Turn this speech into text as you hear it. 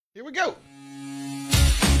Here we go.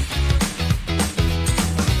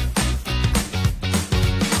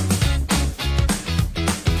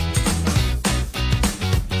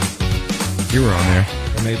 You were on there.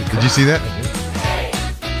 Did you see that?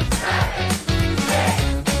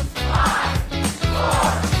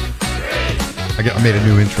 I made a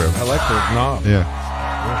new intro. I like the knob. Yeah.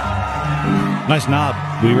 Nice knob,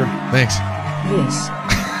 Weaver. Thanks.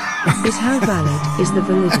 This is how valid is the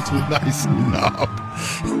validity. Nice knob.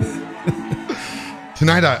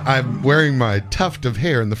 Tonight I'm wearing my tuft of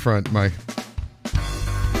hair in the front. What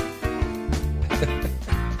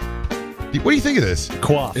do you think of this?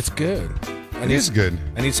 Quaff. It's good. It is good.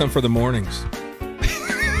 I need some for the mornings.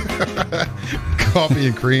 Coffee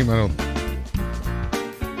and cream.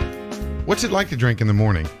 What's it like to drink in the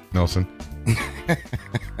morning, Nelson?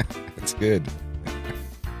 It's good.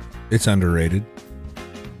 It's underrated.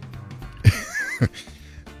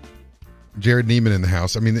 Jared Neiman in the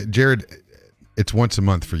house. I mean, Jared, it's once a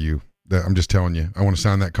month for you. I'm just telling you. I want to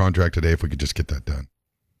sign that contract today if we could just get that done.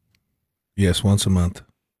 Yes, once a month.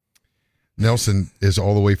 Nelson is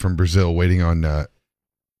all the way from Brazil waiting on,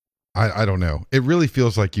 I don't know. It really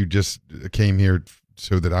feels like you just came here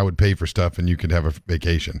so that I would pay for stuff and you could have a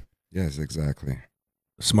vacation. Yes, exactly.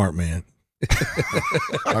 Smart man.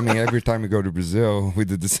 I mean, every time we go to Brazil, we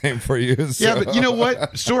did the same for you. So. Yeah, but you know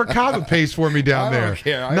what? Sorocaba pays for me down there. I don't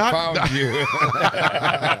care. I found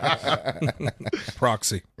you.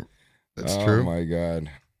 Proxy. That's true. Oh, my God.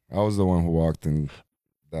 I was the one who walked in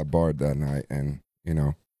that bar that night, and,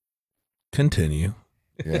 Continue.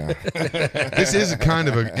 Yeah. This is kind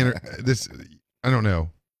of I don't know.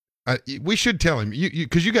 We should tell him,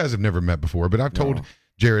 because you guys have never met before, but I've told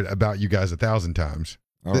Jared about you guys 1,000 times.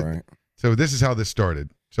 All right. So this is how this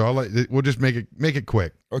started. So we'll just make it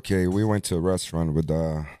quick. Okay, we went to a restaurant with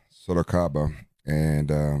Sorocaba,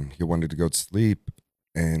 and he wanted to go to sleep,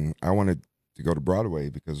 and I wanted to go to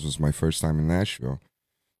Broadway because it was my first time in Nashville.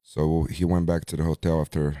 So he went back to the hotel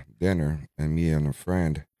after dinner, and me and a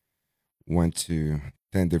friend went to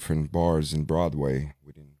 10 different bars in Broadway.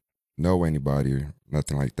 We didn't know anybody or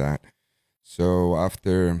nothing like that. So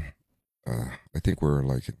after, I think we're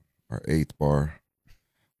like our 8th bar,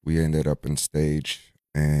 we ended up on stage,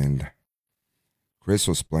 and Chris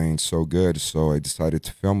was playing so good, so I decided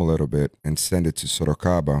to film a little bit and send it to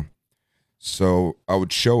Sorocaba. So I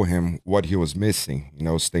would show him what he was missing,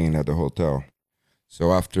 staying at the hotel.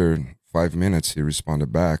 So after 5 minutes, he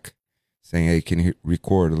responded back saying, "Hey, can you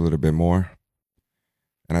record a little bit more?"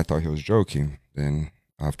 And I thought he was joking. Then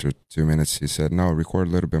after 2 minutes, he said, "No, record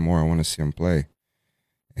a little bit more. I want to see him play."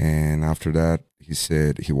 And after that, he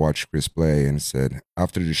said he watched Chris play and said,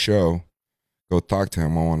 "After the show, go talk to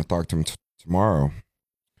him. I want to talk to him tomorrow."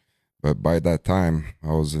 But by that time,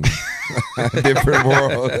 I was in a different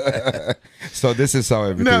world. So this is how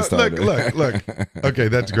everything started. Look. Okay,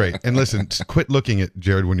 that's great. And listen, quit looking at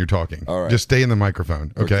Jared when you're talking. All right. Just stay in the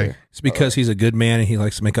microphone, okay? It's because he's a good man and he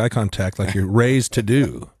likes to make eye contact like you're raised to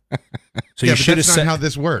do. So Yeah, you but should have that's not how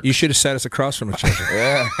this works. You should have sat us across from each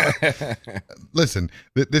other. Listen,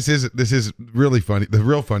 this is really funny. The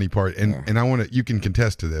real funny part, and I want to. You can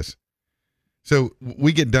contest to this. So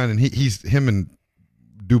we get done, and him and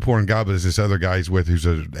Duport and Gaba is this other guy he's with, who's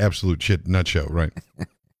an absolute shit nut show, right?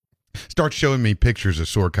 Starts showing me pictures of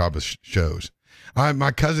Sorocaba's shows.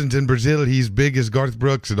 My cousin's in Brazil. He's big as Garth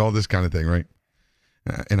Brooks and all this kind of thing, right?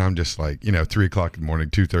 And I'm just like, 3:00 in the morning,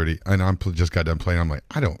 2:30, and I'm just got done playing. I'm like,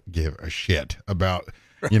 I don't give a shit about,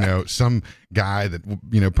 some guy that,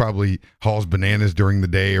 probably hauls bananas during the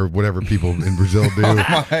day or whatever people in Brazil do. Oh,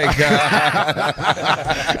 my God.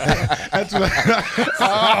 That's what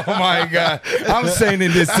Oh, my God. I'm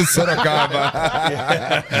sending this to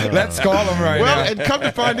Sorocaba. Let's call him right now. and come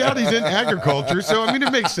to find out he's in agriculture. So,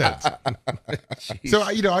 it makes sense. So,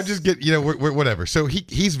 I just get, we're whatever. So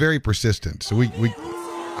he's very persistent. So we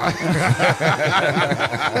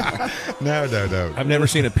No. I've never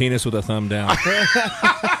seen a penis with a thumb down.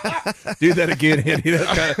 Do that again, Andy.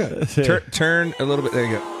 Turn a little bit. There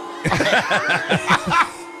you go.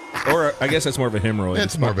 Or I guess that's more of a hemorrhoid.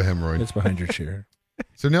 It's more of a hemorrhoid. It's behind your chair.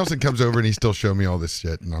 So Nelson comes over and he's still showing me all this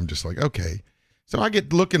shit, and I'm just like, okay. So I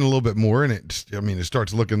get looking a little bit more, and it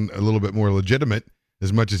starts looking a little bit more legitimate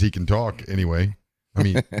as much as he can talk anyway.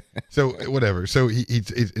 So whatever. So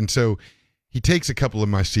he takes a couple of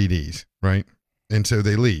my CDs, right? And so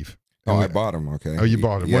they leave. Oh, I bought them. Okay. Oh, you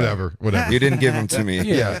bought them. Yeah. Whatever. You didn't give them to me.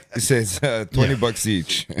 Yeah. It says $20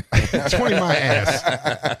 each. 20 my ass.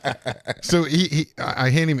 So I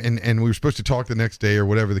hand him, and we were supposed to talk the next day or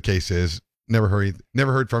whatever the case is. Never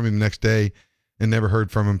heard from him the next day, and never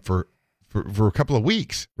heard from him for a couple of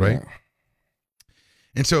weeks, right? Yeah.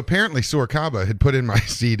 And so apparently Sorocaba had put in my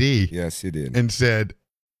CD Yes, he did. and said,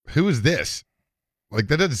 "Who is this? Like,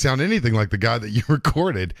 that doesn't sound anything like the guy that you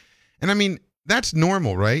recorded." And I mean, that's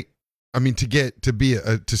normal, right? I mean,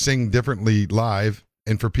 to sing differently live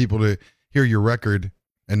and for people to hear your record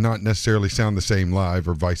and not necessarily sound the same live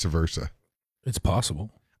or vice versa. It's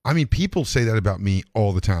possible. I mean, people say that about me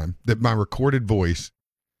all the time, that my recorded voice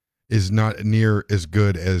is not near as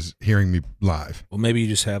good as hearing me live. Well, maybe you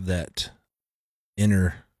just have that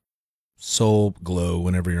inner soul glow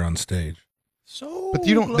whenever you're on stage. But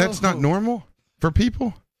you don't, that's not normal for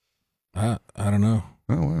people? I don't know.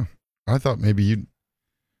 Oh, wow. I thought maybe you'd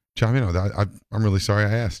chime in on that. I'm really sorry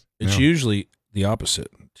I asked. It's No. usually the opposite.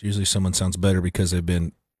 It's usually someone sounds better because they've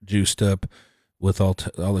been juiced up with all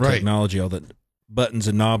the Right. technology, all the buttons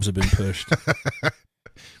and knobs have been pushed.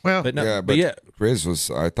 Well, But no, Yeah, but but yeah, Chris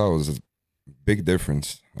I thought was a big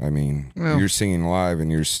difference. I mean, Well- you're singing live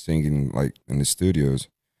and you're singing like in the studios.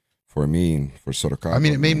 For me and for Sorocaba. I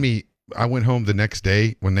mean, it made me. I went home the next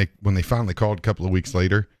day when they finally called a couple of weeks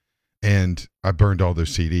later, and I burned all those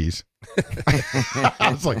CDs.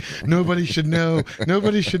 I was like, nobody should know.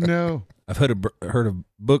 Nobody should know. I've heard of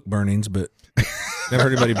book burnings, but never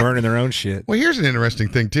heard anybody burning their own shit. Well, here's an interesting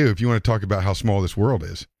thing too. If you want to talk about how small this world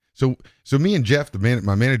is, so me and Jeff,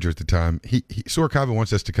 my manager at the time, he Sorocaba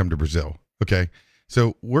wants us to come to Brazil. Okay,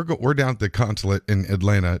 so we're down at the consulate in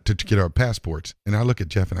Atlanta to get our passports, and I look at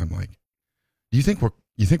Jeff and I'm like, "Do you think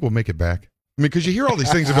we'll make it back?" I mean, because you hear all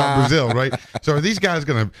these things about Brazil, right? So are these guys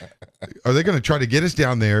gonna try to get us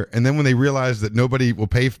down there, and then when they realize that nobody will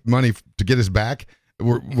pay money to get us back,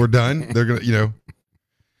 we're done. They're gonna, you know.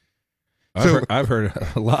 I've heard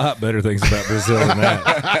a lot better things about Brazil than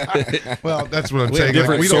that. Well, that's what I'm We have saying.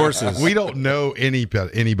 different we sources. We don't know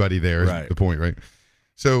anybody there. Is Right. the point, right?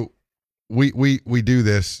 So we do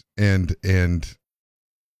this, and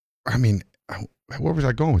I mean, where was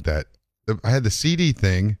I going with that? I had the CD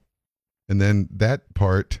thing, and then that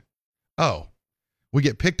part. Oh, we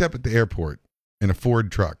get picked up at the airport in a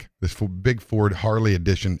Ford truck, this big Ford Harley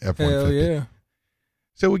Edition F-150. Hell yeah.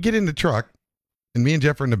 So we get in the truck, and me and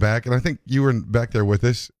Jeff are in the back, and I think you were back there with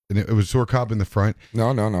us, and it was Sorocaba in the front.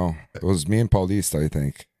 No. It was me and Paulista, I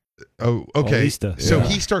think. Oh, okay. Paulista. So Yeah.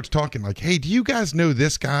 he starts talking like, "Hey, do you guys know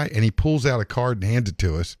this guy?" And he pulls out a card and hands it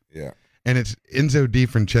to us, Yeah. and it's Enzo Di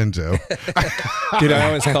Francesco. Dude, I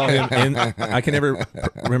always call him. I can never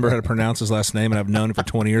remember how to pronounce his last name, and I've known him for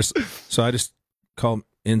 20 years, so I just call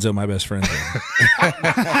Enzo my best friend.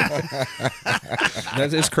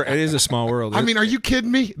 It is a small world. I mean, are you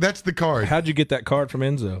kidding me? That's the card. How'd you get that card from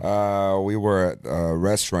Enzo? We were at a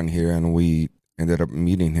restaurant here and we ended up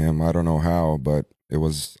meeting him. I don't know how, but it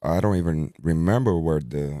was, I don't even remember where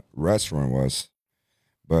the restaurant was,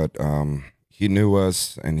 but he knew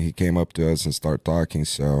us and he came up to us and started talking.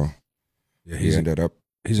 So Yeah, he ended up,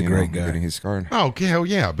 he's a you great know, guy. getting his card. Oh, okay, hell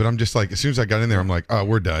yeah. But I'm just like, as soon as I got in there, I'm like, oh,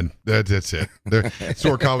 we're done. That's it.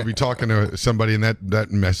 Sorocaba would be talking to somebody, and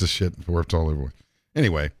that messes shit before it's all over with.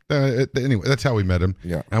 Anyway, that's how we met him.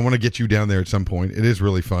 Yeah. I want to get you down there at some point. It is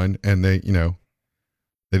really fun, and they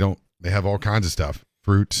have all kinds of stuff,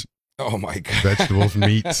 fruits, Oh my God. vegetables,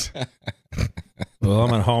 meats. Well, I'm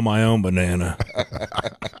gonna haul my own banana.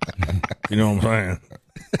 You know what I'm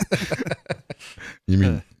saying? You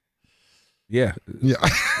mean? Yeah. Yeah.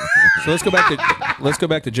 So let's go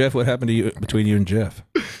back to Jeff. What happened to you between you and Jeff?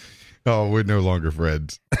 Oh, we're no longer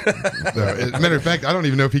friends. No, as a matter of fact, I don't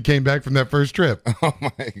even know if he came back from that first trip. Oh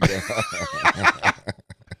my God.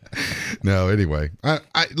 No, anyway, I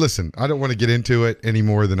listen. I don't want to get into it any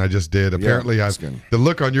more than I just did. Apparently, that's good. the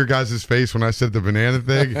look on your guys' face when I said the banana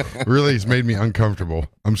thing really has made me uncomfortable.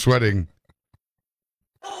 I'm sweating.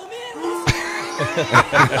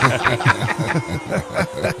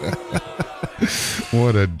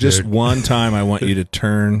 What a Just dick. one time, I want you to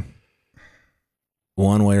turn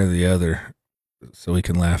one way or the other, so we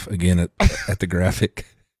can laugh again at the graphic.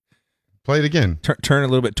 Play it again. Turn a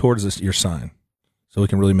little bit towards your sign, so we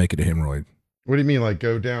can really make it a hemorrhoid. What do you mean, like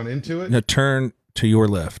go down into it? Now turn to your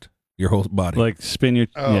left, your whole body. Like spin your.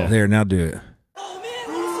 Oh. Yeah. There, now do it.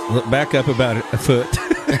 Look back up about a foot.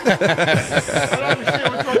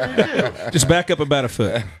 Just back up about a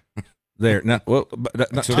foot. There. Now, well,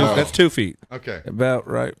 not two, low. that's 2 feet. Okay. About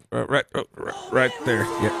right there.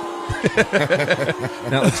 Yeah.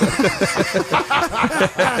 Now let's,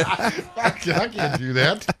 I can't do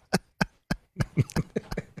that.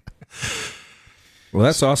 well,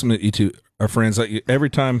 that's awesome that you two are friends. Like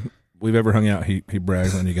every time we've ever hung out, he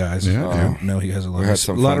brags on you guys. Yeah, no, he has a We lot had of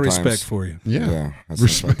some lot fun of respect times. for you. Yeah.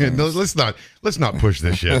 that's some fun No, times. let's not push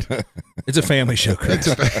this shit. It's a family show, Chris.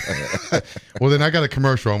 Well, then I got a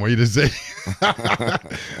commercial I want you to say.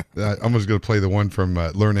 I'm just going to play the one from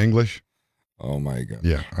Learn English. Oh my god.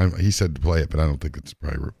 Yeah, he said to play it, but I don't think it's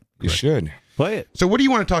probably You correct. should. Play it. So what do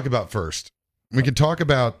you want to talk about first? We can talk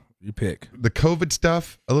about You pick. the COVID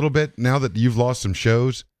stuff a little bit now that you've lost some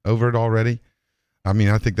shows over it already. I mean,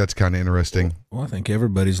 I think that's kind of interesting. Well, I think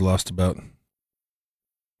everybody's lost about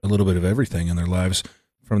a little bit of everything in their lives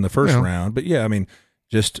from the first Yeah. round. But yeah, I mean,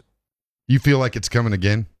 just You feel like it's coming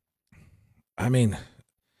again? I mean,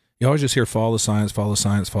 you always just hear follow the science, follow the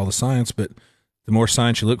science, follow the science. But the more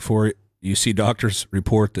science you look for, you see doctors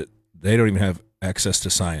report that they don't even have access to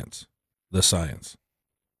science, the science.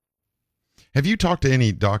 Have you talked to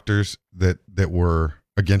any doctors that were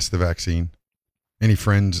against the vaccine? Any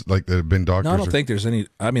friends like that have been doctors? No, I don't think there's any.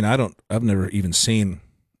 I mean, I've never even seen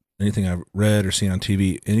anything I've read or seen on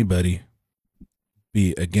TV, anybody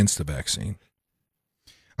be against the vaccine.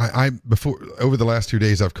 I before over the last 2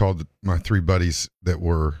 days, I've called my 3 buddies that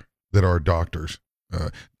are doctors.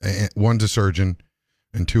 And one's a surgeon,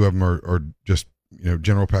 and 2 of them are just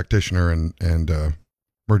general practitioner and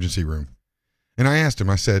emergency room. And I asked him.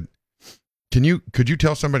 I said, could you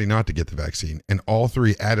tell somebody not to get the vaccine? And all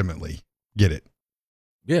 3 adamantly get it.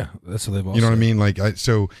 Yeah, that's what they've all You know what I said. mean? Like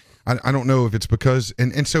I don't know if it's because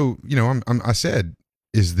and so I said,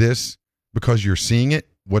 is this because you're seeing it,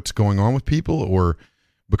 what's going on with people, or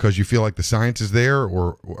because you feel like the science is there,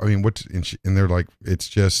 or I mean, and they're like, it's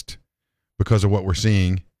just because of what we're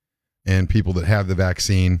seeing, and people that have the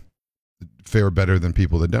vaccine fare better than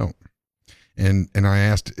people that don't. And I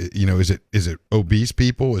asked, is it obese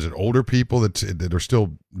people? Is it older people that are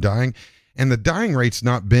still dying? And the dying rate's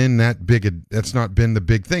not been that big. That's not been the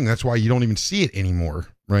big thing. That's why you don't even see it anymore,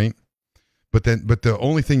 right? But the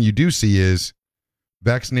only thing you do see is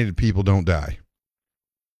vaccinated people don't die,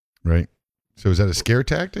 right? So is that a scare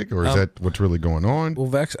tactic, or is that what's really going on?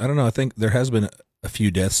 Well, I don't know. I think there has been a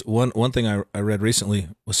few deaths. One thing I read recently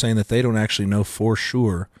was saying that they don't actually know for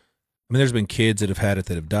sure. I mean, there's been kids that have had it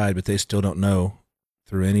that have died, but they still don't know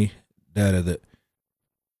through any data that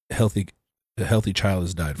a healthy child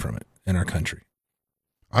has died from it in our country.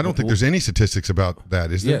 I don't think there's any statistics about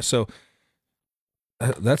that, is there? Yeah, so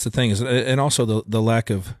that's the thing is, and also the lack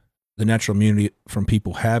of the natural immunity from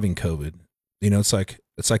people having COVID. It's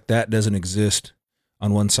like that doesn't exist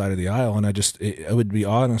on one side of the aisle. And I would be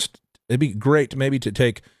honest, it'd be great maybe to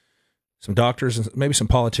take some doctors and maybe some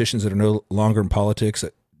politicians that are no longer in politics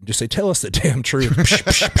that just say, tell us the damn truth.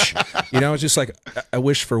 It's just like, I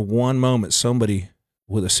wish for one moment somebody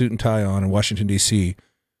with a suit and tie on in Washington, D.C.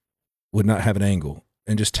 would not have an angle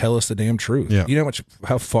and just tell us the damn truth. Yeah. You know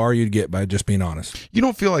how far you'd get by just being honest. You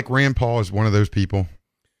don't feel like Rand Paul is one of those people?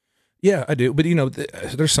 Yeah, I do. But,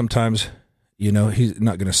 there's sometimes, he's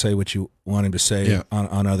not going to say what you want him to say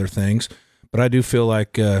on other things. But I do feel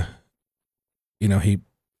like, he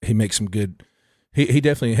makes some good. He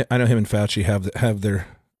definitely. I know him and Fauci have their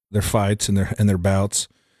fights and their bouts,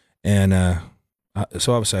 and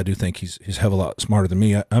so obviously I do think he's a hell of a lot smarter than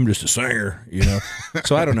me. I'm just a singer,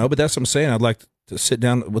 So I don't know, but that's what I'm saying. I'd like to sit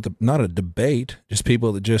down with not a debate, just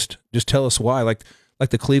people that just tell us why. Like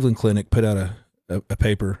the Cleveland Clinic put out a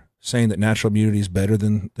paper saying that natural immunity is better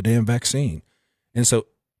than the damn vaccine, and so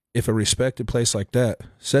if a respected place like that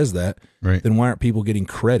says that, Right. then why aren't people getting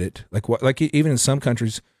credit? Like even in some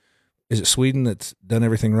countries. Is it Sweden that's done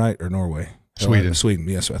everything right, or Norway? Sweden.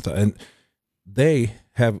 Yes, I thought. And they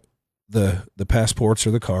have the passports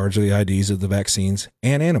or the cards or the IDs of the vaccines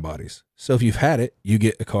and antibodies. So if you've had it, you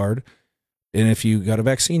get a card, and if you got a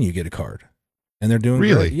vaccine, you get a card. And they're doing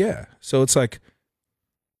Really? great. Yeah. So it's like,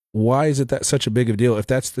 why is it that such a big of a deal? If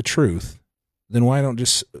that's the truth, then why don't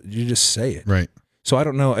you just say it? Right. So I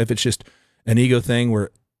don't know if it's just an ego thing where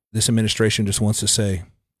this administration just wants to say,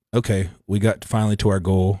 okay, we got finally to our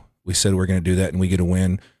goal. We said we're going to do that, and we get a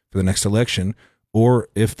win for the next election. Or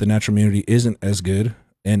if the natural immunity isn't as good,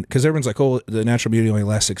 and because everyone's like, oh, the natural immunity only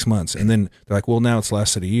lasts 6 months, and then they're like, well, now it's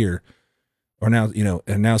lasted a year, or now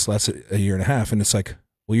and now it's lasted a year and a half, and it's like,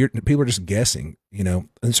 well, people are just guessing,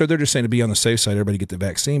 and so they're just saying to be on the safe side, everybody get the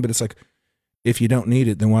vaccine, but it's like, if you don't need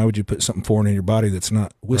it, then why would you put something foreign in your body that's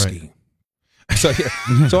not whiskey? Right.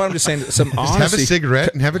 So I'm just saying some Just honesty. have a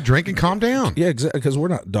cigarette and have a drink and calm down. Yeah, exactly. Because we're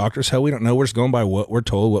not doctors. Hell, we don't know. We're just going by what we're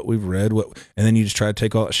told, what we've read, and then you just try to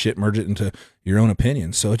take all that shit, merge it into your own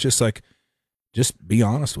opinion. So it's just like, just be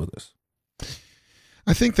honest with us.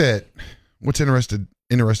 I think that what's interesting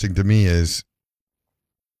to me is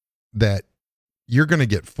that you're going to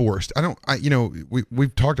get forced.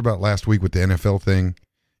 We've talked about last week with the NFL thing.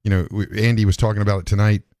 Andy was talking about it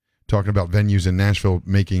tonight, talking about venues in Nashville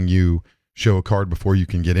making you show a card before you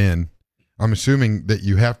can get in. I'm assuming that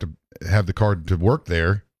you have to have the card to work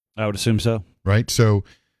there. I would assume so. Right. So,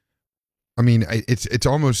 I mean, it's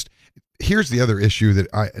almost, here's the other issue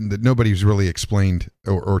that nobody's really explained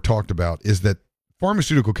or talked about is that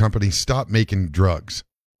pharmaceutical companies stopped making drugs.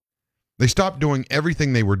 They stopped doing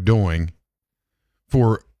everything they were doing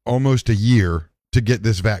for almost a year to get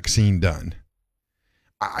this vaccine done.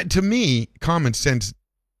 To me, common sense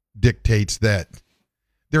dictates that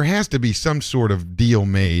there has to be some sort of deal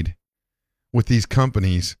made with these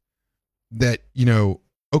companies that,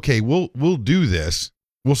 okay, we'll do this.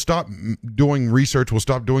 We'll stop doing research. We'll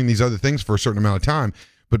stop doing these other things for a certain amount of time.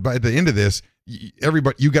 But by the end of this,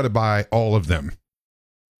 everybody, you got to buy all of them.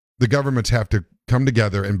 The governments have to come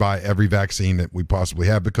together and buy every vaccine that we possibly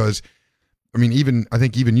have because, I mean, I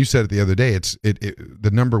think even you said it the other day.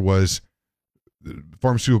 The number was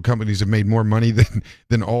pharmaceutical companies have made more money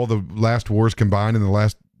than all the last wars combined in the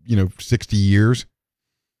last 60 years,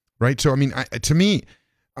 right? So I mean, to me,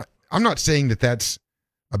 I'm not saying that that's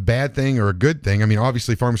a bad thing or a good thing. I mean,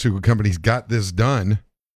 obviously, pharmaceutical companies got this done,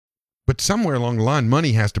 but somewhere along the line,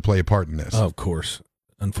 money has to play a part in this. Oh, of course,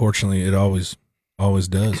 unfortunately, it always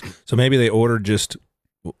does. So maybe they ordered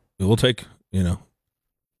we'll take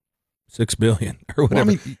 $6 billion or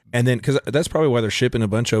whatever. Well, I mean, and then, because that's probably why they're shipping a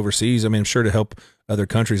bunch overseas. I mean, I'm sure to help other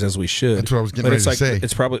countries as we should. That's what I was getting ready to say.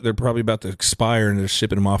 They're probably about to expire and they're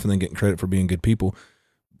shipping them off and then getting credit for being good people.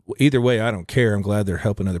 Either way, I don't care. I'm glad they're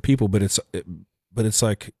helping other people, but it's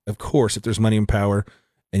like, of course, if there's money and power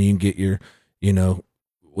and you can get your,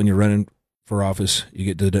 when you're running for office, you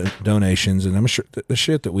get the donations, and I'm sure the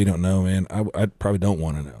shit that we don't know, man, I probably don't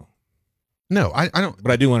want to know. No, I don't.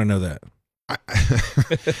 But I do want to know that.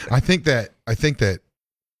 I think that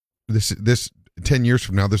this 10 years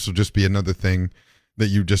from now, this will just be another thing that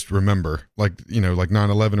you just remember, like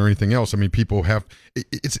 9/11 or anything else. I mean, people have,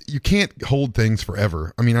 you can't hold things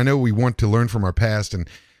forever. I mean, I know we want to learn from our past and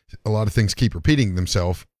a lot of things keep repeating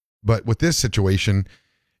themselves, but with this situation,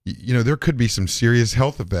 there could be some serious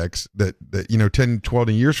health effects that 10, 12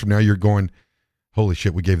 years from now, you're going, holy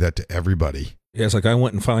shit, we gave that to everybody. Yeah. It's like, I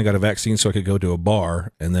went and finally got a vaccine so I could go to a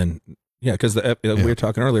bar and then, yeah, because we were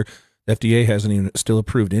talking earlier, the FDA hasn't even still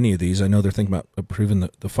approved any of these. I know they're thinking about approving the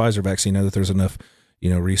Pfizer vaccine now that there's enough,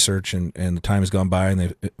 research and the time has gone by,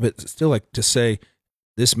 and but still, like, to say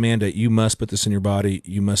this mandate, you must put this in your body,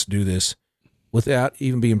 you must do this, without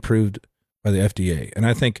even being approved by the FDA. And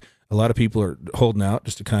I think a lot of people are holding out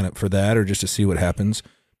just to kind of for that or just to see what happens.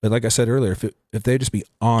 But like I said earlier, if they just be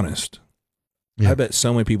honest, I bet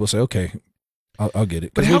so many people say, okay, I'll get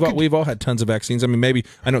it. Because we've all had tons of vaccines. I mean, maybe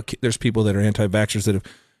I know there's people that are anti-vaxxers that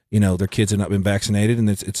have, their kids have not been vaccinated, and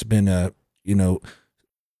it's been,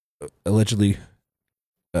 allegedly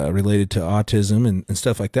related to autism and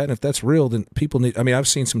stuff like that. And if that's real, then people need. I mean, I've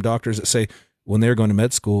seen some doctors that say when they're going to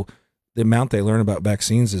med school, the amount they learn about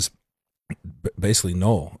vaccines is basically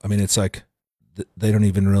null. I mean, it's like they don't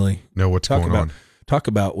even really know what's going on. Talk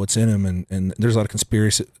about what's in them, and there's a lot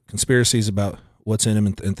of conspiracies about what's in them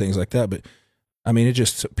and things like that. But I mean,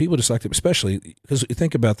 people just like to, especially because you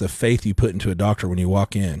think about the faith you put into a doctor when you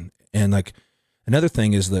walk in. And like another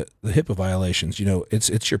thing is the HIPAA violations.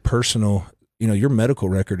 It's your personal, your medical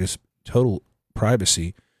record is total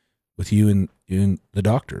privacy with you and the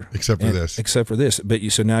doctor. Except for this. But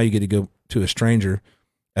so now you get to go to a stranger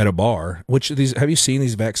at a bar. Have you seen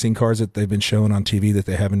these vaccine cards that they've been showing on TV that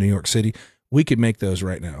they have in New York City? We could make those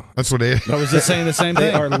right now. That's what I was just saying the same thing.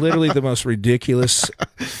 They are literally the most ridiculous.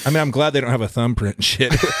 I mean, I'm glad they don't have a thumbprint and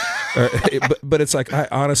shit. But it's like, I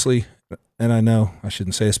honestly, and I know I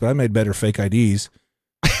shouldn't say this, but I made better fake IDs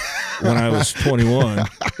when I was 21.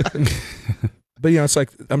 But it's like,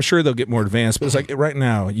 I'm sure they'll get more advanced, but it's like right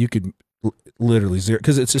now you could literally zero,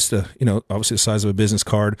 because it's just obviously the size of a business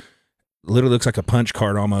card. Literally looks like a punch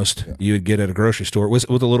card almost. Yeah. You would get at a grocery store with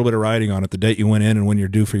a little bit of writing on it, the date you went in and when you're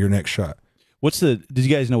due for your next shot. Did you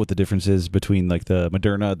guys know what the difference is between like the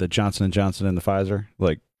Moderna, the Johnson & Johnson, and the Pfizer?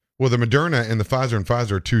 Well, the Moderna and the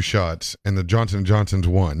Pfizer are 2 shots, and the Johnson & Johnson's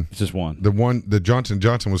 1. It's just 1. The Johnson &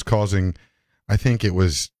 Johnson was causing, I think it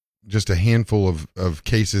was just a handful of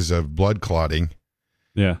cases of blood clotting.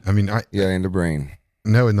 Yeah. I mean, in the brain.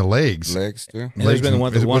 No, in the legs. Legs too. Yeah, there's been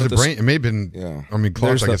one. Was it brain? It may have been. Yeah. I mean,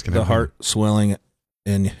 clots. I guess can the happen. heart swelling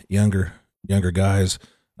in younger guys,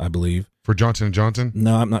 I believe. For Johnson & Johnson?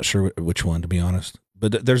 No, I'm not sure which one, to be honest.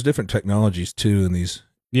 But there's different technologies too in these.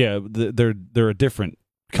 Yeah, they're a different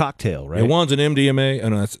cocktail, right? Yeah, one's an MDMA. Oh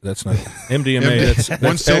no, that's not MDMA. That's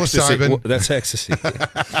One's ecstasy. psilocybin. That's ecstasy.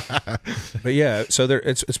 But yeah, so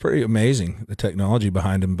it's pretty amazing, the technology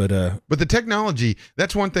behind them. But the technology,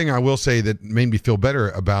 that's one thing I will say that made me feel better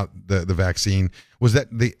about the vaccine was that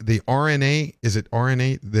the RNA, is it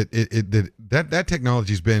RNA, that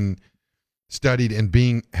technology's been studied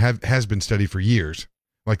and has been studied for years.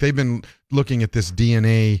 Like they've been looking at this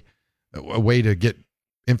DNA, a way to get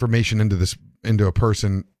information into a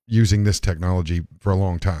person using this technology for a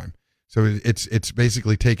long time. So it's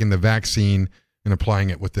basically taking the vaccine and applying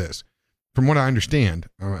it with this. From what I understand,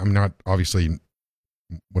 I'm not obviously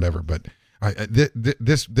whatever, but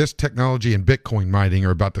this technology and Bitcoin mining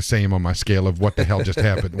are about the same on my scale of what the hell just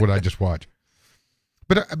happened, what I just watched.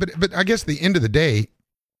 But I guess at the end of the day,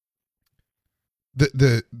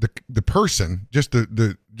 the person, just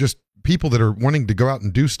just people that are wanting to go out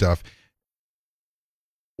and do stuff,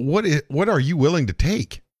 what are you willing to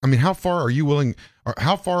take? I mean, how far are you willing?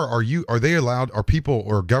 Are they allowed? Are people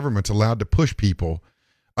or governments allowed to push people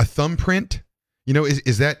a thumbprint?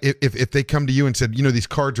 Is that if they come to you and said, these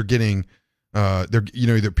cards are getting,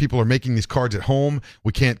 the people are making these cards at home.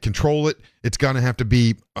 We can't control it. It's going to have to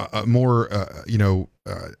be a more,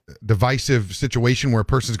 divisive situation where a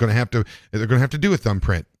person's going to have to do a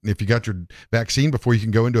thumbprint. If you got your vaccine before you can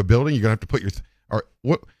go into a building, you're going to have to put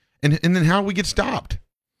and then how do we get stopped?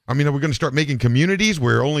 I mean, are we going to start making communities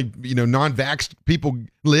where only, non-vaxxed people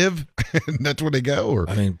live and that's where they go? Or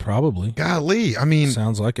I mean, probably. Golly. I mean,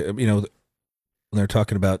 sounds like it. When they're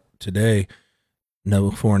talking about today,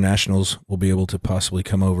 no foreign nationals will be able to possibly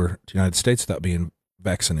come over to the United States without being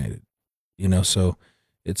vaccinated. So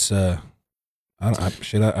it's, I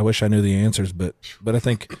wish I knew the answers, but I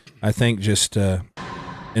think just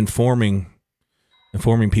informing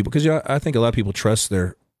people, because I think a lot of people trust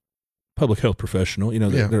their public health professional,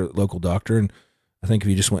 their local doctor, and I think if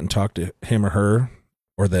you just went and talked to him or her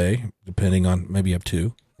or they, depending on, maybe you have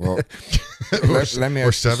two. Well, let me ask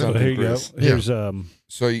you something. So here you go. Here's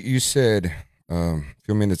So you said a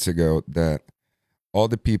few minutes ago that all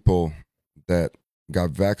the people that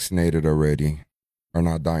got vaccinated already are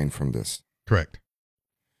not dying from this. Correct.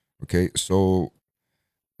 Okay, so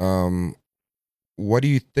what do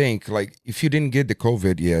you think? Like, if you didn't get the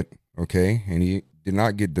COVID yet, okay, and you did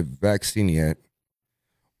not get the vaccine yet,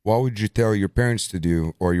 what would you tell your parents to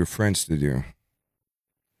do or your friends to do?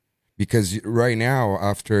 Because right now,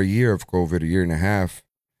 after a year of COVID, a year and a half,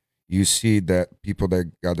 you see that people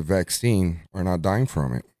that got the vaccine are not dying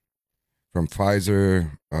from it, from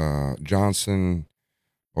Pfizer, Johnson,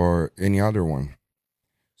 or any other one.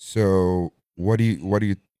 So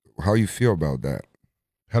how you feel about that?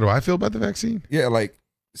 How do I feel about the vaccine? Yeah, like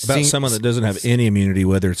about someone that doesn't have any immunity,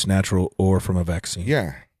 whether it's natural or from a vaccine.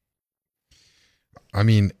 Yeah. I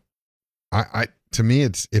mean, to me,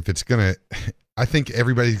 I think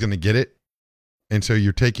everybody's gonna get it, and so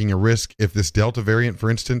you're taking a risk. If this Delta variant, for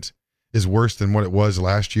instance, is worse than what it was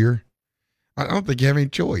last year, I don't think you have any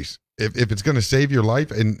choice. If it's going to save your life,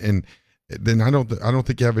 and then I don't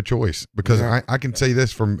think you have a choice, because I can say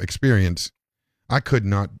this from experience. I could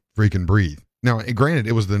not freaking breathe. Now, granted,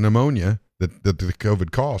 it was the pneumonia that the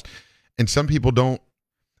COVID caused, and some people don't.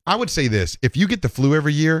 I would say this: if you get the flu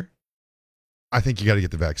every year, I think you got to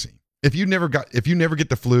get the vaccine. If you never get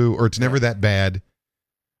the flu, or it's never that bad,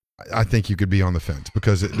 I think you could be on the fence,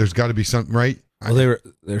 because there's got to be something, right? Well,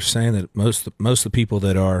 they're saying that most of the people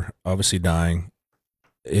that are obviously dying,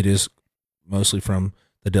 it is mostly from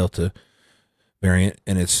the Delta variant,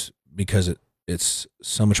 and it's because it's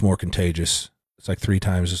so much more contagious. It's like 3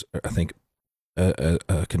 times, I think,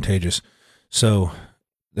 contagious. So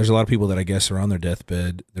there's a lot of people that I guess are on their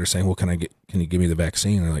deathbed. They're saying, "Well, can you give me the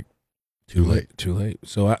vaccine?" And they're like, "Too late."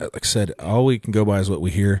 So like I said, all we can go by is what we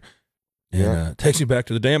hear. And it takes me back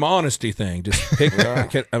to the damn honesty thing. Just pick.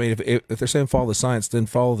 I mean, if they're saying follow the science, then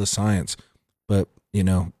follow the science. But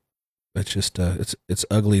it's just it's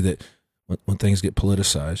ugly that when things get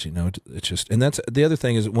politicized. It's just, and that's the other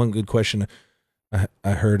thing. Is one good question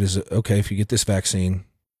I heard is, okay, if you get this vaccine,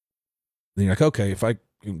 then you're like, okay, if I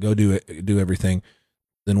can go do everything,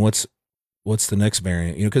 then what's the next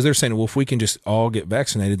variant? Because they're saying, well, if we can just all get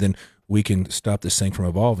vaccinated, then we can stop this thing from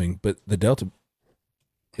evolving. But the Delta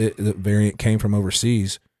the variant came from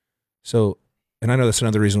overseas. So, and I know that's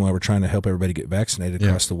another reason why we're trying to help everybody get vaccinated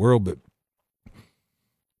across the world, but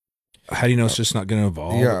how do you know it's just not going to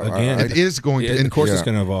evolve again? It is going to. Of course it's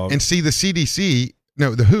going to evolve. And see, the CDC,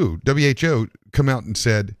 no, the WHO come out and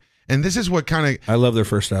said, and this is what kind of... I love their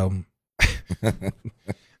first album.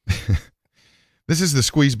 This is the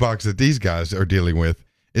squeeze box that these guys are dealing with,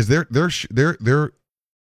 is they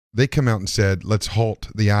come out and said, let's halt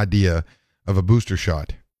the idea of a booster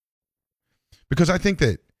shot. because I think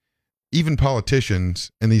that even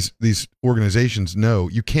politicians and these organizations know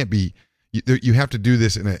you can't be. You have to do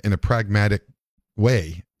this in a pragmatic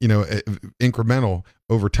way. Incremental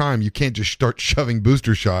over time. You can't just start shoving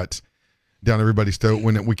booster shots down everybody's throat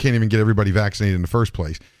when we can't even get everybody vaccinated in the first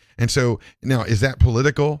place. And so now, is that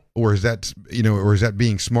political, or is that or is that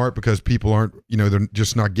being smart because people aren't, they're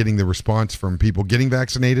just not getting the response from people getting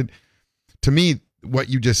vaccinated? To me, what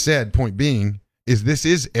you just said, point being, is this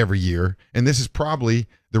is every year, and this is probably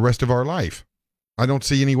the rest of our life. I don't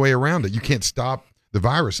see any way around it. You can't stop the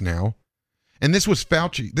virus now. And this was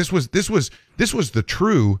Fauci. This was the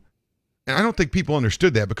true. And I don't think people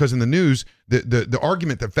understood that, because in the news, the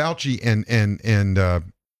argument that Fauci and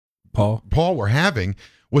Paul were having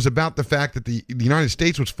was about the fact that the United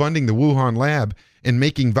States was funding the Wuhan lab and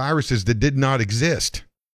making viruses that did not exist.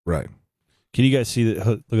 Right. Can you guys see that?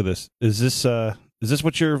 Look at this. Is this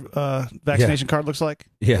what your vaccination card looks like?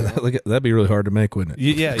 Yeah, that'd be really hard to make, wouldn't it?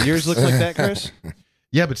 Yeah, yours looks like that, Chris?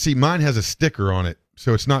 Yeah, but see, mine has a sticker on it,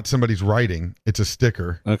 so it's not somebody's writing; it's a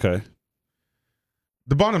sticker. Okay.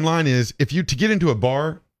 The bottom line is, to get into a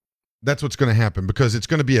bar, that's what's going to happen, because it's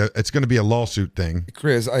going to be a lawsuit thing.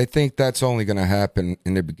 Chris, I think that's only going to happen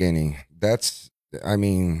in the beginning. They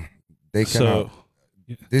cannot. So,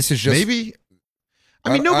 this is just maybe.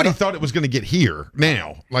 Nobody thought it was going to get here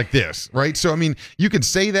now like this, right? So, you can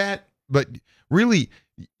say that, but really,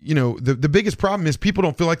 the biggest problem is people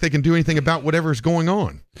don't feel like they can do anything about whatever's going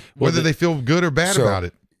on, whether they feel good or bad about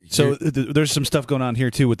it. So there's some stuff going on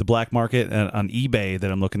here, too, with the black market on eBay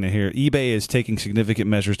that I'm looking at here. eBay is taking significant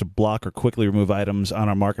measures to block or quickly remove items on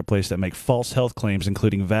our marketplace that make false health claims,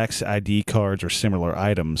 including Vax ID cards or similar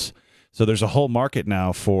items. So there's a whole market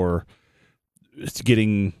now for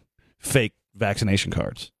getting fake vaccination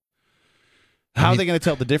cards. How are they going to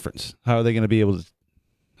tell the difference? How are they going to be able to?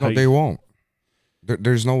 No, they won't.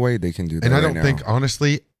 There's no way they can do that. And I don't think,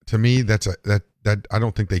 honestly, to me, that I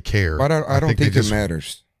don't think they care. But I don't think it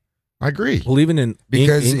matters. I agree. Well, even in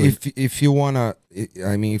because England, if you wanna,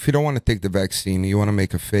 if you don't want to take the vaccine, you want to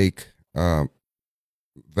make a fake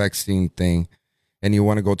vaccine thing, and you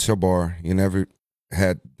want to go to a bar, you never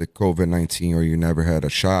had the COVID-19 or you never had a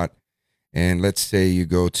shot, and let's say you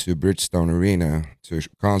go to Bridgestone Arena to a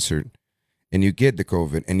concert, and you get the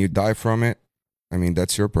COVID and you die from it,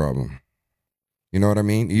 that's your problem. You know what I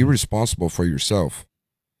mean? You're responsible for yourself.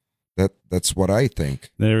 That's what I think.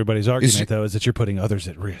 Then everybody's argument, though, is that you're putting others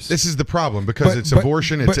at risk. This is the problem, because it's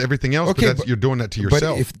abortion, it's everything else, okay, but you're doing that to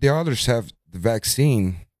yourself. But if the others have the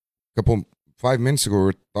vaccine, 5 minutes ago, we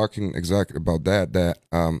were talking exactly about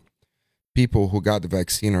that people who got the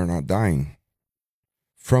vaccine are not dying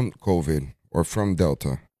from COVID or from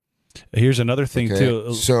Delta. Here's another thing,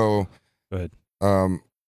 too. So, go ahead.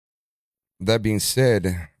 That being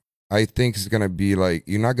said, I think it's going to be like,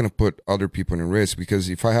 you're not going to put other people in risk, because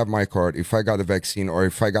if I have my card, if I got the vaccine, or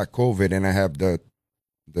if I got COVID and I have the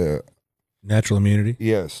natural immunity.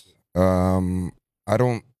 Yes. I'm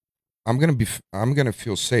going to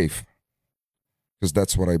feel safe, because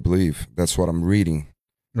that's what I believe. That's what I'm reading.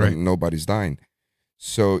 Right. And nobody's dying.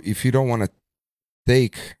 So if you don't want to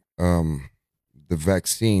take the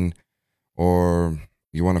vaccine, or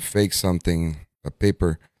you want to fake something, a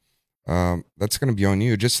paper, that's going to be on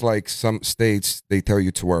you. Just like some states, they tell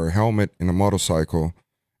you to wear a helmet in a motorcycle,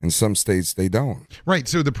 and some states they don't. Right.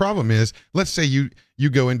 So the problem is, let's say you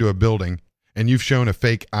go into a building and you've shown a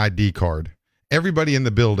fake ID card. Everybody in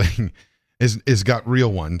the building is got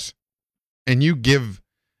real ones, and you give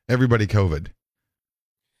everybody COVID.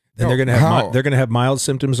 Then they're going to have mild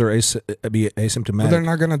symptoms or be asymptomatic. Well, they're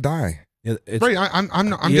not going to die. Yeah, right.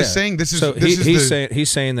 I'm just saying this is. So he's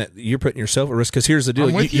saying that you're putting yourself at risk, because here's the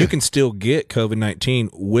deal: you can still get COVID-19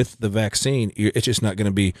 with the vaccine. It's just not going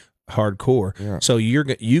to be hardcore. Yeah. So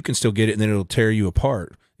you can still get it, and then it'll tear you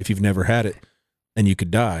apart if you've never had it, and you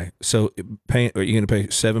could die. So are you going to pay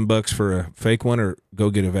 $7 for a fake one, or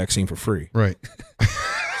go get a vaccine for free? Right.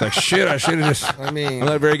 It's like, shit, I should have just. I'm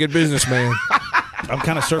not a very good businessman. I'm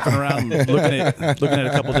kind of surfing around looking at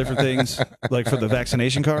a couple different things, like for the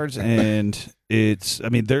vaccination cards, and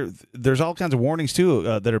there's all kinds of warnings too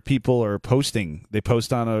that people are posting. They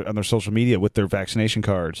post on their social media with their vaccination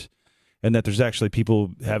cards, and that there's actually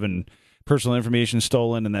people having personal information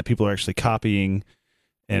stolen, and that people are actually copying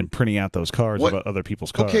and printing out those cards about other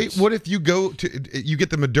people's cards. Okay, what if you get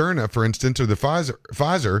the Moderna, for instance, or the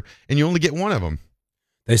Pfizer, and you only get one of them?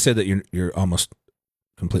 They said that you're almost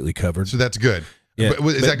completely covered, so that's good. Yeah, but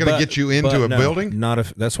is that going to get you into a building? Not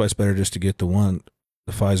if. That's why it's better just to get the one,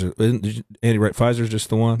 the Pfizer. Andy, right? Pfizer's just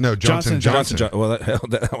the one. No, Johnson. Well,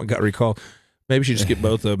 that one got recalled. Maybe you should just get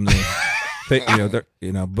both of them. Then.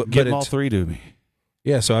 But Give them all three to me.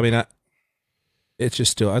 Yeah. So it's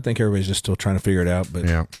just still. I think everybody's just still trying to figure it out. But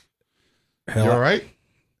Yeah. hell, You all right?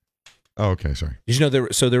 Oh, okay. Sorry. did you know there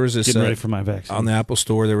was this Getting ready for my vaccine. on the Apple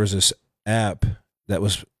Store? There was this app that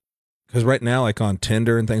was because right now, like on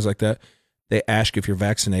Tinder and things like that, they ask if you're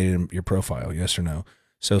vaccinated in your profile, yes or no.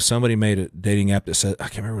 So somebody made a dating app that said, I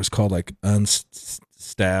can't remember what it was called, like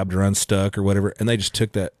Unstabbed or Unstuck or whatever, and they just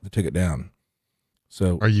took it down.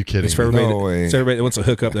 So Are you kidding? it's for me? everybody, No way. it's everybody that wants to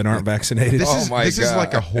hook up that aren't vaccinated. This is God.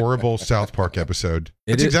 like a horrible South Park episode.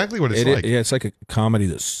 It That's is- exactly what it's like. Yeah, it's like a comedy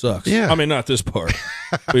that sucks. Yeah. I mean, not this part,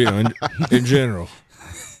 but in general.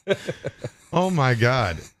 Oh my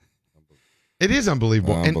God. It is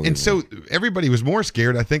unbelievable. And so everybody was more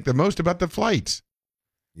scared, I think, the most about the flights.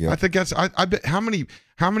 Yeah. I think that's I bet how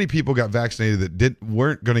many people got vaccinated that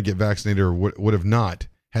weren't going to get vaccinated or would have not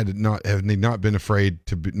had they not been afraid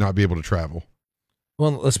to not be able to travel.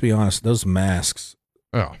 Well, let's be honest. Those masks.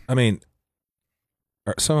 Oh, I mean,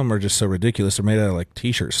 some of them are just so ridiculous. They're made out of like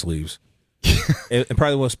T-shirt sleeves. And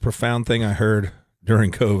probably the most profound thing I heard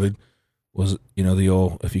during COVID was, the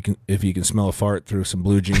old if you can smell a fart through some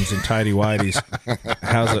blue jeans and tidy whities,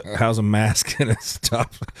 how's a mask gonna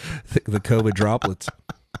stop the COVID droplets?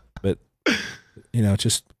 But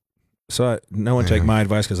just so no one take my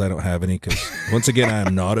advice because I don't have any. Because once again, I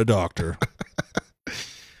am not a doctor.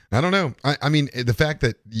 I don't know. I mean, the fact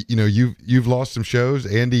that you've lost some shows,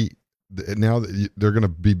 Andy. Now that they're going to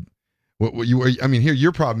be, what you are. I mean, here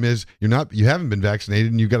your problem is you haven't been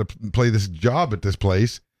vaccinated, and you've got to play this job at this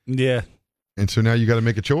place. Yeah. And so now you got to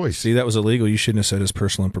make a choice. See, that was illegal. You shouldn't have said his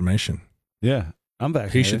personal information. Yeah. I'm He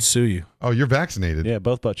vaccinated. should sue you. Oh, you're vaccinated. Yeah,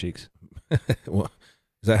 both butt cheeks. Well,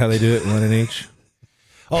 is that how they do it? One in each,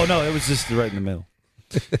 Oh, no, it was just right in the middle.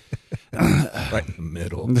 right in the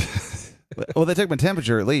middle, Well, they took my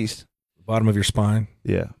temperature at least. bottom of your spine.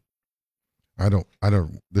 Yeah. I don't.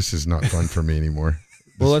 This is not fun for me anymore.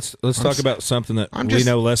 Well, let's I'm talk s- about something that I'm we just-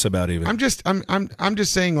 know less about. Even I'm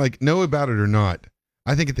just saying, like, know about it or not.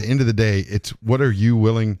 I think at the end of the day, it's what are you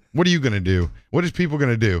willing? What are you going to do? What is people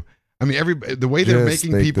going to do? I mean, the way they're Just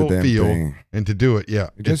making take the people damn feel thing. and to do it, yeah.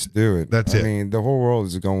 Just do it. that's I it. mean, the whole world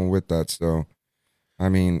is going with that. So, I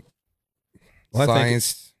mean, Well, I think-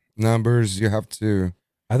 science, numbers, you have to.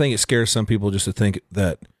 I think it scares some people just to think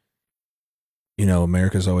that,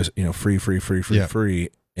 America's always, free, Yeah. free,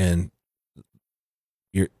 and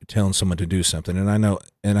you're telling someone to do something. And I know,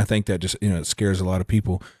 and I think that just, it scares a lot of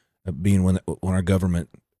people, being when our government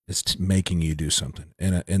is making you do something.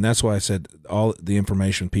 And that's why I said all the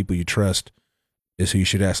information, people you trust, is who you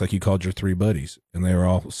should ask. Like you called your 3 buddies, and they were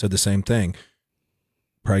all said the same thing.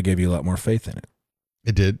 Probably gave you a lot more faith in it,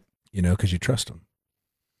 It did. because you trust them.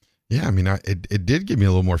 Yeah, I mean, it did give me a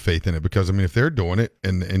little more faith in it because I mean, if they're doing it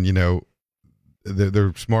and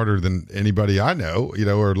they're smarter than anybody I know,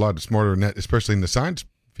 or a lot smarter than that, especially in the science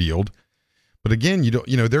field. But again,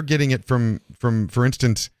 they're getting it from, for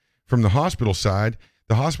instance, from the hospital side.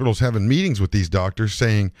 The hospital's having meetings with these doctors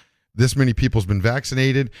saying this many people's been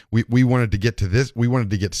vaccinated. We wanted to get to this. We wanted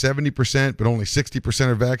to get 70%, but only 60%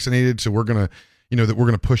 are vaccinated. So we're gonna, that we're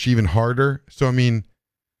gonna push even harder. So I mean,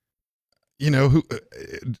 who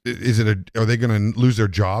is it? Are they going to lose their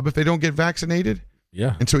job if they don't get vaccinated?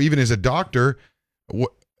 Yeah. And so even as a doctor,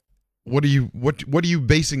 what are you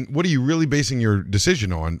really basing your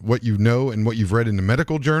decision on? What you know and what you've read in the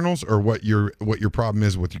medical journals, or what your problem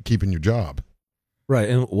is with keeping your job? Right.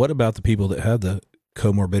 And what about the people that have the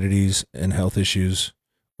comorbidities and health issues,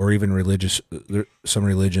 or even some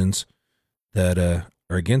religions that are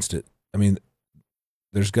against it? I mean,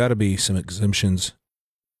 there's got to be some exemptions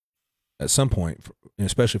at some point,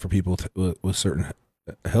 especially for people with certain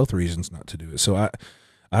health reasons not to do it. So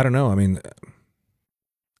I don't know. I mean,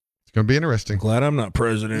 It's going to be interesting. glad I'm not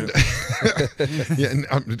president. Yeah, and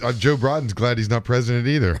Joe Biden's glad he's not president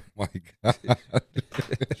either. My God.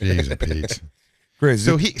 Jeez, Pete. Chris,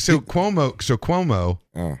 So Cuomo.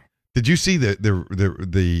 oh, Did you see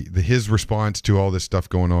the his response to all this stuff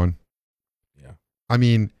going on? Yeah. I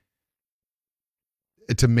mean,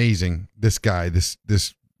 it's amazing. This guy, this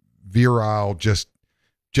virile, just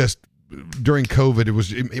during COVID,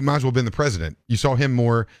 it might as well have been the president. You saw him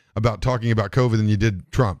more about talking about COVID than you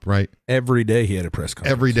did Trump, right? Every day he had a press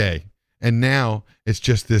conference. Every day. And now it's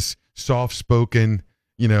just this soft-spoken,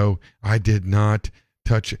 I did not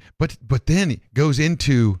touch it. But then it goes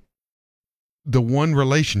into the one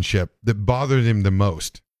relationship that bothered him the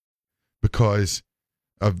most because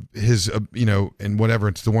of his, and whatever.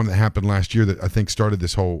 It's the one that happened last year that I think started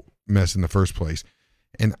this whole mess in the first place.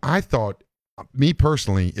 And I thought, me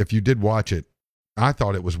personally, if you did watch it, I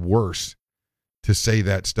thought it was worse to say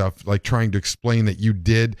that stuff, like trying to explain that you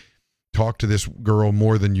did talk to this girl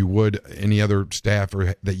more than you would any other staff,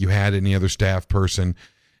 or that you had any other staff person,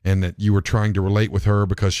 and that you were trying to relate with her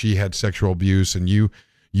because she had sexual abuse, and you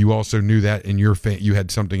also knew that in your you had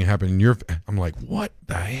something happen in your. I'm like, what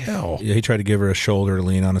the hell? Yeah, he tried to give her a shoulder to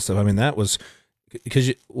lean on and stuff. I mean, that was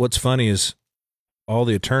because what's funny is all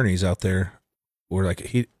the attorneys out there were like,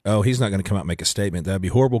 he's not going to come out and make a statement. That'd be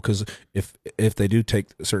horrible because if they do take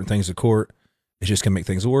certain things to court, it's just going to make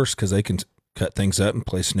things worse because they can cut things up and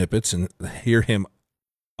play snippets and hear him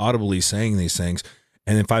audibly saying these things.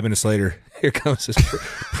 And then 5 minutes later, here comes this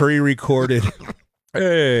pre-recorded.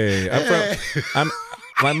 Hey,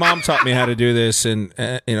 my mom taught me how to do this, and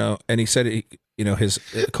and he said, his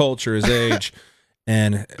culture, his age,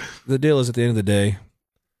 and the deal is, at the end of the day,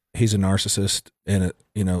 he's a narcissist, and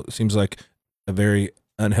it seems like a very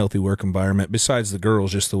unhealthy work environment. Besides the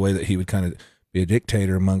girls, just the way that he would kind of be a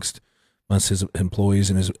dictator amongst his employees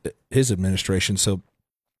and his administration. So,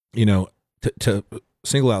 to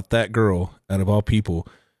single out that girl out of all people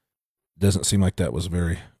doesn't seem like that was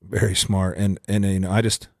very, very smart. And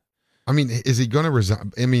I mean, is he going to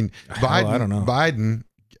resign? I mean, Biden, I don't know. Biden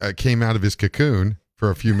came out of his cocoon for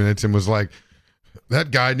a few minutes and was like,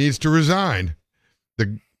 that guy needs to resign.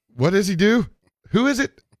 What does he do? Who is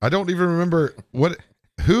it? I don't even remember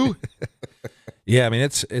who. Yeah. I mean,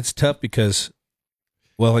 it's tough because,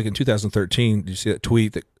 well, like in 2013, did you see that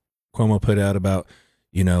tweet that Cuomo put out about,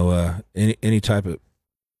 any type of,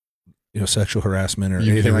 sexual harassment or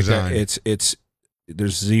anything like that? It's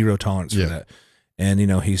there's zero tolerance for that. And,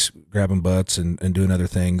 he's grabbing butts and doing other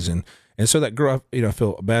things. And so that girl, I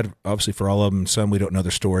feel bad, obviously, for all of them. Some, we don't know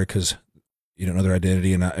their story because you don't know their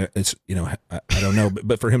identity. And I don't know.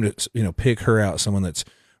 But for him to, pick her out, someone that's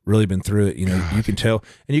really been through it, you can tell.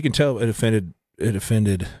 And you can tell it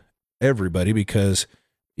offended everybody because,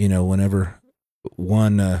 whenever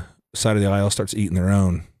one side of the aisle starts eating their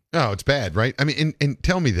own. Oh, it's bad, right? I mean, and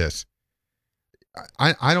tell me this.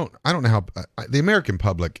 I don't know how the American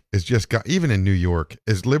public is just got, even in New York,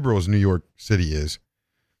 as liberal as New York City is,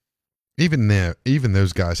 even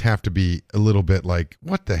those guys have to be a little bit like,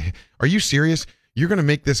 what the are you serious? You're going to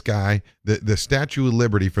make this guy the Statue of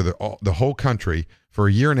Liberty for the whole country for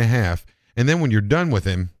a year and a half, and then when you're done with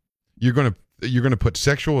him, you're going to put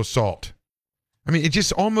sexual assault. I mean, it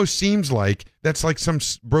just almost seems like that's like some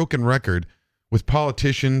broken record with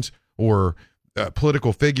politicians or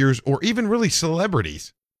political figures, or even really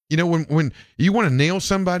celebrities. When you want to nail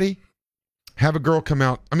somebody, have a girl come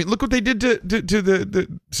out. I mean, look what they did to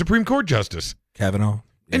the Supreme Court Justice Kavanaugh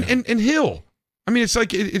and Hill. I mean, it's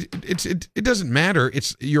like it doesn't matter.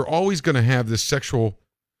 You're always going to have this sexual,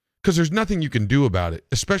 because there's nothing you can do about it,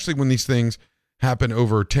 especially when these things happen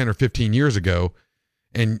over 10 or 15 years ago,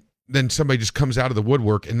 and then somebody just comes out of the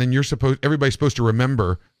woodwork, and then everybody's supposed to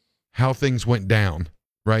remember how things went down,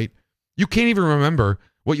 right? You can't even remember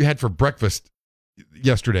what you had for breakfast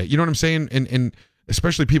yesterday. You know what I'm saying? And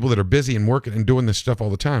especially people that are busy and working and doing this stuff all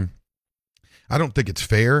the time. I don't think it's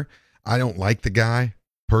fair. I don't like the guy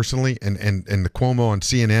personally, and the Cuomo on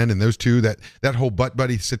CNN and those two, that whole butt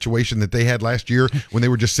buddy situation that they had last year when they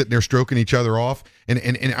were just sitting there stroking each other off.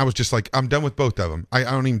 And I was just like, I'm done with both of them. I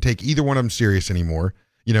don't even take either one of them serious anymore.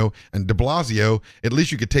 And de Blasio, at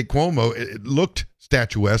least you could take Cuomo. It looked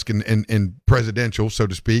statuesque and presidential, so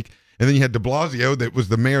to speak. And then you had de Blasio, that was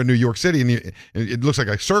the mayor of New York City, and it looks like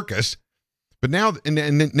a circus. But now,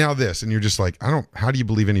 now this, and you're just like, how do you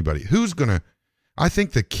believe anybody? I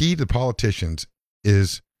think the key to politicians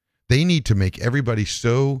is they need to make everybody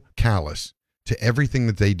so callous to everything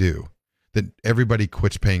that they do that everybody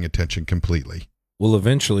quits paying attention completely. Well,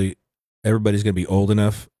 eventually, everybody's going to be old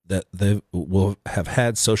enough that they will have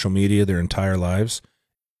had social media their entire lives,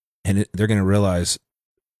 and they're going to realize.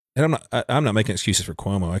 And I'm not making excuses for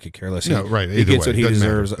Cuomo. I could care less. No, right. He gets what he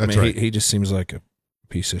deserves. I mean, right. He just seems like a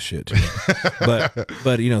piece of shit to me.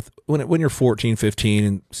 but when you're 14, 15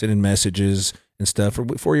 and sending messages and stuff, or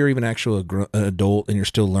before you're even actually an adult and you're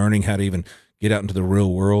still learning how to even get out into the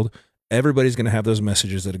real world, everybody's going to have those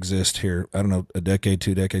messages that exist here. I don't know, a decade,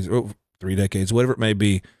 2 decades, 3 decades, whatever it may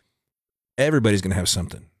be. Everybody's going to have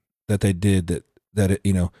something that they did that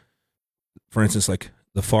for instance, like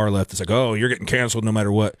the far left is like, oh, you're getting canceled no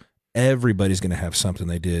matter what. Everybody's going to have something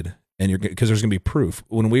they did, and because there's going to be proof.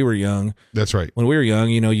 When we were young, that's right. When we were young,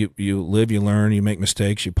 you live, you learn, you make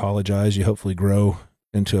mistakes, you apologize, you hopefully grow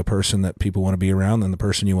into a person that people want to be around and the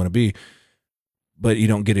person you want to be. But you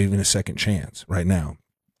don't get even a second chance right now.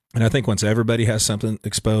 And I think once everybody has something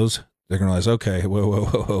exposed, they're going to realize, okay,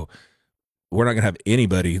 whoa. We're not going to have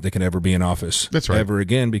anybody that can ever be in office ever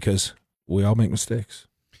again because we all make mistakes.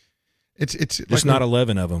 It's just like not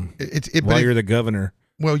 11 of them. While you're the governor.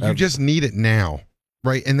 Well, you just need it now.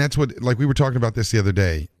 right? And that's what, like we were talking about this the other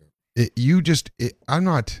day. I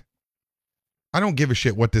don't give a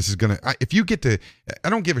shit what this is going to, I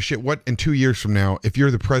don't give a shit what in 2 years from now, if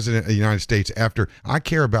you're the president of the United States I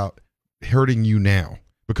care about hurting you now,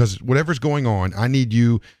 because whatever's going on, I need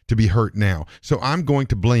you to be hurt now. So I'm going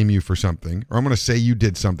to blame you for something, or I'm going to say you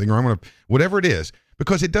did something, or I'm going to, whatever it is,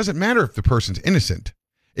 because it doesn't matter if the person's innocent.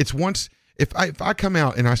 It's once, if I come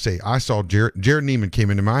out and I say, I saw Jared Neiman came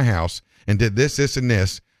into my house and did this, and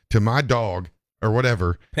this to my dog or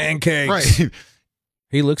whatever. Pancakes. Right.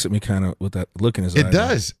 He looks at me kind of with that look in his eye. It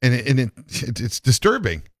does. And it's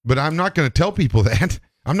disturbing, but I'm not going to tell people that.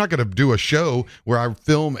 I'm not going to do a show where I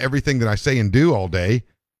film everything that I say and do all day.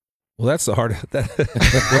 Well, that's the hard. That's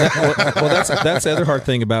the other hard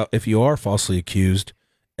thing about if you are falsely accused,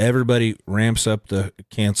 everybody ramps up the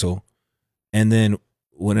cancel, and then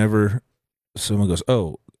whenever someone goes,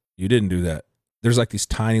 "Oh, you didn't do that," there's like these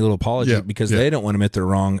tiny little apologies because they don't want to admit they're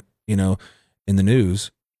wrong, in the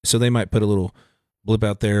news, so they might put a little blip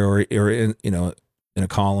out there or in in a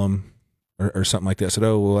column or something like that. Said,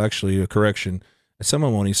 "Oh, well, actually, a correction." And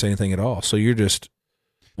someone won't even say anything at all. So you're just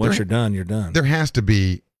once you're done, you're done. There has to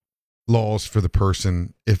be laws for the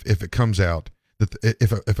person if it comes out that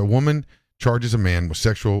if a woman charges a man with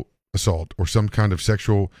sexual assault or some kind of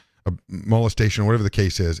sexual molestation or whatever the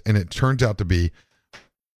case is, and it turns out to be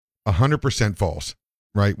 100% false,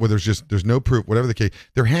 right? Where there's no proof, whatever the case,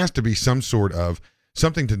 there has to be some sort of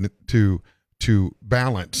something to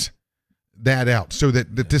balance that out, so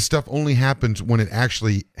that this stuff only happens when it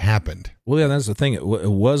actually happened. Well, yeah, that's the thing. It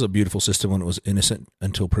was a beautiful system when it was innocent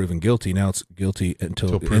until proven guilty. Now it's guilty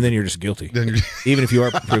until and then you're just guilty. Even if you are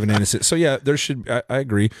proven innocent. So yeah, there should. I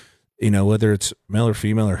agree. Whether it's male or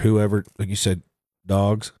female or whoever, like you said,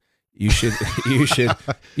 dogs. You should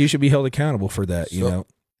be held accountable for that. So,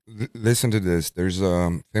 listen to this. There's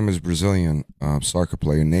a famous Brazilian soccer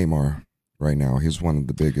player, Neymar. Right now, he's one of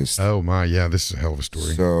the biggest. Oh my, yeah, this is a hell of a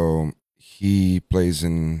story. So he plays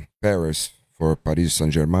in Paris for Paris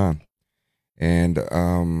Saint-Germain, and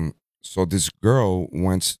so this girl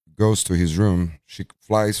goes to his room. She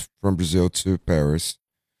flies from Brazil to Paris.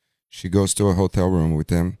 She goes to a hotel room with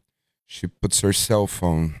him. She puts her cell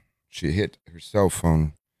phone. She hid her cell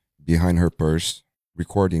phone behind her purse,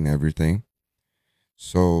 recording everything.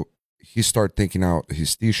 So he started taking out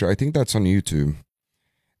his T-shirt. I think that's on YouTube.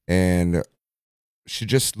 And she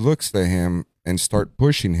just looks at him and start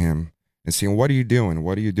pushing him and saying, "What are you doing?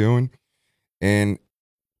 What are you doing?" And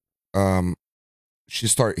she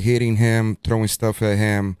start hitting him, throwing stuff at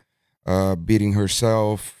him, beating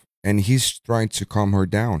herself, and he's trying to calm her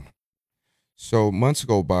down. So months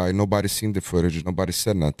go by, nobody's seen the footage, nobody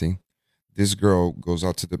said nothing. This girl goes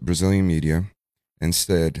out to the Brazilian media and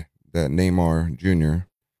said that Neymar Jr.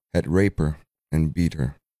 had raped her and beat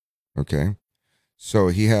her. Okay? So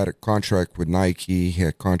he had a contract with Nike. He had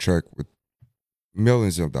a contract with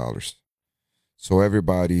millions of dollars. So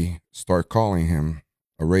everybody started calling him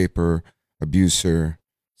a raper, abuser,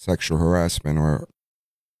 sexual harassment, or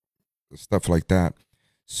stuff like that.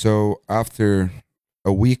 So after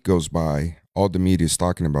a week goes by, all the media is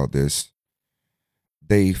talking about this.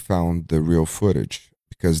 They found the real footage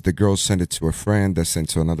because the girl sent it to a friend that sent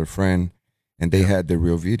to another friend, and they had the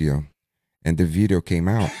real video. And the video came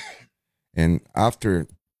out. And after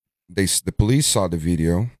the police saw the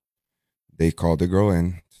video, they called the girl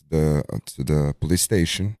in to the police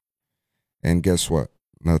station, and guess what?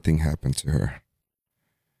 Nothing happened to her.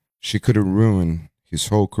 She could have ruined his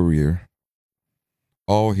whole career,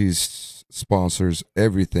 all his sponsors,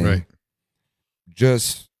 everything, right,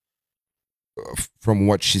 just from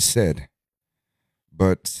what she said.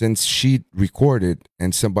 But since she recorded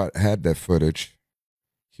and somebody had that footage,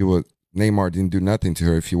 Neymar didn't do nothing to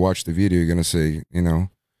her. If you watch the video, you're gonna say,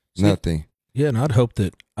 nothing. Yeah, and I'd hope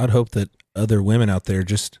that other women out there,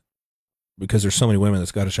 just because there's so many women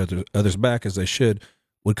that's got to shut others back as they should,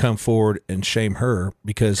 would come forward and shame her,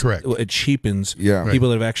 because it cheapens people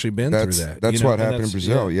that have actually been through that. That's what happened in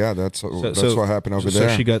Brazil. Yeah, that's what happened over there.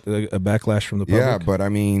 So she got a backlash from the public. Yeah, but I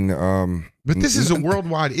mean, but this is a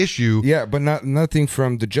worldwide issue. Yeah, but nothing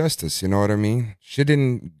from the justice. You know what I mean? She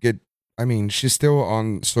didn't get. I mean, she's still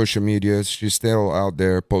on social media. She's still out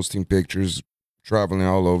there posting pictures, traveling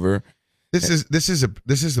all over. This is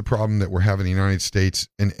the problem that we're having in the United States,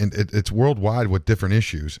 and it's worldwide with different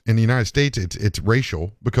issues. In the United States, it's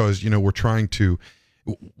racial, because we're trying to.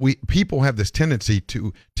 People have this tendency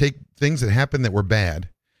to take things that happened that were bad,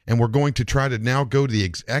 and we're going to try to now go to the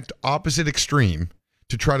exact opposite extreme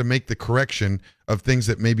to try to make the correction of things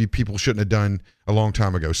that maybe people shouldn't have done a long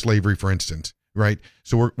time ago. Slavery, for instance. Right.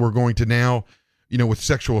 So we're going to now, with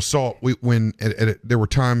sexual assault, there were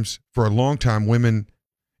times for a long time women,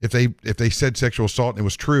 if they said sexual assault and it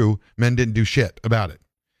was true, men didn't do shit about it.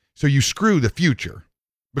 So you screw the future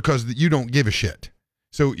because you don't give a shit.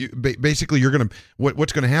 So basically, you're gonna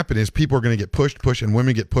what's gonna happen is people are gonna get pushed, and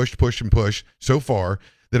women get pushed and push so far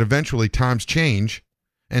that eventually times change,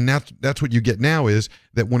 and that's what you get now is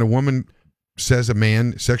that when a woman says a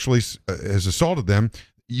man sexually has assaulted them,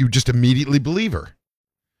 you just immediately believe her,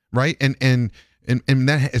 right? And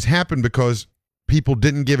that has happened because people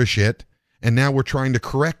didn't give a shit, and now we're trying to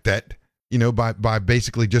correct that, by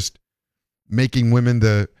basically just making women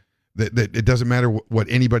that it doesn't matter what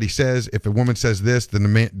anybody says. If a woman says this,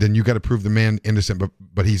 then you got to prove the man innocent,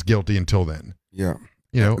 but he's guilty until then. Yeah.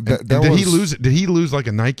 Did he lose? Did he lose like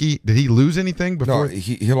a Nike? Did he lose anything before? No,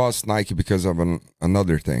 he lost Nike because of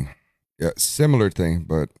another thing. Yeah, similar thing,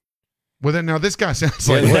 but. Well, then now this guy sounds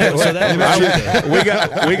like. We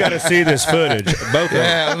got to see this footage. Both.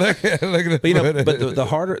 Yeah, look at the. But the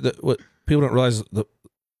harder what people don't realize,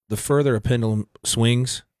 the further a pendulum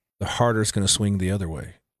swings, the harder it's going to swing the other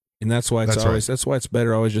way, and that's why that's why it's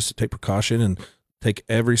better always just to take precaution and take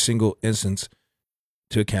every single instance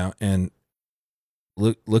to account and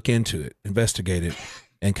look into it, investigate it,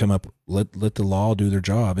 and come up. Let the law do their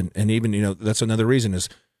job, and even that's another reason is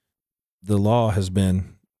the law has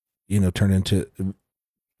been. Turn into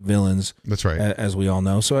villains. That's right. As we all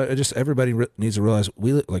know. So everybody needs to realize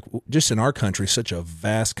just in our country, such a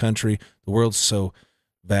vast country, the world's so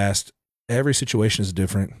vast. Every situation is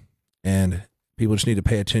different, and people just need to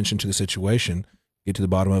pay attention to the situation, get to the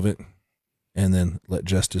bottom of it, and then let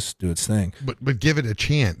justice do its thing. But give it a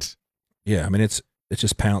chance. Yeah, I mean it's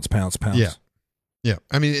just pounce. Yeah.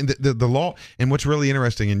 I mean the law, and what's really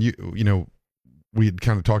interesting, and we had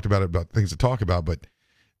kind of talked about things to talk about, but.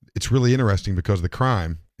 It's really interesting because the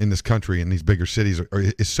crime in this country and these bigger cities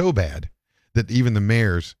is so bad that even the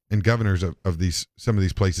mayors and governors of some of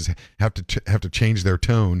these places have to change their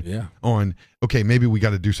tone on, okay, maybe we got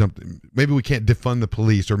to do something. Maybe we can't defund the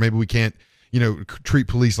police, or maybe we can't, treat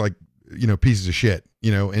police like, pieces of shit,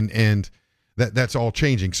 and that's all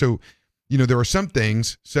changing. So, there are some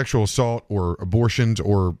things, sexual assault or abortions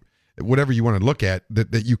or whatever you want to look at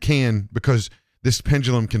that you can, because this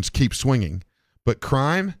pendulum can keep swinging, but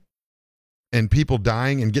crime and people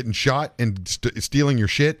dying and getting shot and stealing your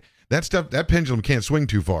shit, that pendulum can't swing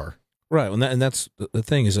too far. Right. And that's the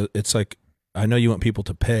thing is, it's like, I know you want people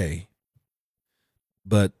to pay,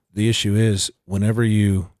 but the issue is whenever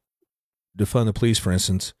you defund the police, for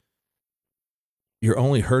instance, you're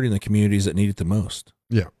only hurting the communities that need it the most.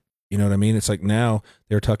 Yeah. You know what I mean? It's like now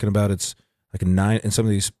they're talking about it's like in some of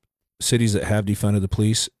these cities that have defunded the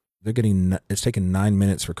police, it's taking 9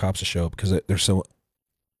 minutes for cops to show up because they're so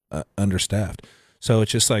understaffed. So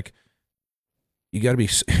it's just like you got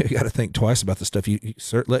to think twice about the stuff. You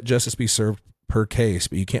let justice be served per case,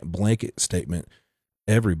 but you can't blanket statement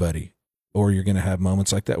everybody, or you're going to have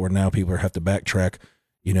moments like that where now people have to backtrack.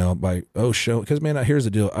 Because man, here's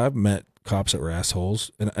the deal. I've met cops that were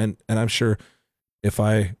assholes, and I'm sure if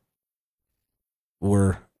I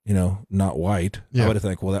were not white, I would have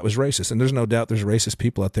think, well, that was racist. And there's no doubt there's racist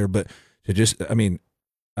people out there, but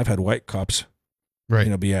I've had white cops,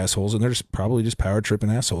 right, be assholes, and they're just probably just power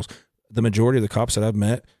tripping assholes. The majority of the cops that I've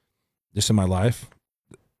met just in my life,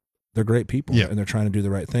 they're great people, and they're trying to do the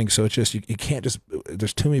right thing. So it's just, you can't just,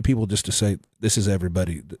 there's too many people just to say, this is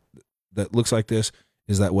everybody that looks like this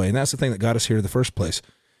is that way. And that's the thing that got us here in the first place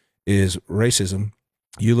is racism.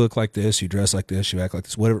 You look like this, you dress like this, you act like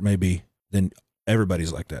this, whatever it may be, then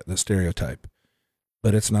everybody's like that, the stereotype.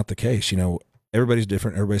 But it's not the case. Everybody's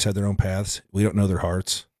different. Everybody's had their own paths. We don't know their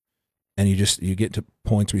hearts. And you get to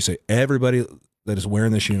points where you say, everybody that is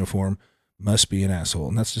wearing this uniform must be an asshole.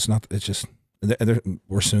 And that's just not, it's just,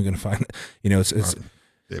 we're soon going to find,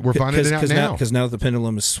 we're finding it out now. Because now that the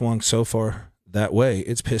pendulum has swung so far that way,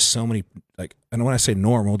 it's pissed so many, and when I say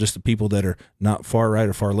normal, just the people that are not far right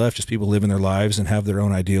or far left, just people living their lives and have their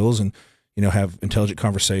own ideals and, have intelligent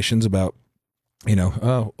conversations about,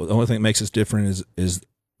 the only thing that makes us different is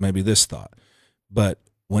maybe this thought. But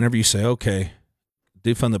whenever you say, okay,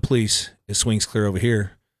 defund the police, it swings clear over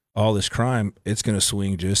here, all this crime, it's going to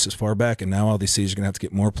swing just as far back. And now all these cities are going to have to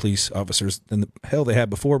get more police officers than the hell they had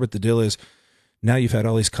before. But the deal is now you've had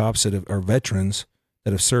all these cops that are veterans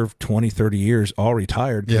that have served 20, 30 years, all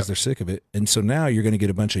retired because they're sick of it. And so now you're going to get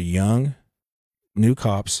a bunch of young, new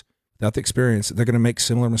cops without the experience. They're going to make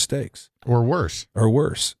similar mistakes. Or worse.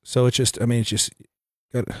 So it's just, you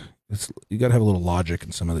got to have a little logic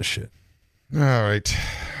in some of this shit. All right.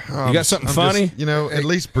 You got something funny? At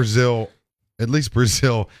least Brazil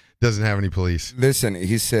doesn't have any police. Listen,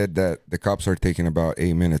 he said that the cops are taking about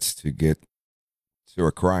 8 minutes to get to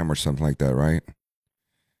a crime or something like that, right?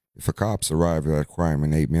 If a cops arrive at a crime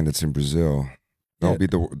in 8 minutes in Brazil, that'll be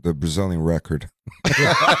the Brazilian record.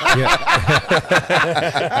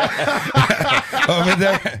 Over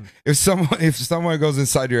there, if someone goes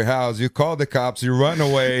inside your house, you call the cops, you run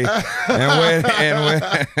away,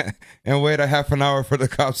 and wait a half an hour for the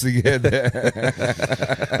cops to get there.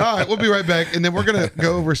 All right, we'll be right back, and then we're gonna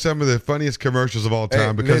go over some of the funniest commercials of all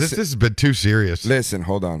time because this has been too serious. Listen,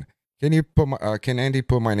 hold on. Can you can Andy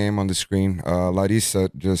put my name on the screen? Larissa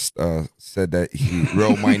just said that he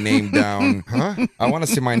wrote my name down. Huh? I want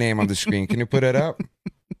to see my name on the screen. Can you put it up?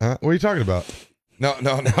 What are you talking about? No.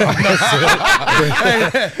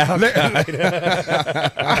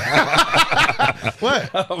 What?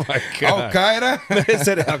 Oh my God. Al-Qaeda? It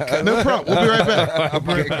said Al-Qaeda. No problem. We'll be right back. We'll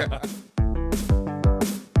be right back.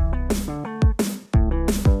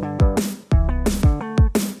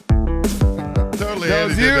 Totally That Andy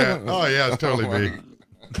was did you? that. Oh yeah, it's totally me.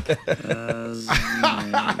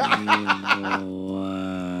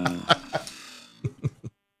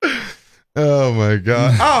 Oh my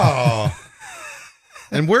God. Oh.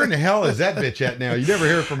 And where in the hell is that bitch at now? You never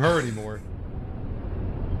hear from her anymore.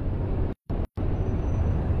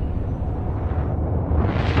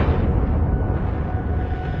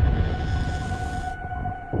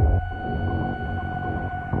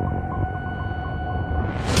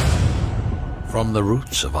 From the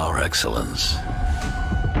roots of our excellence,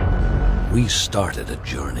 we started a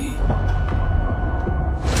journey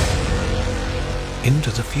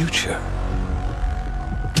into the future.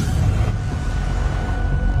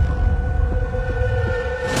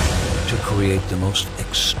 To create the most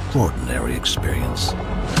extraordinary experience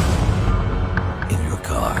in your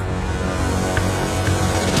car.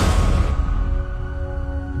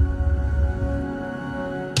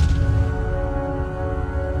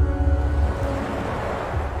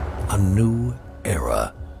 A new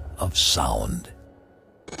era of sound.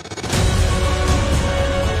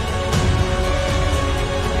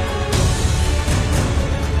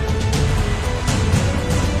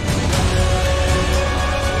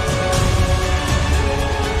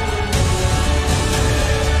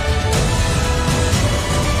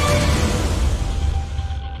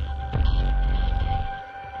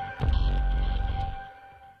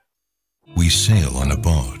 We sail on a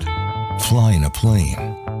boat, fly in a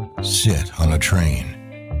plane, sit on a train.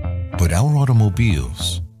 But our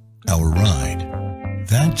automobiles, our ride,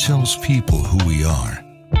 that tells people who we are.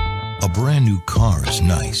 A brand new car is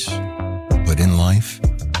nice, but in life,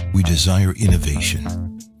 we desire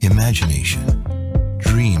innovation, imagination,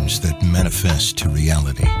 dreams that manifest to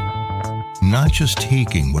reality. Not just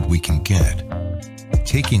taking what we can get,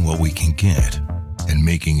 taking what we can get and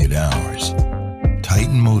making it ours.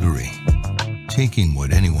 Titan Motoring, taking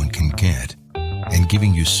what anyone can get and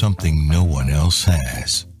giving you something no one else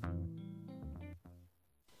has.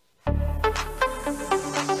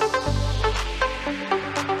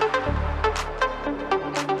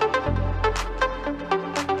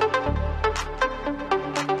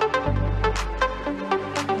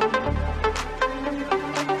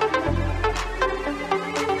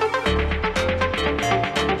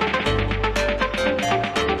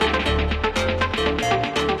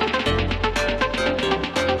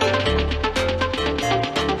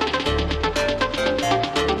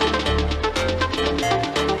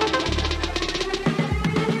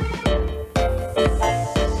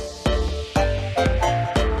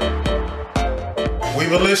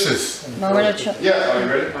 Delicious. No, we're not Yeah, are you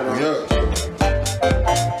ready? Yeah.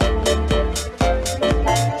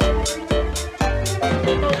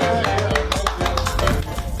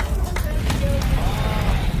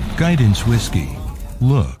 Guidance Whiskey.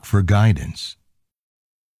 Look for guidance.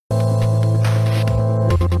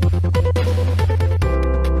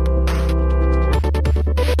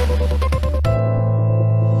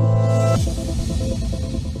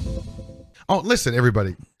 Oh, listen,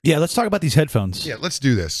 everybody. Yeah, let's talk about these headphones. Yeah, let's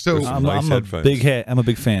do this. So I'm a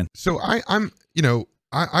big fan. So I'm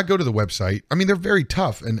I go to the website. I mean, they're very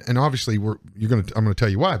tough, and obviously I'm gonna tell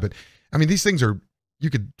you why. But I mean, these things are, you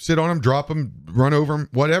could sit on them, drop them, run over them,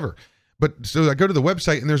 whatever. But so I go to the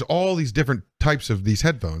website, and there's all these different types of these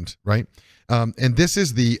headphones, right? And this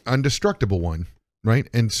is the indestructible one, right?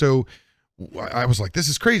 And so I was like, this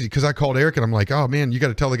is crazy, because I called Eric and I'm like, oh man, you got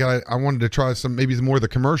to tell the guy I wanted to try some, maybe more of the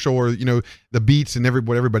commercial, or the Beats and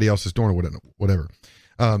what everybody else is doing, or whatever.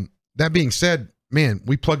 That being said, man,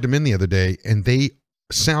 we plugged them in the other day and they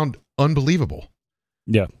sound unbelievable.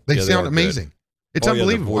 Yeah, they sound amazing. Good. It's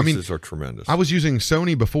unbelievable. The voices are tremendous. I was using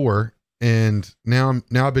Sony before, and now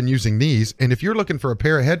I've been using these. And if you're looking for a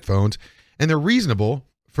pair of headphones, and they're reasonable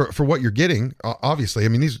for what you're getting, obviously, I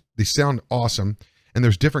mean these sound awesome. and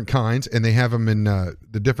there's different kinds, and they have them in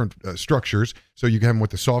the different structures. So you can have them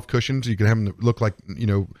with the soft cushions. You can have them that look like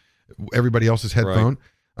everybody else's headphone,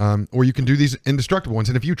 or you can do these indestructible ones.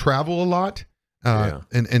 And if you travel a lot,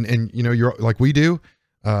 and you're like we do,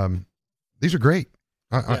 these are great.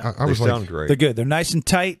 I was sound great. They're good. They're nice and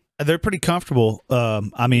tight. They're pretty comfortable.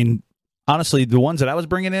 I mean, honestly, the ones that I was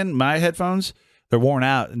bringing in, my headphones, they're worn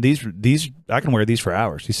out. And these I can wear these for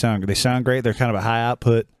hours. They sound great. They're kind of a high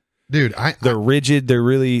output. Dude, they're rigid. They're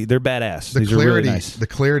badass. These are really nice. The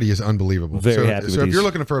clarity is unbelievable. Very happy with So if these. you're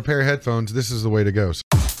looking for a pair of headphones, this is the way to go.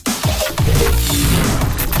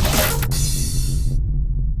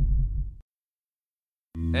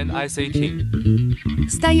 NICT.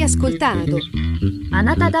 Stai ascoltando.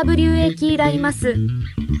 Anata WEQ Iraimasu.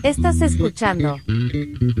 Estás escuchando.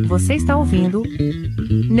 Você está ouvindo.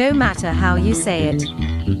 No matter how you say it,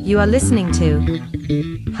 you are listening to.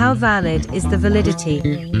 How valid is the validity?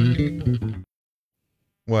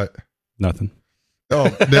 What? Nothing.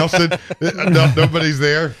 Oh, Nelson. Nobody's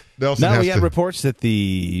there. Nelson. No, we had reports that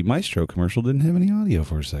the Maestro commercial didn't have any audio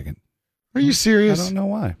for a second. Are you serious? I don't know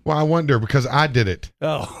why. Well, I wonder because I did it.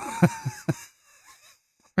 Oh.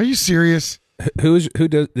 Are you serious? Who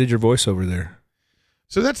did your voiceover there?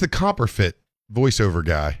 So that's the Copperfit voiceover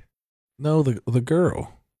guy. No, the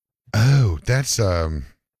girl. Oh, that's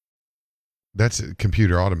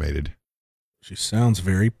computer automated. She sounds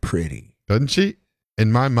very pretty, doesn't she?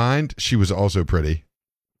 In my mind, she was also pretty.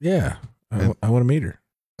 Yeah, I want to meet her.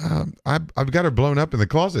 I've got her blown up in the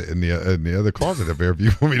closet in the other closet up there. If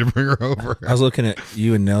you want me to bring her over, I was looking at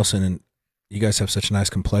you and Nelson, and you guys have such a nice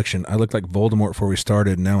complexion. I looked like Voldemort before we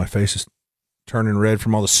started, and now my face is turning red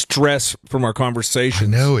from all the stress from our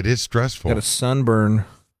conversation. I know it is stressful. Got a sunburn.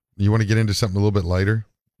 You want to get into something a little bit lighter?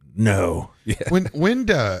 No. Yeah. When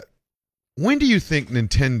do you think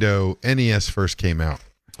Nintendo NES first came out?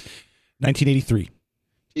 1983.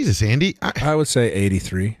 Jesus, Andy. I would say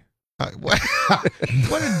 83. What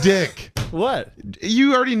a dick. What?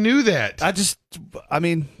 You already knew that.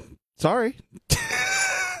 Sorry.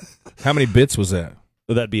 How many bits was that?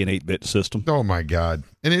 Well, that'd be an 8-bit system. Oh, my God.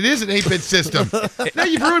 And it is an 8-bit system. Now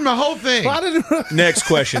you've ruined my whole thing. Next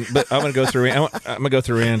question. But I'm going to go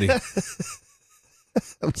through Andy.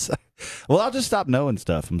 I'm sorry. Well, I'll just stop knowing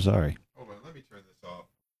stuff. I'm sorry. Hold on. Let me turn this off.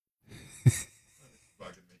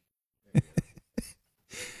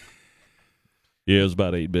 Yeah, it was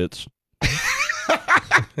about 8 bits.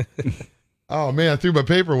 Oh, man. I threw my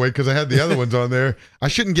paper away because I had the other ones on there. I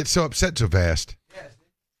shouldn't get so upset so fast.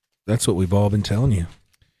 That's what we've all been telling you.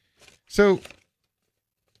 So,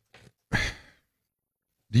 do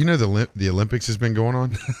you know the Olympics has been going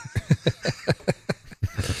on?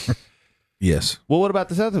 Yes. Well, what about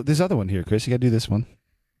this other one here, Chris? You got to do this one.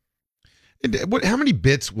 How many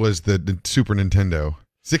bits was the Super Nintendo?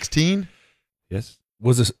 16? Yes.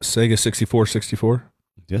 Was this Sega 64?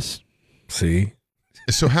 Yes. See?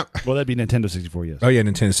 So how? Well, that'd be Nintendo 64, yes. Oh, yeah,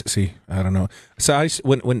 Nintendo. See, I don't know. So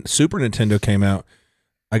when Super Nintendo came out,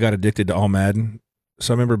 I got addicted to all Madden.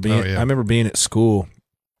 So I remember being at school,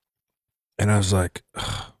 and I was like, ugh,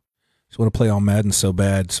 I just want to play all Madden so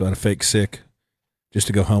bad. So I had to fake sick just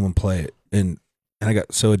to go home and play it. And I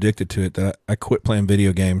got so addicted to it that I quit playing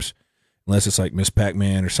video games unless it's like Miss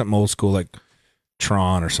Pac-Man or something old school like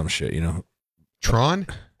Tron or some shit, Tron?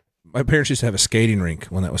 My parents used to have a skating rink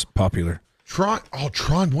when that was popular. Tron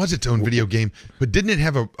was its own video game, but didn't it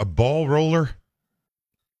have a ball roller?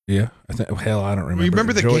 Yeah, I don't remember. You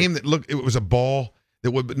remember the game that looked? It was a ball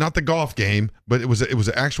that would, not the golf game, but it was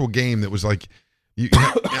an actual game that was like.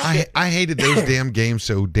 I hated those damn games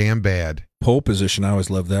so damn bad. Pole position, I always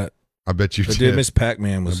loved that. I bet you did. Miss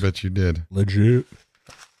Pac-Man was. I bet you did. Legit.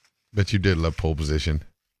 Bet you did love pole position.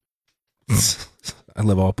 I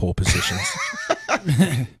love all pole positions.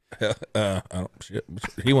 Shit.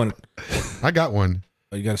 He wanted. I got one.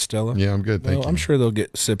 Oh, you got a Stella? Yeah, I'm good. Thank you. I'm sure they'll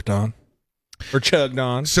get sipped on or chugged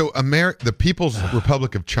on. So, the People's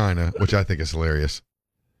Republic of China, which I think is hilarious.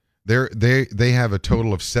 They have a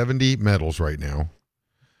total of 70 medals right now.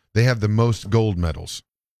 They have the most gold medals,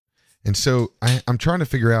 and so I'm trying to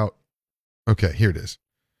figure out. Okay, here it is.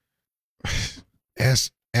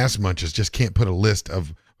 Ass munches just can't put a list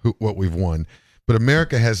of what we've won. But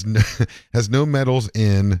America has no medals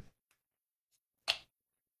in.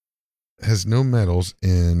 Has no medals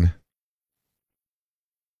in.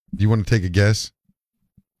 Do you want to take a guess?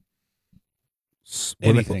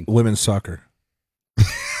 Anything. Women's soccer.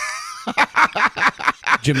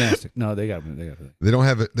 Gymnastics. No, they got it. They don't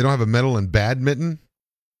have a medal in badminton.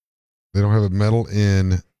 They don't have a medal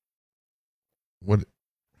in what?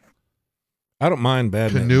 I don't mind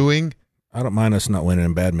badminton. Canoeing. I don't mind us not winning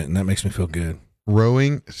in badminton. That makes me feel good.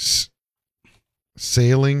 Rowing.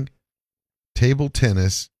 sailing, table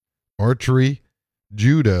tennis, archery,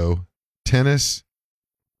 judo, tennis,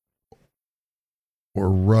 or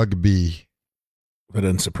rugby. That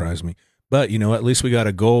doesn't surprise me. But you know, at least we got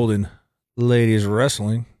a gold in ladies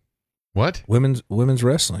wrestling. What? Women's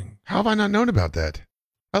wrestling. How have I not known about that?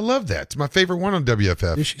 I love that. It's my favorite one on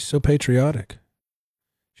WFF. Dude, she's so patriotic.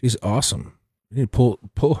 She's awesome. You need to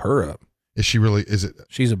pull her up. Is she really? Is it?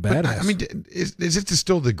 She's a But, badass. I mean, is it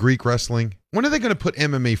still the Greek wrestling? When are they going to put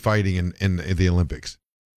MMA fighting in the Olympics?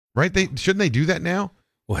 Right? Shouldn't they do that now?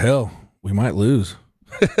 well, hell, we might lose.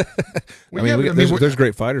 Well, yeah, There's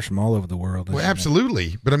great fighters from all over the world. Well,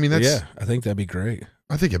 absolutely. But I mean, that's. Yeah, I think that'd be great.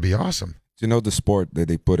 I think it'd be awesome. Do you know the sport that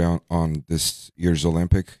they put on this year's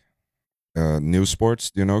Olympic? New sports.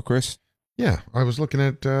 Do you know, Chris? Yeah, I was looking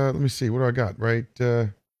at. Let me see. What do I got? Right.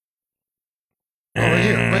 Right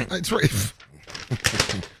here. Right, it's right.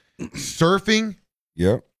 Surfing.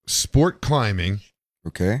 Yep. Sport climbing.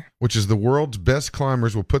 Okay. Which is the world's best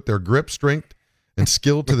climbers will put their grip strength and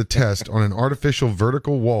skill to the test on an artificial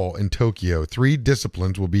vertical wall in Tokyo. 3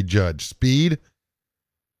 disciplines will be judged: speed,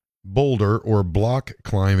 boulder or block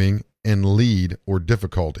climbing, and lead or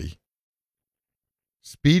difficulty.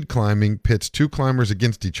 Speed climbing pits 2 climbers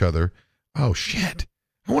against each other. Oh, shit.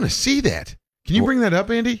 I want to see that. Can you bring that up,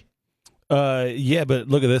 Andy? Yeah, but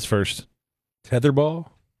look at this first. Tetherball?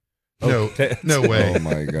 No, no way. Oh,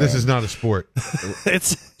 my God. This is not a sport.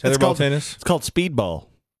 It's Tetherball called tennis? It's called speedball.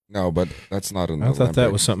 No, but that's not an I thought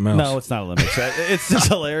that was something else. No, it's not Olympics. It's just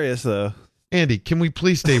hilarious though. Andy, can we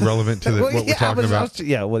please stay relevant to what we're talking about?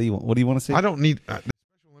 Yeah, what do you want to see? I don't need the Special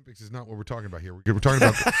Olympics is not what we're talking about here. We're talking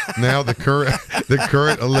about now the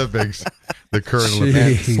current Olympics. The current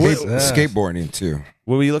Olympics. skateboarding too.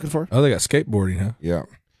 What were you looking for? Oh, they got skateboarding, huh? Yeah.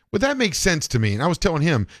 Well, that makes sense to me. And I was telling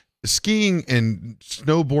him skiing and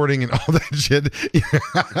snowboarding and all that shit.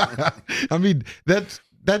 I mean, that's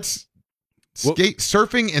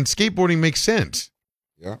surfing and skateboarding makes sense.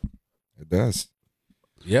 Yeah, it does.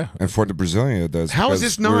 Yeah. And for the Brazilian, it does. How is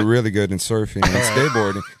because this not- We're really good in surfing and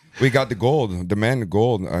skateboarding. We got the gold, the men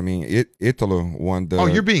gold. I mean, Italo won the. Oh,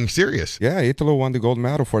 you're being serious. Yeah, Italo won the gold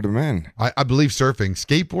medal for the men. I believe surfing.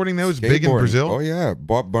 Skateboarding, though, is big in Brazil. Oh, yeah.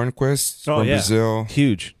 Bob Burnquist from Brazil.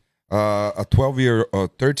 Huge. A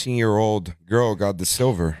 13-year-old girl got the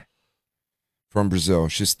silver from Brazil.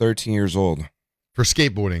 She's 13 years old. For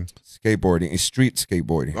skateboarding. Skateboarding, street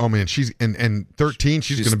skateboarding. Oh, man. She's and 13,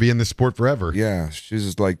 she's going to be in this sport forever. Yeah,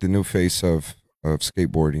 she's like the new face of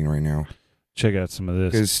skateboarding right now. Check out some of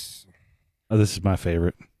this. This is my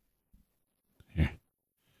favorite. Here.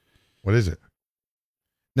 What is it?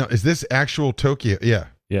 Now, is this actual Tokyo? Yeah.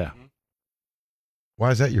 Yeah.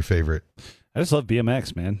 Why is that your favorite? I just love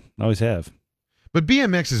BMX, man. I always have. But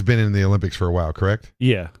BMX has been in the Olympics for a while, correct?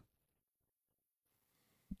 Yeah.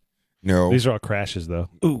 No. These are all crashes, though.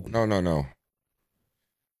 Ooh. No.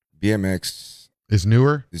 BMX is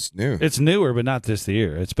newer? It's new. It's newer, but not this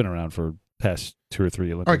year. It's been around for past 2 or 3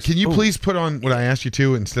 Olympics. All right, can you please put on what I asked you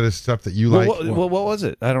to instead of stuff that you like? What was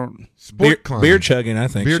it? I don't. Sport climbing. Beer chugging, I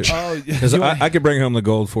think. Because I could bring home the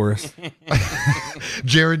gold for us.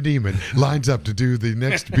 Jared Neiman lines up to do the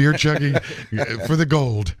next beer chugging for the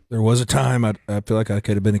gold. There was a time I feel like I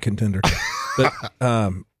could have been a contender. But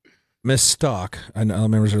Miss Stock, I don't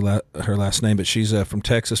remember her last name, but she's from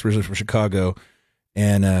Texas, originally from Chicago.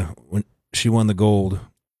 And when she won the gold,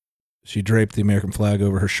 she draped the American flag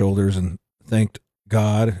over her shoulders and thanked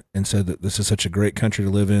God and said that this is such a great country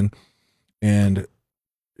to live in. And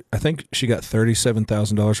I think she got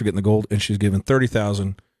 $37,000 for getting the gold, and she's given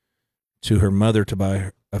 $30,000 to her mother to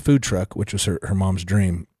buy a food truck, which was her mom's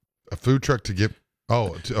dream. A food truck to get.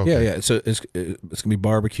 Oh, okay. Yeah. So it's gonna be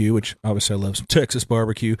barbecue, which obviously I love some Texas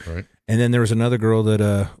barbecue. Right. And then there was another girl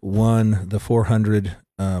that won the 400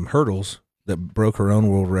 hurdles that broke her own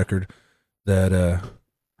world record. That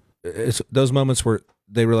it's those moments where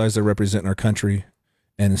they realize they're representing our country,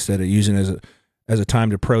 and instead of using it as a time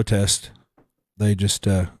to protest, they just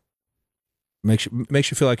makes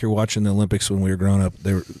you feel like you're watching the Olympics when we were growing up.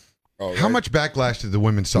 They were. Oh, How much backlash did the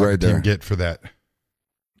women's soccer team get for that?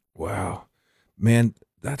 Wow, man,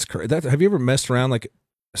 that's crazy. Have you ever messed around like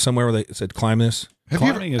somewhere where they said climb this? Have you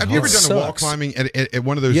ever done a wall climbing at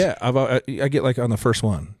one of those? Yeah, I get like on the first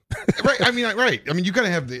one. Right. I mean, you got to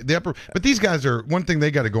have the upper. But these guys are one thing they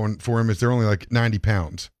got to go for them is they're only like 90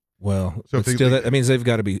 pounds. Well, so that means they've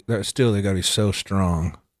got to be so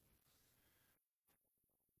strong.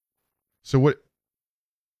 So what?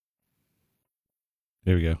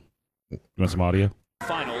 There we go. You want some audio?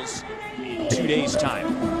 Finals in 2 days' time.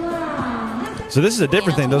 So this is a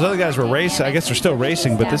different thing. Those other guys were racing. I guess they're still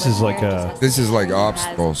racing, but this is like a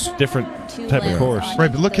obstacles. different type of course.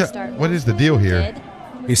 Right, but look at what is the deal here?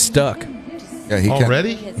 He's stuck. Yeah, he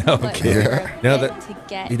Already? No, okay. No,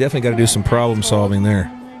 you definitely got to do some problem solving there.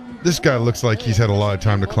 This guy looks like he's had a lot of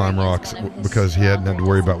time to climb rocks because he hadn't had to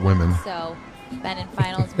worry about women. So, been in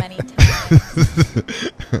finals many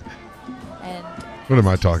times. And What am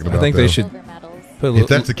I talking about? I think though? they should put a If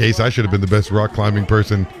that's the case, I should have been the best rock climbing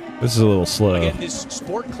person. This is a little slow. Again, this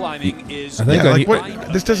sport climbing is. I think Yeah, on like you-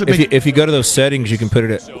 what? This doesn't make. if you go to those settings, you can put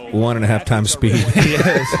it at 1.5 times speed.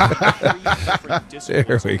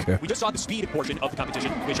 There we go. We just saw the speed portion of the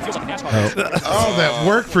competition, which feels like a NASCAR. Oh, that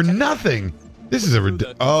worked for nothing. This is a.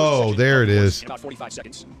 Oh, there it is. About 45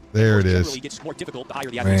 seconds. There it Generally is. gets more difficult the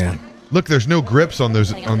higher the athlete's Man, climb. Look, there's no grips on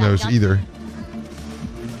those either.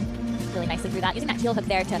 really nicely through that. Using that heel hook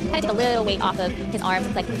there to kind of take a little weight off of his arms.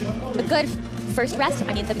 It's like a good first rest. I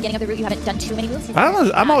mean, at the beginning of the route, you haven't done too many moves.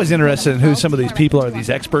 I'm always interested in who some of these people are, these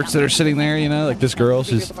experts that are sitting there, you know, like this girl.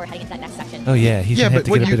 She's, oh, yeah, he's going to have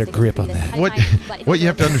to get a better grip on that. What you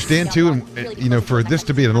have to understand, too, and you know, for this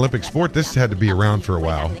to be an Olympic sport, this had to be around for a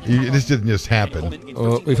while. This didn't just happen.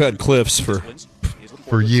 well, we've had cliffs for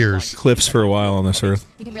years. Cliffs for a while on this earth.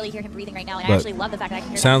 You can really hear him breathing right now, and I But actually love the fact that I can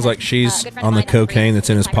hear sounds that. like she's Good friend on of the mine, cocaine that's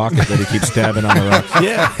in his pocket that he keeps stabbing on the rocks.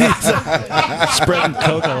 Yeah, he's spreading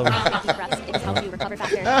coke all over. It helps you recover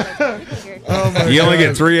faster. You only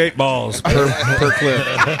get 3 8 balls per clip.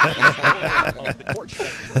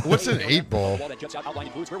 What's an 8 ball?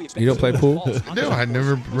 You don't play pool? No, I'd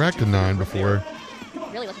never racked a 9 before.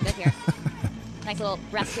 Really looking good here. Nice little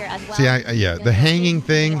rest here as well. See, yeah, the hanging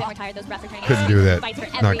thing, couldn't do that.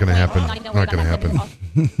 Not going to happen. Not going to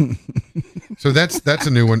happen. So that's a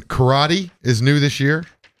new one. Karate is new this year.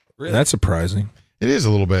 That's surprising. It is a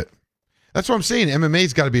little bit. That's what I'm saying.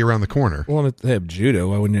 MMA's got to be around the corner. Well, if they have judo,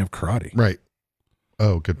 why wouldn't you have karate? Right.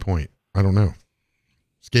 Oh, good point. I don't know.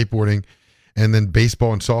 Skateboarding, and then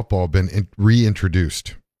baseball and softball have been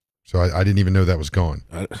reintroduced. So I didn't even know that was gone.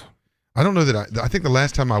 I don't know that I think the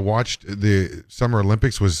last time I watched the Summer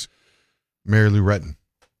Olympics was Mary Lou Retton.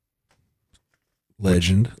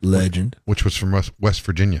 Legend. Which was from West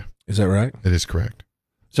Virginia. Is that right? It is correct.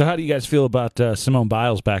 So how do you guys feel about Simone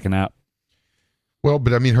Biles backing out? Well,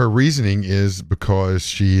 but I mean, her reasoning is because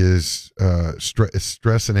she is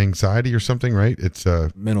stress and anxiety or something, right? It's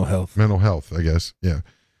mental health. Mental health, I guess. Yeah.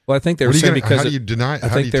 Well, I think they were saying because how do you deny? I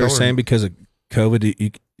think they were saying because of COVID,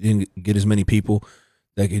 you didn't get as many people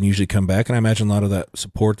that can usually come back, and I imagine a lot of that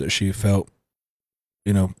support that she felt,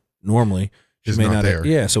 you know, normally she is may not there.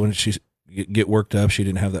 Yeah, so when she get worked up, she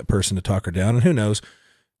didn't have that person to talk her down, and who knows?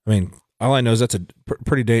 I mean, all I know is that's a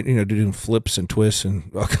pretty dangerous, you know, doing flips and twists,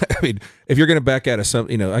 and I mean, if you're going to back out of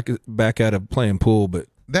something, you know, I could back out of playing pool, but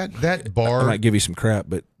that bar I might give you some crap,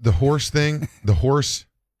 but the horse thing, you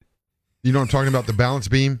know what I'm talking about, the balance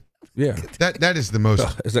beam. Yeah, that is the most.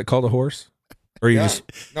 Is that called a horse? Or you just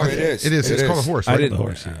no, it is. It is. It's called a horse. Right? I didn't.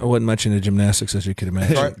 I wasn't much into gymnastics, as you could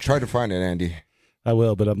imagine. Try to find it, Andy. I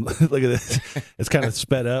will, but I'm look at this. It's kind of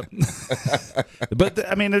sped up.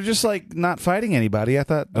 But I mean, they're just like not fighting anybody. I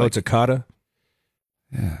thought. Oh, it's a kata.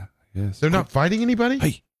 Yeah, yes. They're not fighting anybody.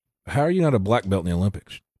 Hey, how are you not a black belt in the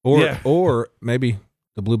Olympics? Or maybe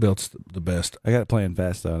the blue belt's the best. I got it playing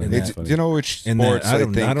fast though. Do you know which sports I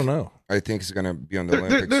don't know. I think is going to be on the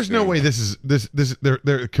Olympics. There's no way this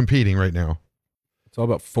they're competing right now. It's all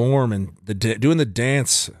about form and doing the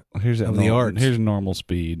dance Here's of the arts. Here's normal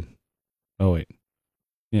speed. Oh wait,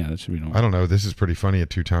 yeah, that should be normal. I don't know. This is pretty funny at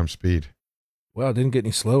 2 times speed. Well, it didn't get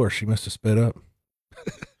any slower. She must have sped up.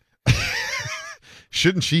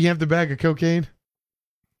 Shouldn't she have the bag of cocaine?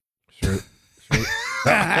 Sure.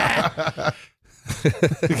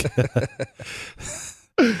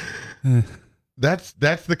 That's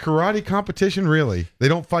the karate competition, really. They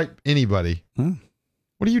don't fight anybody. Huh?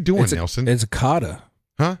 What are you doing, Nelson? It's a kata.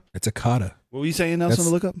 Huh? It's a kata. What were you saying, Nelson? That's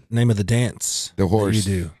to look up name of the dance. The horse.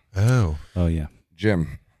 You do. Oh yeah,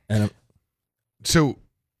 Jim. And so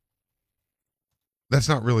that's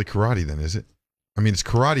not really karate, then, is it? I mean, it's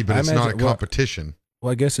karate, but it's not a competition.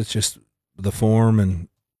 Well, I guess it's just the form and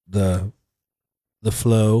the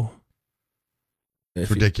flow.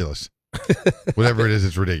 It's ridiculous. Whatever it is,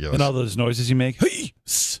 it's ridiculous. and all those noises you make.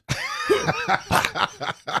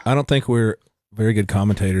 I don't think we're very good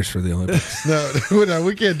commentators for the Olympics. No,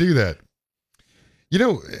 we can't do that. You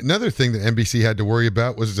know, another thing that NBC had to worry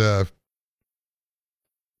about was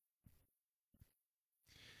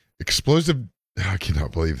explosive. I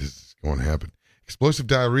cannot believe this is going to happen. Explosive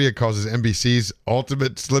diarrhea causes NBC's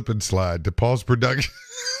ultimate slip and slide to pause production.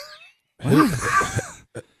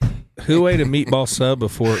 Who ate a meatball sub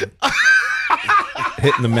before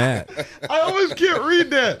hitting the mat. I almost can't read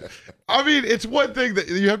that. I mean, it's one thing that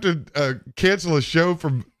you have to cancel a show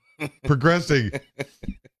from progressing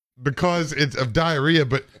because it's of diarrhea,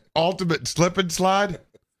 but ultimate slip and slide.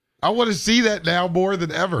 I want to see that now more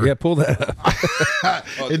than ever. Yeah, pull that up.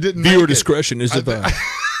 It didn't. Viewer discretion is advised.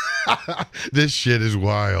 This shit is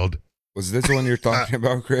wild. Was this the one you're talking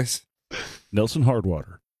about, Chris? Nelson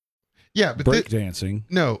Hardwater. Yeah, but break dancing.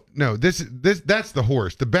 No. This that's the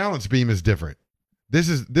horse. The balance beam is different. This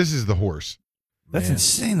is the horse. That's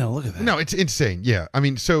insane, though. Look at that. No, it's insane. Yeah, I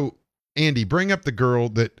mean, so Andy, bring up the girl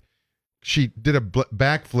that she did a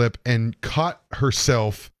backflip and caught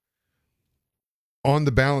herself on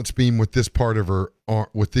the balance beam with this part of her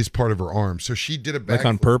arm. So she did a backflip. Like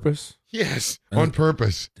on purpose? Yes, on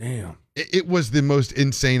purpose. Damn. It was the most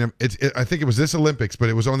insane. I think it was this Olympics, but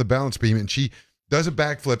it was on the balance beam, and she does a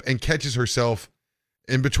backflip and catches herself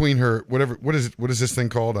in between her whatever. What is it? What is this thing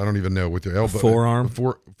called? I don't even know. With your elbow, forearm.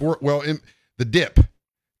 Well, in the dip,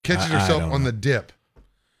 catches herself on the dip.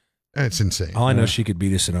 That's insane. All I know, she could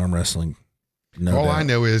beat us in arm wrestling. All I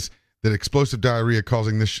know is that explosive diarrhea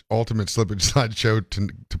causing this ultimate slip and slide show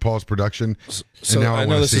to pause production. So and now I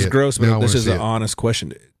know this is gross, but this is an honest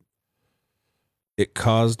question. It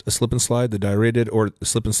caused a slip and slide, the diarrhea did, or the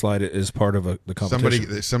slip and slide is part of the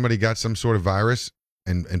competition? Somebody got some sort of virus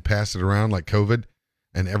and passed it around like COVID,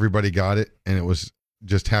 and everybody got it, and it was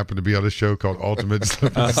just happened to be on a show called Ultimate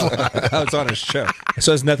Slip and Slide. It's on a show.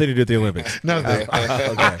 So it has nothing to do with the Olympics. Nothing.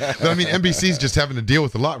 Okay. But, I mean, NBC's just having to deal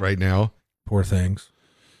with a lot right now. Poor things.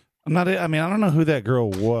 I don't know who that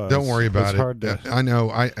girl was. Don't worry about it's it. Hard to... I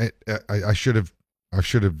know. I should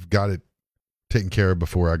have got it taken care of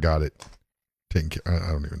before I got it taken care.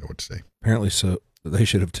 I don't even know what to say. Apparently, so they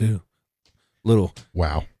should have too. Little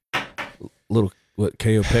what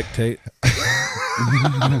kaopectate.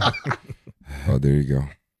 Oh, there you go.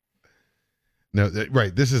 No,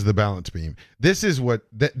 right. This is the balance beam. This is what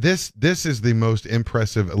this is the most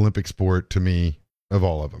impressive Olympic sport to me of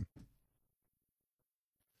all of them.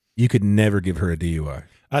 You could never give her a DUI.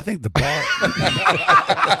 I think the bar.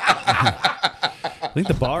 I think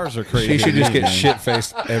the bars are crazy. She should just get shit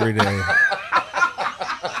faced every day.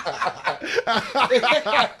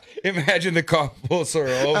 Imagine the cop pulls her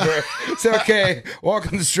over. It's okay.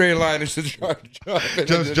 Walk in the straight line. It's just jump,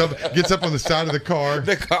 gets up on the side of the car.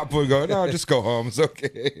 The cop would go, no, just go home. It's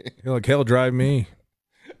okay. You're like, hell, drive me.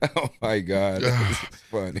 Oh, my God. That's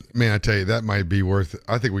funny. Man, I tell you, that might be worth it.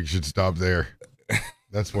 I think we should stop there.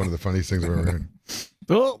 That's one of the funniest things I've ever heard.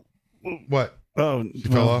 Oh. What? Oh, she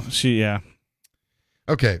fell off? Yeah.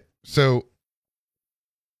 Okay, so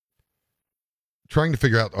trying to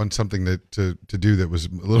figure out on something to do that was a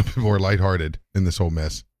little bit more lighthearted in this whole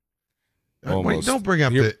mess. Wait, don't bring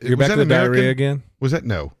up you're back to the diarrhea again? Was that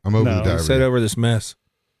no? I'm over the diarrhea. Said over this mess.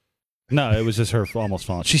 No, it was just her almost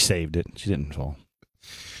falling. She saved it. She didn't fall.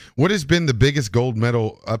 What has been the biggest gold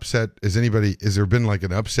medal upset? Has there been like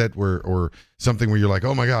an upset or something where you're like,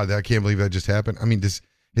 oh my God, I can't believe that just happened? I mean, has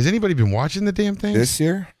anybody been watching the damn thing this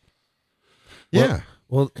year? Yeah.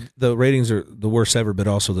 Well, the ratings are the worst ever, but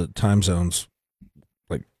also the time zones,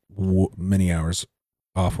 like many hours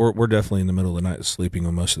off. We're definitely in the middle of the night sleeping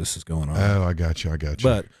when most of this is going on. Oh, I got you.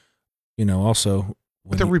 But, also.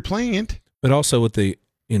 But they're replaying it. But also with the,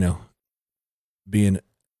 being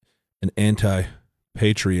an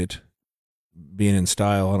anti-patriot, being in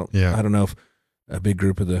style. I don't know if a big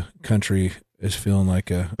group of the country is feeling like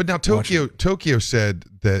But now Tokyo said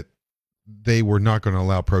that they were not going to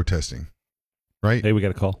allow protesting, right? Hey, we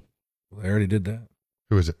got a call. Well, they already did that.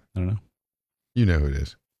 Who is it? I don't know. You know who it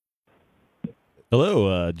is.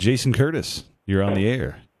 Hello, Jason Curtis. You're on the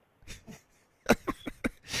air.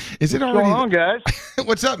 Is it already? What's going on, guys?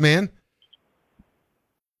 What's up, man?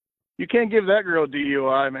 You can't give that girl a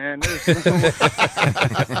DUI, man.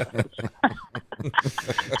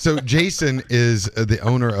 So Jason is the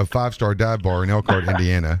owner of 5-Star Dive Bar in Elkhart,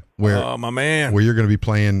 Indiana, where my man, where you're going to be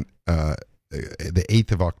playing the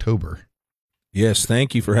 8th of October. Yes,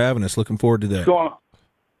 thank you for having us. Looking forward to that. Go on.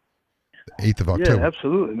 8th of October. Yeah,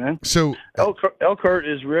 absolutely, man. So Elkhart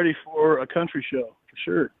is ready for a country show for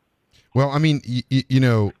sure. Well, I mean,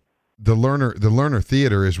 the Lerner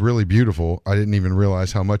Theater is really beautiful. I didn't even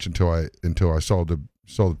realize how much until I saw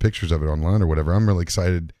the pictures of it online or whatever. I'm really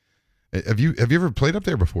excited. Have you ever played up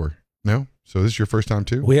there before? No? So this is your first time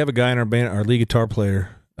too? We have a guy in our band, our lead guitar player,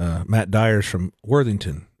 Matt Dyers from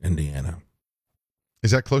Worthington, Indiana.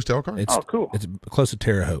 Is that close to Elkhart? Cool. It's close to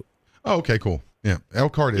Terre Haute. Oh, okay, cool. Yeah.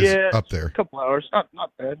 Elkhart is up there. A couple hours. Not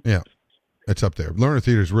bad. Yeah. It's up there. Lerner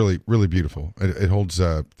Theater is really, really beautiful. It holds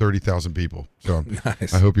 30,000 people. So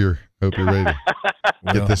nice. I hope you're ready to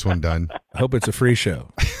get this one done. I hope it's a free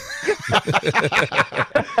show.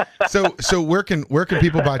 So where can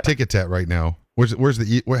people buy tickets at right now? What's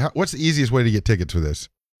the easiest way to get tickets for this?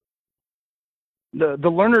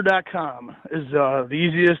 TheLearner.com is the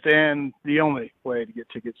easiest and the only way to get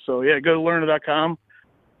tickets. So yeah, go to learner.com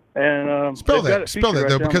and spell that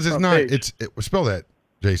though, because it's not. Page. Spell that,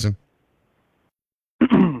 Jason.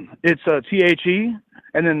 It's THE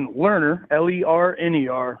and then learner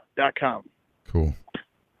LERNER.com. Cool.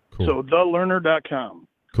 So TheLearner.com.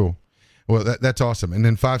 Cool. Well, that's awesome. And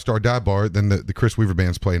then 5 Star Dive Bar. Then the Chris Weaver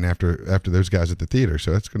band's playing after those guys at the theater.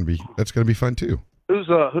 So that's gonna be fun too.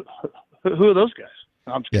 Who are those guys?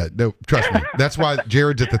 I'm just kidding. No, trust me. That's why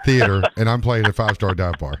Jared's at the theater and I'm playing at 5 Star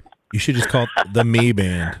Dive Bar. You should just call it the Me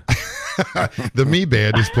Band. The Me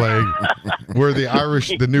Band is playing. We're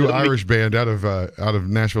the new Irish band out of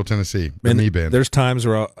Nashville, Tennessee. The Me Band. There's times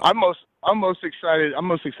where I'm most excited. I'm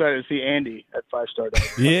most excited to see Andy at 5 Star Dive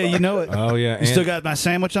Bar. Yeah, you know it. Oh yeah. You still got my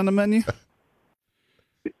sandwich on the menu?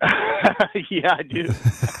 Yeah, I do.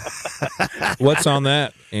 What's on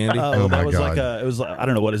that, Andy? Oh, that was God. It was I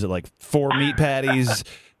don't know, what is it, like 4 meat patties,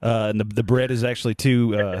 and the bread is actually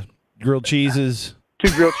 2 grilled cheeses.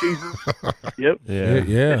 2 grilled cheeses. Yep.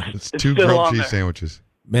 Yeah. It's 2 grilled cheese sandwiches.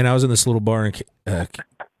 Man, I was in this little bar in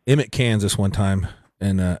Emmett, Kansas one time,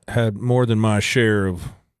 and had more than my share of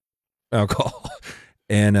alcohol.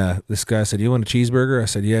 And this guy said, "You want a cheeseburger?" I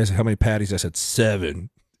said, "Yes." How many patties? I said, 7.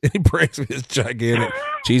 And he brings me this gigantic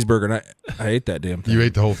cheeseburger, and I ate that damn thing. You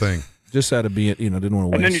ate the whole thing. Just out of being, didn't want to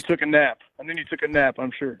waste. And then you took a nap.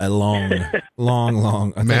 I'm sure. A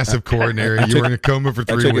long. Massive coronary. You were in a coma for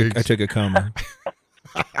 3 weeks. I took a coma.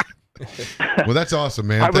 Well, that's awesome,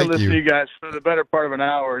 man. I've been Thank listening you. to you guys for the better part of an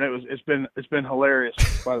hour, and it's been hilarious.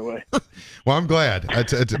 By the way. Well, I'm glad.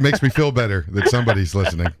 It makes me feel better that somebody's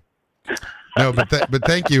listening. No, but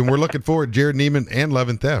thank you, and we're looking forward. Jared Neiman and Love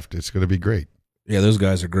and Theft. It's going to be great. Yeah, those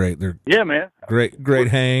guys are great. They're man. Great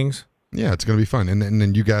hangs. Yeah, it's going to be fun, and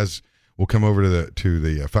then you guys will come over to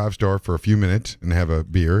the 5 Star for a few minutes and have a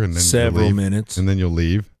beer, and then several minutes, and then you'll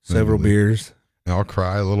leave. Several beers. And I'll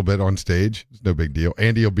cry a little bit on stage. It's no big deal.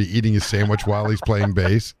 Andy will be eating his sandwich while he's playing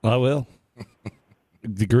bass. I will.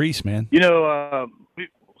 The grease, man.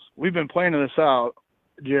 We've been planning this out,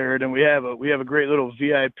 Jared, and we have a great little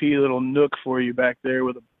VIP little nook for you back there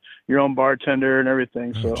with your own bartender and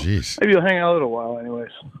everything. So maybe you'll hang out a little while,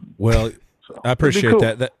 anyways. Well, so, I appreciate cool.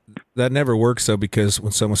 that never works though, because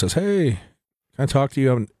when someone says, "Hey, can I talk to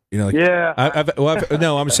you?" I'm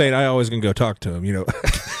I'm saying I always gonna go talk to him.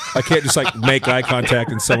 I can't just like make eye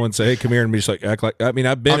contact and someone say, "Hey, come here," and be just like act like. I mean,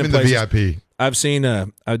 I've been I'm in in places, the VIP. I've seen.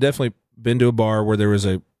 I've definitely been to a bar where there was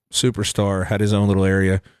a superstar, had his own little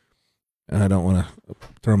area. And I don't want to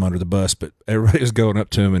throw him under the bus, but everybody was going up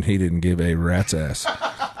to him, and he didn't give a rat's ass.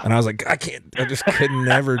 And I was like, I just could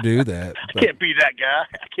never do that. But, I can't be that guy.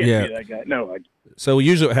 I can't be that guy. No. So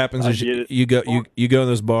usually what happens is you go in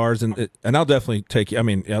those bars, and I'll definitely take you. I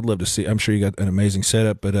mean, I'd love to see. I'm sure you got an amazing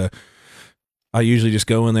setup, but I usually just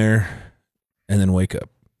go in there and then wake up.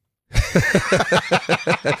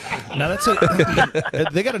 Now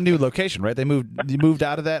they got a new location, right? You moved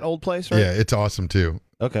out of that old place, right? Yeah, it's awesome too.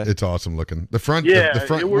 Okay, it's awesome looking. The front, yeah, the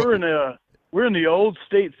front. We're in the old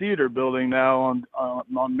State Theater building now on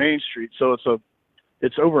Main Street. So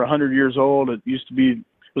it's over 100 years old. It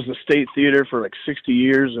was the State Theater for like 60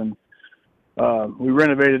 years, and we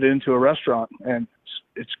renovated it into a restaurant, and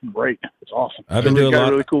it's great. It's awesome. I've been doing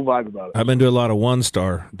a really cool vibe about it. I've been doing a lot of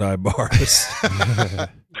 1-star dive bars.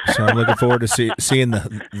 So I'm looking forward to seeing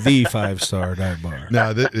the 5-star dive bar.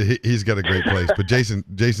 No, he's got a great place. But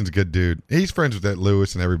Jason's a good dude. He's friends with that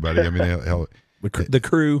Lewis and everybody. I mean, the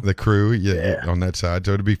crew, yeah, on that side.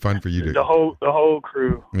 So it'd be fun for you to the whole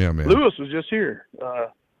crew. Yeah, man. Lewis was just here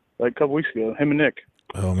like a couple weeks ago. Him and Nick.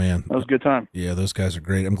 Oh man, that was a good time. Yeah, those guys are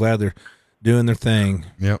great. I'm glad they're doing their thing.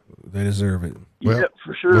 Yep, they deserve it. Well,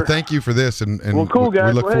 for sure. Well, thank you for this, and well, cool,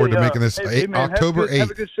 guys. we look forward to making this man, October 8th.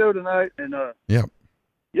 Have a good show tonight, and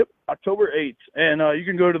Yep, October 8th, and you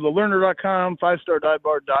can go to thelearner.com,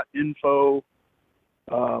 5stardivebar.info.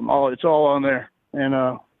 It's all on there, and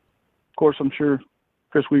of course, I'm sure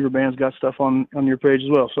Chris Weaver Band's got stuff on your page as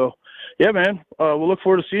well. So, yeah, man, we'll look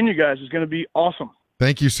forward to seeing you guys. It's going to be awesome.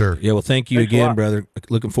 Thank you, sir. Yeah, well, thank you again, brother.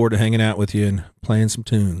 Looking forward to hanging out with you and playing some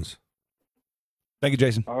tunes. Thank you,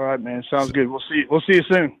 Jason. All right, man. Sounds good. We'll see you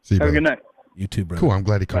soon. Have a good night. You too, brother. Cool. I'm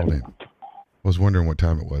glad he called in. I was wondering what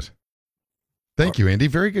time it was. Thank you, Andy.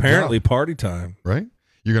 Very good. Apparently, job. Party time. Right?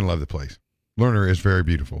 You're gonna love the place. Lerner is very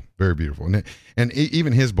beautiful, and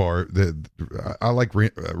even his bar. I like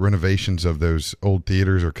renovations of those old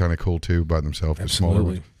theaters are kind of cool too by themselves.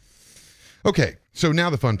 Absolutely. Okay, so now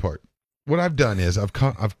the fun part. What I've done is I've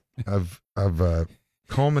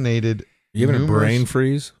culminated. You having a brain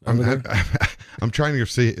freeze? I'm trying to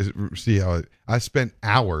see how I spent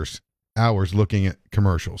hours looking at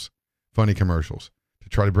commercials, funny commercials, to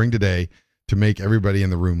try to bring today to make everybody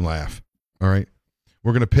in the room laugh. All right,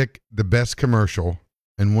 we're gonna pick the best commercial,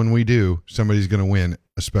 and when we do, somebody's gonna win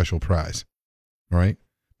a special prize. All right,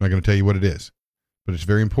 I'm not gonna tell you what it is, but it's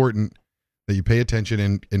very important that you pay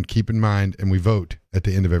attention and keep in mind, and we vote at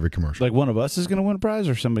the end of every commercial. Like one of us is going to win a prize,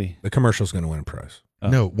 or somebody? The commercial's going to win a prize. Oh.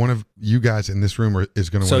 No, one of you guys in this room is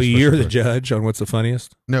going to win. So you're the judge on what's the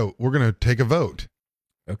funniest? No, we're going to take a vote.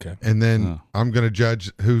 Okay. And then I'm going to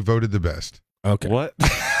judge who voted the best. Okay. What?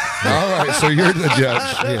 All right, so you're the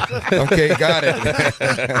judge. Yeah. Okay, got it.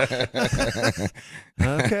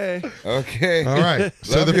 Okay. All right.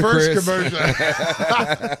 So Love the you, first Chris. commercial,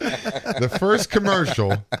 the first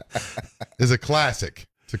commercial is a classic.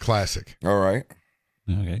 It's a classic. All right.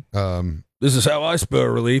 Okay. This is how I spell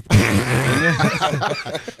relief.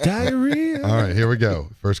 Diarrhea. All right, here we go.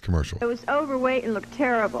 First commercial. I was overweight and looked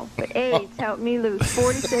terrible, but AIDS helped me lose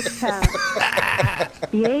 46 pounds.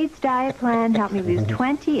 The AIDS diet plan helped me lose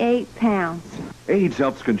 28 pounds. AIDS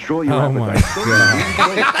helps control your Oh appetite.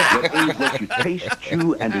 AIDS lets you taste,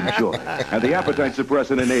 chew, and enjoy. And the appetite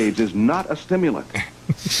suppressant in AIDS is not a stimulant.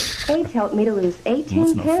 AIDS helped me to lose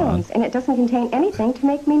 18 pounds, and it doesn't contain anything to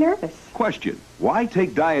make me nervous. Question: why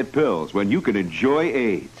take diet pills when you can enjoy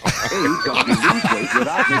AIDS? AIDS helps you lose weight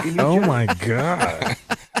without making you Oh jealous. my God.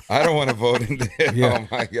 I don't want to vote in there. Yeah. Oh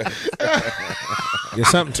my God. Yeah,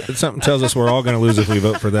 something tells us we're all going to lose if we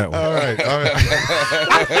vote for that one. All right.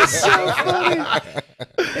 That's so funny.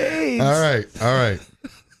 AIDS.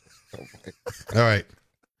 All right.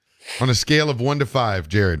 On a scale of 1 to 5,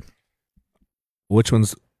 Jared. Which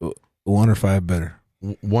one's 1 or 5 better?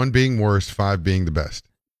 1 being worst, 5 being the best.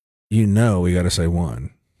 You know we got to say 1.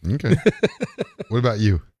 Okay. What about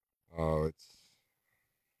you? Oh, it's.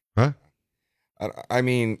 Huh? I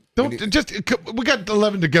mean, Don't just. We got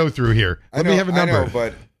 11 to go through here. Let me have a number. I know,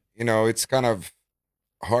 but it's kind of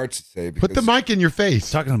hard to say. Put the mic in your face.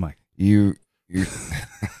 Talking to the mic. You.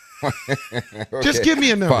 Just give me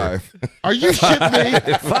a number. 5. Are you shitting me?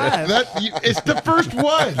 5. It's the first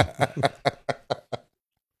one.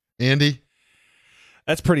 Andy?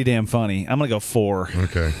 That's pretty damn funny. I'm going to go 4.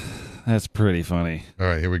 Okay. That's pretty funny. All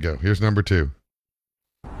right, here we go. Here's number 2.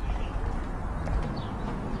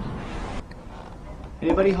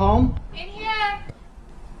 Anybody home? In here.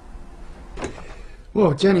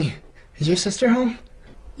 Whoa, Jenny, is your sister home?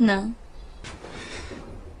 No.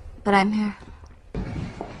 But I'm here.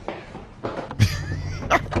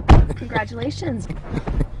 Congratulations.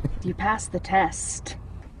 You passed the test.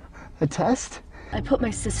 The test? I put my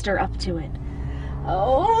sister up to it.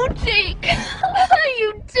 Oh, Jake,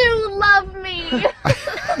 you do love me.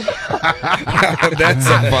 That's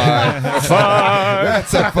a 5.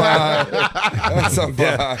 That's a 5. That's a 5.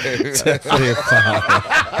 Definitely a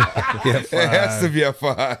 5. Yeah, 5. It has to be a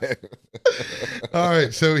 5. All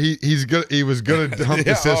right, so he's good. He was going to hump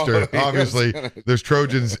the sister. Obviously, there's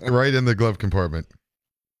Trojans right in the glove compartment.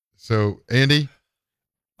 So, Andy,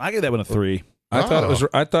 I give that one a 3. I thought it was.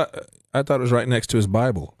 I thought it was right next to his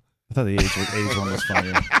Bible. I thought the AIDS one was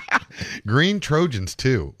funnier. green Trojans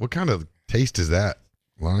too. What kind of taste is that?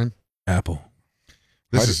 Lime, apple.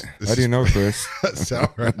 How do you know, Chris?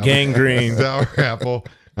 Sour apple. Gangrene. Sour apple.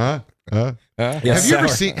 Huh? Yeah,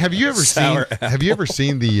 Have you ever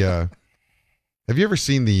seen the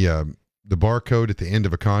barcode at the end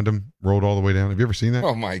of a condom rolled all the way down? Have you ever seen that?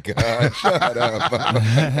 Oh my God! Shut up!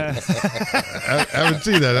 I haven't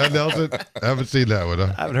seen that, huh, Nelson? I haven't seen that one.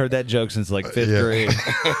 Huh? I haven't heard that joke since like 5th grade.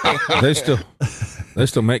 They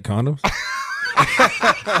still make condoms.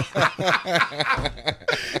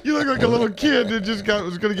 You look like a little kid that just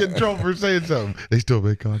was going to get in trouble for saying something. They still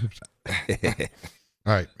make condoms.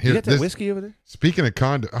 All right, You got that whiskey over there? Speaking of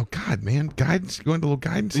condom, oh God, man, guidance. You going to a little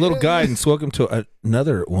guidance? A little guidance. Welcome to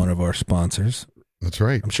another one of our sponsors. That's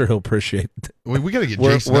right. I'm sure he'll appreciate it. We got to get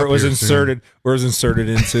where Jason it up was here inserted. soon. Where it was inserted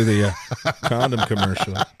into the condom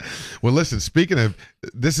commercial. Well, listen. Speaking of,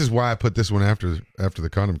 this is why I put this one after the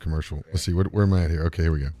condom commercial. Let's see. Where am I at here? Okay,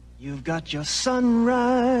 here we go. You've got your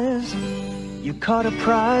sunrise. You caught a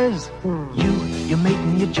prize. You're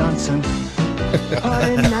making your Johnson.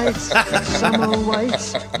 Party nights, summer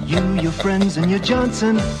whites. Your friends, and your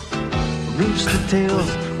Johnson. Rooster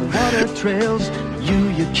tails, water trails.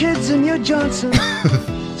 Your kids, and your Johnson.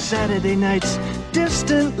 Saturday nights,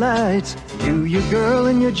 distant lights. Your girl,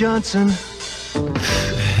 and your Johnson.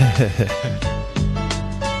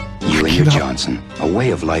 You and your Johnson, a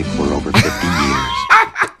way of life for over 50 years.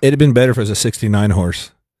 It'd have been better if it was a 69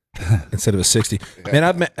 horse. instead of a 60.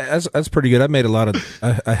 Man, that's pretty good. I made a lot of.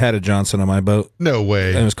 I had a Johnson on my boat. No way.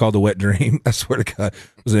 And it was called the Wet Dream. I swear to God,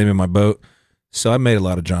 it was the name of my boat. So I made a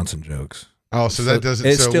lot of Johnson jokes. Oh, so that doesn't.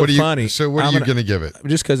 It's so still what are you, funny. So what are you going to give it?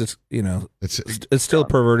 Just because it's it's still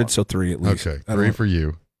perverted. So 3 at least. Okay, 3 for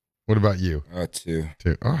you. What about you? 2.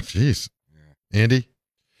 2. Oh, jeez. Andy?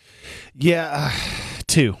 Yeah,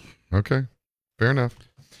 2. Okay, fair enough.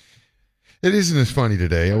 It isn't as funny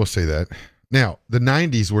today. I will say that. Now, the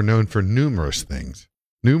 90s were known for numerous things,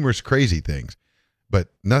 numerous crazy things, but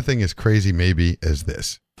nothing as crazy maybe as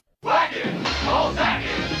this. Whack it, Balzac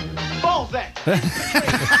it, Balzac.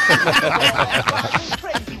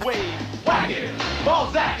 Crazy wave, whack it,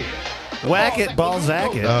 Balzac it. Whack it,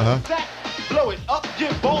 Balzac it. Uh-huh. Blow it up,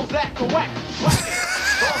 give Balzac a whack.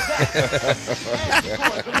 Whack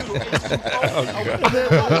it,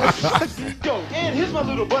 Balzac. Yo, and here's my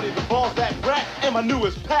little buddy, the Balzac rat, and my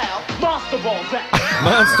newest pal, Monster Balzac.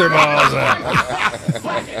 Monster Balzac.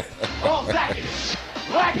 Whack it, Balzac it.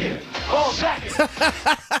 Whack it, Balzac it.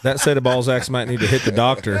 That set of Balzacs might need to hit the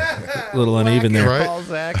doctor. A little uneven there. Right?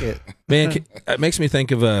 Balzac it. Man, it makes me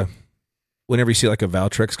think of whenever you see like a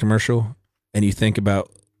Valtrex commercial and you think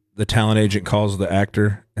about the talent agent calls the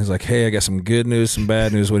actor and is like, hey, I got some good news, some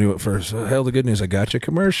bad news. When you went first, oh, hell, the good news, I got you a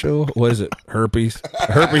commercial. What is it? Herpes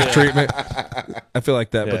treatment. I feel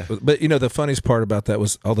like that. Yeah. But the funniest part about that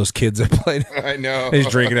was all those kids that played. I know. He's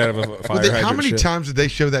drinking out of a fire hydrant. How many shit. times did they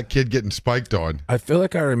show that kid getting spiked on? I feel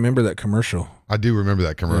like I remember that commercial. I do remember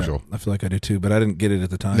that commercial. Yeah, I feel like I do too, but I didn't get it at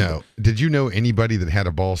the time. No. Did you know anybody that had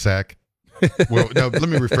a ball sack? Well, no, let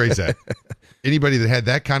me rephrase that. Anybody that had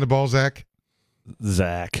that kind of ball sack?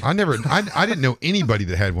 Zach. I didn't know anybody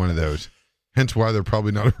that had one of those. Hence why they're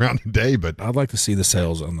probably not around today. But I'd like to see the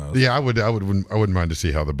sales on those. yeah, I wouldn't mind to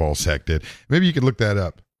see how the ball sack did. Maybe you could look that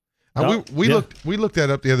up. We looked that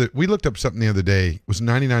up we looked up something the other day. It was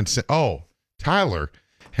 99 cents. Oh, Tyler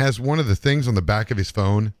has one of the things on the back of his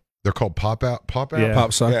phone. They're called pop pop Yeah,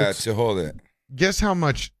 sockets. to hold it. Guess how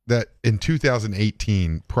much that in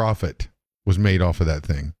 2018 profit was made off of that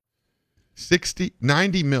thing?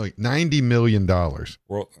 $90 million.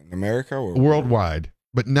 World, in America or Worldwide,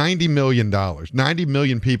 but $90 million. 90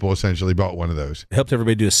 million people essentially bought one of those. It helped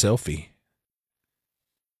everybody do a selfie.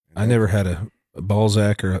 I never had a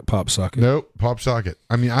Balzac or a pop socket. Nope, pop socket.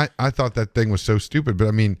 I mean, I thought that thing was so stupid, but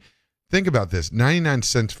I mean, think about this: 99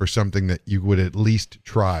 cents for something that you would at least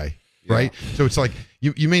try, right? So it's like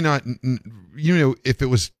you may not, if it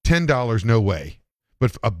was $10, no way,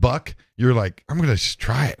 but $1, you're like, I'm gonna just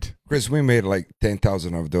try it. Chris, we made like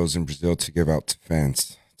 10,000 of those in Brazil to give out to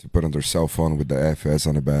fans to put on their cell phone with the FS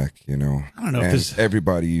on the back. I don't know and if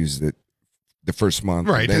everybody used it the first month,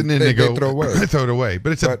 Right, and then they go throw away. throw it away.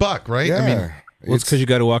 But it's $1, right? Yeah, I mean, well, it's because you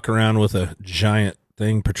got to walk around with a giant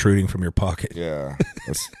thing protruding from your pocket. Yeah,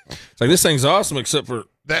 it's like this thing's awesome, except for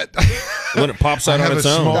that when it pops out on its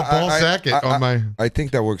own. Small ball sacket on my. I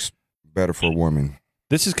think that works better for women.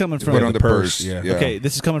 This is coming from put on the purse. Yeah. Okay,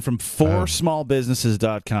 this is coming from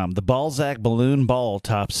forsmallbusinesses.com. The Balzac balloon ball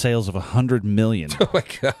tops sales of 100 million. Oh my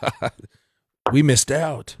God, we missed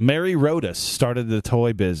out. Mary Rodas started the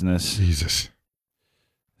toy business. Jesus.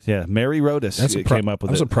 Yeah, Mary Rodas came up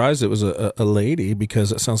with it. I'm surprised it was a lady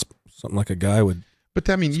because it sounds something like a guy would. But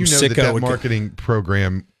I mean, you know that marketing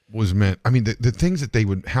program was meant. I mean, the things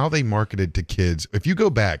that how they marketed to kids. If you go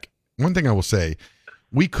back, one thing I will say,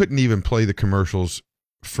 we couldn't even play the commercials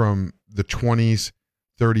from the 20s,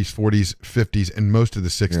 30s, 40s, 50s, and most of the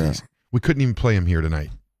 60s. Yeah. We couldn't even play them here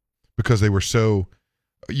tonight because they were so.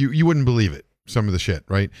 You wouldn't believe it. Some of the shit,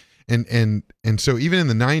 right? And so even in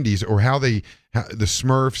the 90s, or the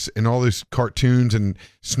Smurfs and all those cartoons and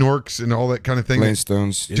Snorks and all that kind of thing,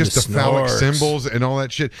 Flintstones, just the phallic symbols and all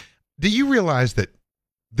that shit. Do you realize that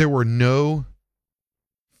there were no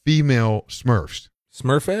female Smurfs?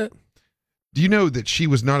 Smurfette? Do you know that she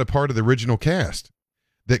was not a part of the original cast?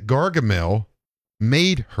 That Gargamel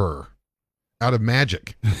made her out of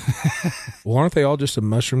magic. Well, aren't they all just a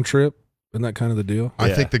mushroom trip? Isn't that kind of the deal?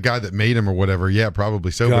 I think the guy that made him or whatever, yeah,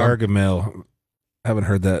 probably so. Gargamel. I haven't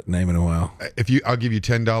heard that name in a while. I'll give you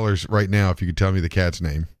 $10 right now if you could tell me the cat's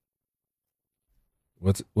name.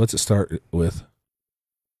 What's it start with?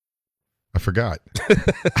 I forgot.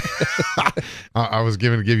 I was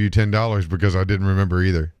going to give you $10 because I didn't remember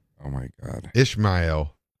either. Oh my God.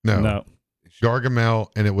 Ishmael. No.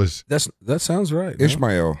 Gargamel, and it was. That sounds right.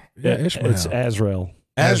 Ishmael. No? Yeah, Ishmael. It's Azrael.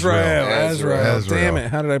 Azrael. Damn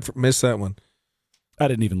it! How did I miss that one? I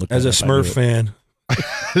didn't even look. As a Smurf fan, I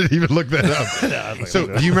didn't even look that up. So,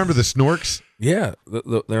 do you remember the Snorks? Yeah,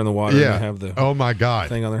 they're in the water. Yeah. And they have the oh my God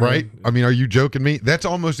thing on their right. head. I mean, are you joking me? That's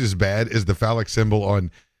almost as bad as the phallic symbol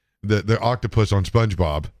on the octopus on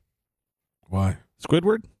SpongeBob. Why?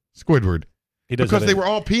 Squidward? Squidward. He does Because have they a- were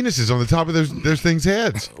all penises on the top of those things'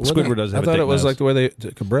 heads. Squidward does have I a thought dick it was nose. like the way they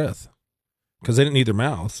took a breath. Because they didn't need their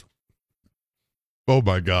mouths. Oh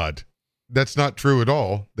my God, that's not true at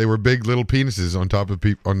all. They were big little penises on top of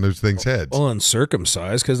people on those things' heads. Well,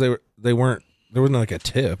 uncircumcised because there wasn't like a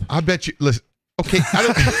tip. I bet you. Listen, okay, I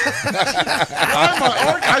don't.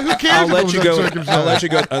 Who cares? I'll if let it was you go. uncircumcised? I'll let you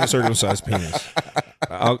go. Uncircumcised penis.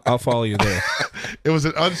 I'll follow you there. It was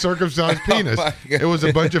an uncircumcised penis. my God. It was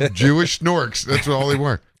a bunch of Jewish snorks. That's all they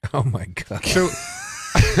were. Oh my God. So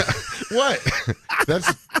what?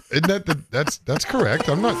 That's correct.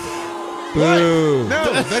 I'm not. Boo.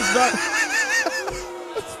 No, that's not.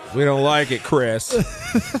 We don't like it, Chris.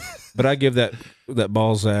 But I give that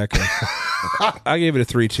Balzac. I gave it a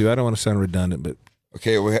 3-2. I don't want to sound redundant, but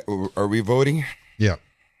Okay, are we voting? Yeah.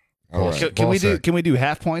 All right. Can we do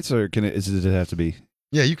half points or does it have to be?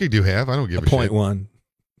 Yeah, you could do half. I don't give a shit. 0.1.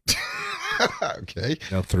 Okay.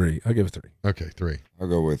 No, 3. I'll give it 3. Okay, 3. I'll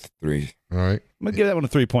go with 3. All right. I'm gonna give that one a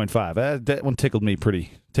 3.5. That one tickled me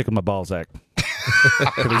tickled my Balzac.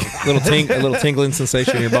 A little tingling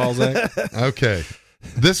sensation in your Balzac. Okay.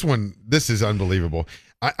 This is unbelievable.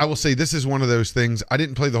 I will say this is one of those things. I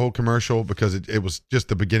didn't play the whole commercial because it was just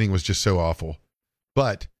the beginning was just so awful.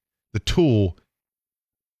 But the tool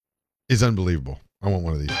is unbelievable. I want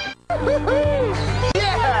one of these.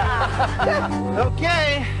 Yeah!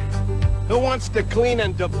 Okay. Who wants to clean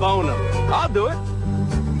and debone them? I'll do it.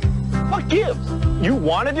 What gives? You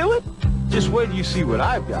want to do it? Just wait till you see what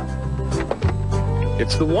I've got.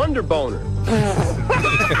 It's the Wonder Boner.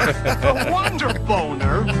 The Wonder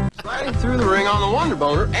Boner? Sliding through the ring on the Wonder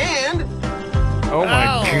Boner and... Oh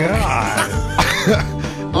my God.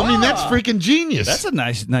 I mean, that's freaking genius. That's a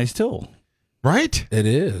nice tool. Right? It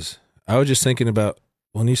is. I was just thinking about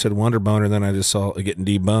when you said Wonder Boner, then I just saw it getting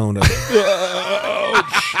deboned.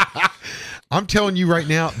 I'm telling you right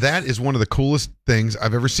now, that is one of the coolest things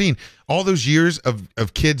I've ever seen. All those years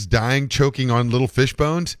of kids dying, choking on little fish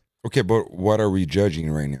bones. Okay, but what are we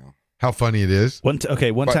judging right now? How funny it is. One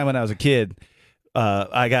time when I was a kid,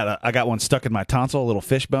 I got one stuck in my tonsil, a little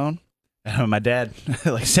fish bone. And my dad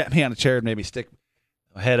like sat me on a chair and made me stick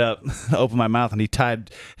my head up, open my mouth, and he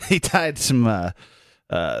tied some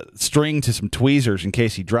string to some tweezers in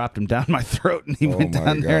case he dropped them down my throat. And he went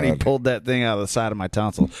down there and he pulled that thing out of the side of my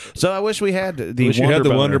tonsil. So I wish we had the you had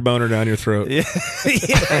the Wonder Boner down your throat. Yeah,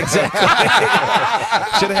 yeah, exactly.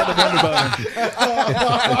 Should have had the Wonder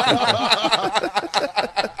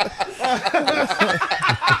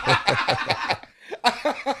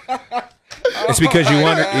It's because you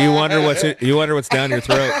wonder what's down your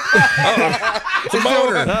throat. It's a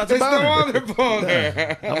boner. No, it's a boner. the Wonder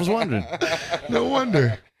Boner. I was wondering. No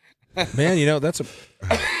wonder. Man,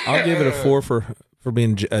 I'll give it a 4 for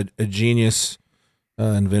being a genius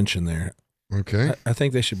invention there. Okay. I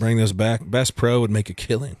think they should bring those back. Bass Pro would make a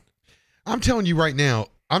killing. I'm telling you right now,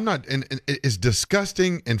 I'm not, and as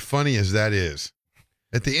disgusting and funny as that is,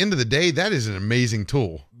 at the end of the day, that is an amazing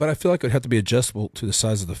tool. But I feel like it would have to be adjustable to the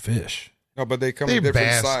size of the fish. No, but they come They're in different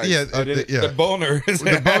bass. sizes. Yeah, The boner is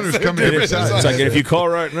The boner's coming in different sizes. It's like if you call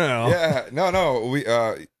right now. Yeah, no. We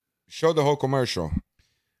show the whole commercial.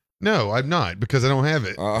 No, I'm not because I don't have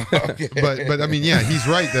it. Okay. But I mean, yeah, he's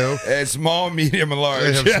right though. It's small, medium, and large.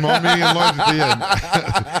 They have small, medium, and large at the end.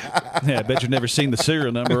 Yeah, I bet you've never seen the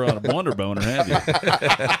serial number on a Wonder Boner, have you?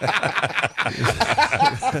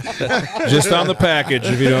 Just on the package,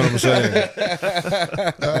 if you know what I'm saying.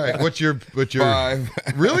 All right, what's your 5?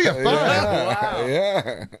 Really a 5?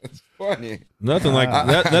 Yeah, it's funny.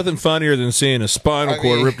 Nothing funnier than seeing a spinal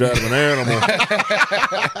cord ripped out of an animal.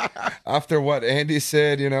 After what Andy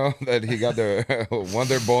said, that he got the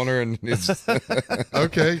Wonder Boner and his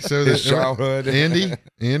Okay, so his childhood.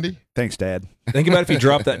 Andy. Thanks, Dad. Think about if you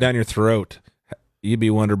dropped that down your throat. You'd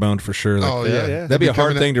be wonder boned for sure. Oh yeah, that'd be a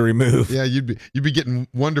hard thing to remove. Yeah, you'd be getting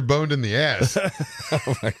wonder boned in the ass.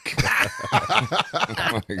 Oh my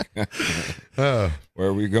god! Where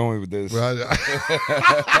are we going with this? All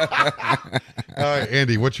right,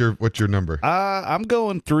 Andy, what's your number? I'm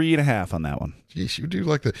going 3.5 on that one. Jeez, you do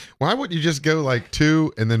like that. Why wouldn't you just go like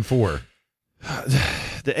 2 and then 4?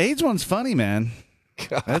 The AIDS one's funny, man.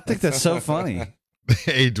 God. I think that's so funny. The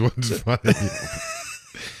AIDS one's funny.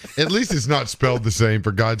 At least it's not spelled the same.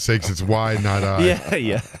 For God's sakes, it's Y, not I.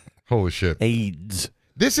 Yeah. Holy shit. AIDS.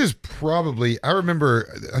 This is probably, I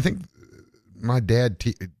think my dad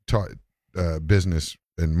taught business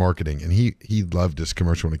and marketing, and he loved this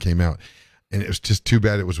commercial when it came out. And it was just too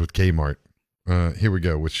bad it was with Kmart. Here we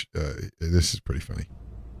go, which this is pretty funny.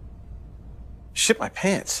 Ship my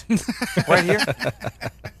pants. Right here?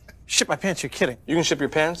 Ship my pants, you're kidding. You can ship your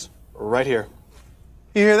pants right here.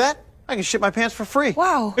 You hear that? I can ship my pants for free.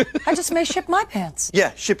 Wow, I just may ship my pants.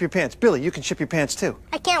 Yeah, ship your pants. Billy, you can ship your pants too.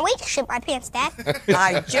 I can't wait to ship my pants, Dad.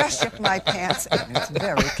 I just shipped my pants, and it's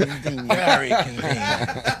very convenient. Very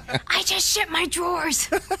convenient. I just shipped my drawers.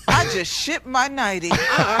 I just shipped my nightie.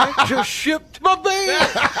 I just shipped my band.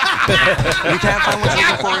 You can't find what you're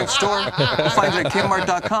looking for in store? Find it at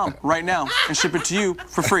Kmart.com right now and ship it to you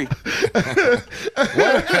for free.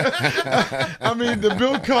 I mean, the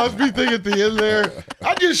Bill Cosby thing at the end there.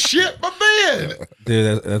 I just shit my bed.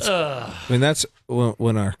 Dude, that's. I mean, that's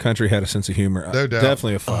when our country had a sense of humor. No doubt.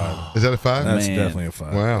 Definitely a 5. Is that a 5? That's definitely a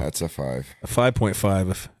 5. Wow, that's a 5. A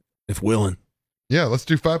 5.5 if willing. Yeah, let's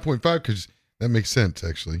do 5.5 because that makes sense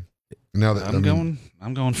actually. Now that I'm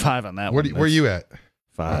going 5 on that one. one. Where you at?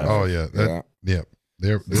 5. Oh yeah, yeah.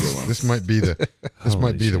 There, this might be the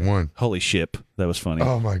the one. Holy shit, that was funny.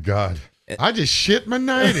 Oh my god, I just shit my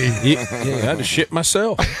nightie. Yeah, I just shit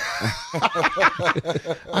myself.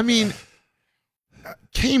 I mean,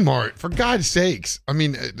 Kmart, for God's sakes. I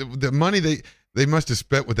mean, the money they must have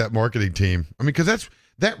spent with that marketing team. I mean, because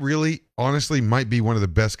that really, honestly, might be one of the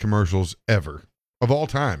best commercials ever of all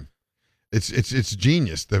time. It's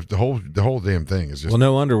genius. The whole damn thing is just. Well,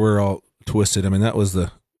 no wonder we're all twisted. I mean, that was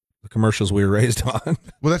the commercials we were raised on.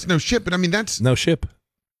 Well, that's no ship, but I mean that's no ship.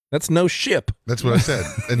 That's no ship. That's what I said,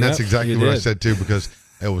 and that's exactly what I said too because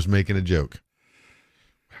I was making a joke.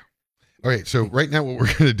 All right, so right now what we're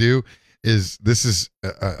going to do is this is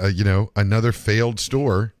another failed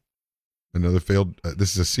store,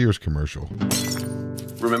 this is a Sears commercial.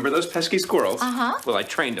 Remember those pesky squirrels? Uh-huh. Well, I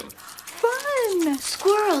trained them. Fun!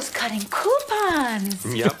 Squirrels cutting coupons.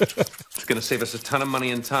 Yep. It's going to save us a ton of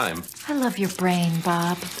money and time. I love your brain,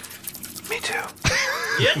 Bob. Me too.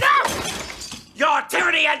 You know! Your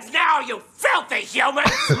tyranny ends now, you filthy humans!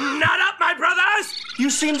 Nut up, my brothers! You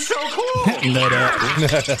seem so cool! Nut up.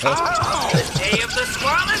 Oh, the day of the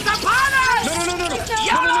squirrel is upon us! No!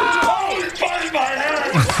 YOLO! Oh, it's biting my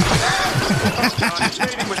hand! I'm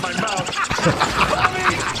mating with my mouth.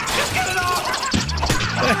 Mommy, just get it off!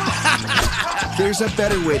 There's a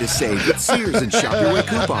better way to save with Sears and Shop Your Way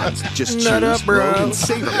coupons. Just Nut choose, up, bro. load, and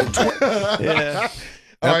save them. Yeah.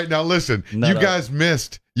 All right, now listen. You guys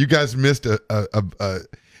missed a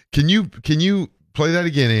Can you play that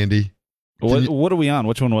again, Andy? What are we on?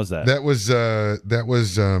 Which one was that? That was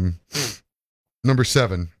number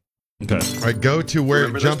 7. Okay. All right, go to where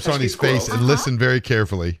Remember it jumps those on his pesky face and listen very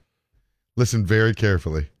carefully. Listen very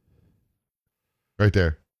carefully. Right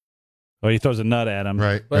there. Oh, he throws a nut at him.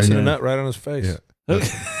 Right. Busting a nut right on his face. Yeah.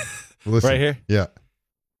 Listen. Right here? Yeah.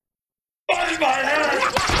 Biting my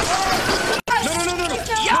hand! No!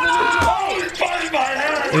 YOLO! It's biting my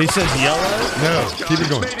hand! And he says yellow? No, keep it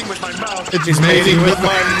going. Mating with my mouth. It's mating with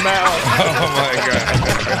my mouth. Oh my god.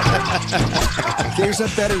 There's a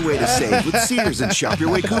better way to save with Sears and Shop Your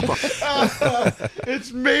Way coupons.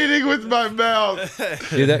 It's mating with my mouth.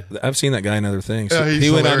 Dude, I've seen that guy in other things. Yeah,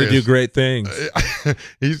 he went on to do great things.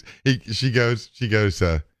 She goes,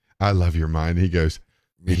 I love your mind. He goes,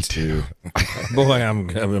 me too. Boy, I'm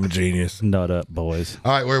a genius. Nut up, boys.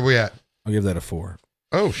 All right, where are we at? I'll give that a 4.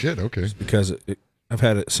 Oh shit, okay. Just because I've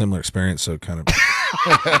had a similar experience, so it kind of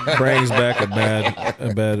brings back a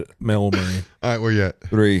bad memory. All right, where you at?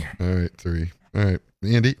 3. All right, 3. All right,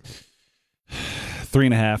 Andy.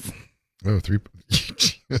 3.5. Oh, 3.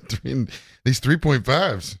 These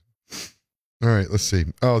 3.5s. All right, let's see.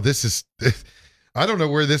 Oh, this is. I don't know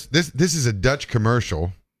where this is a Dutch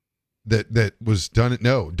commercial that was done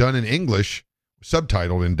in English,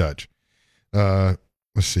 subtitled in Dutch. Let's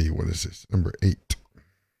see, what is this? Number 8.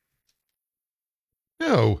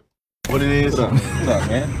 No. What it is? What's up,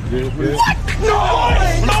 man? What? No!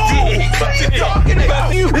 What are you talking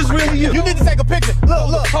about? It's really you. You need to take a picture.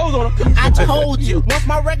 Look. Hold on. I told you. Once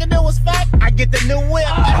my record deal was fat, I get the new whip.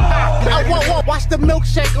 I won't watch the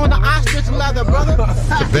milkshake on the ostrich leather, brother.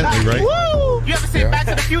 Bentley, right? Woo! You ever seen Back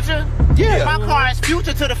to the Future? Yeah. My car is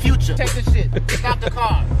future to the future. Take this shit. Stop the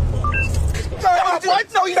car. What?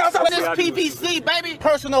 No, you know this PVC, baby.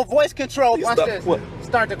 Personal voice control. Watch this. What?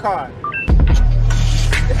 Start the car.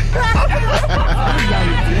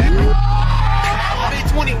 I need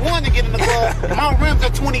 21 to get in the club. My rims are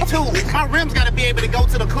 22. My rims got to be able to go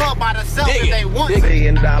to the club by themselves if they want. $1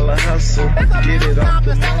 million hustle. Get it Time off to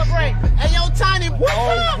the celebrate. Hey, yo, Tiny, what's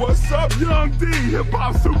up? What's up, Young D? Hip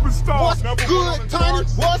hop superstar. What's good, Tiny?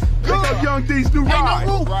 What's good? Check out Young D's new ride. Ain't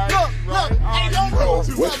no roof. Look. Ain't no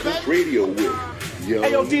roof. West Coast Radio with Young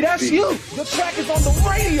Hey, yo, D, that's D. you. The track is on the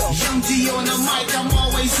radio. Young D on the mic, I'm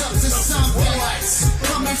always up to something.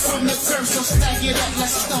 Coming from the turf, so stack it up,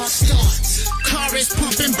 let's start. Car is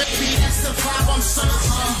pumping, baby, that's the vibe I'm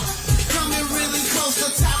searching. Coming really close,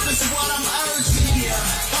 the top is what I'm urging.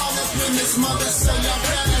 All the Oh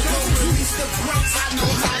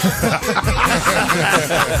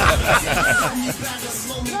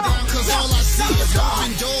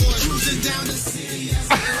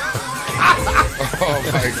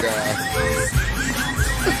my God.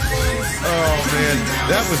 Oh man,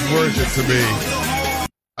 that was worth it to me.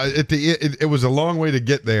 It was a long way to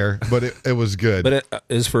get there, but it was good. But it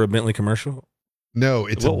is for a Bentley commercial? No,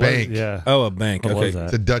 it's a bank. Yeah. Oh, a bank. What Okay. was that?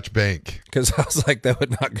 It's a Dutch bank. Because I was like, that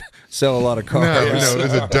would not sell a lot of cars. No, it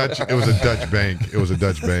was a Dutch. It was a Dutch bank. It was a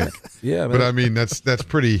Dutch bank. Yeah, but I mean that's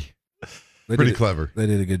pretty clever. They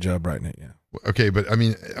did a good job writing it. Yeah. Okay, but I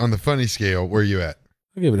mean, on the funny scale, where are you at?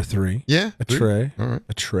 I'll give it a 3. Yeah, A 3? tray. All right,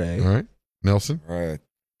 A tray. all right. Nelson. All right,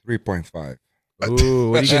 3.5.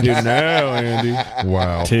 Ooh, what are you gonna do now, Andy?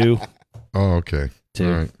 Wow. 2. Oh, okay. 2.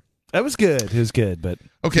 All right. That was good. It was good, but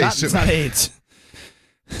Okay, it's not AIDS.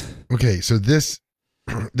 Okay, so this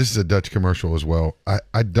is a Dutch commercial as well.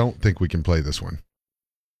 I don't think we can play this one.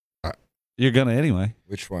 You're gonna anyway.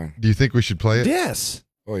 Which one? Do you think we should play it? Yes.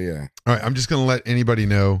 Oh yeah. All right, I'm just going to let anybody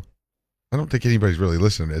know. I don't think anybody's really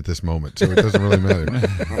listening at this moment, so it doesn't really matter.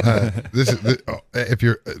 This is if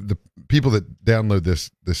you're the people that download this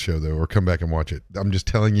show though, or come back and watch it. I'm just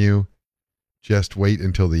telling you, just wait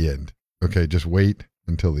until the end. Okay, just wait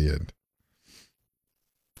until the end.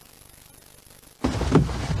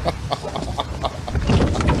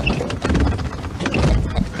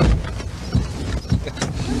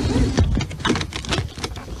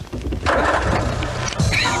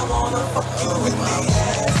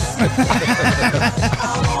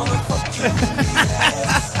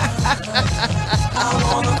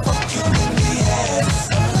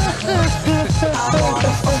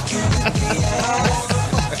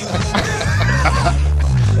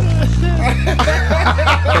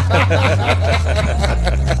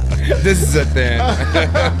 This is a thing.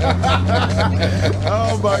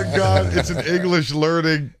 Oh my God! It's an English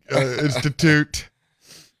learning institute.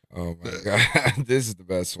 Oh my God, this is the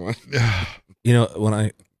best one. You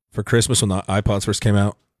know, for Christmas when the iPods first came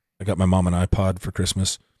out, I got my mom an iPod for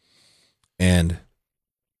Christmas, and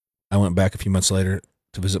I went back a few months later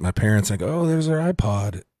to visit my parents. And I go, "Oh, there's their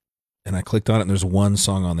iPod," and I clicked on it, and there's one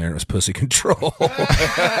song on there, and it was "Pussy Control."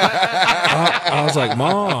 I was like,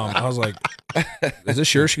 "Mom," I was like, "Is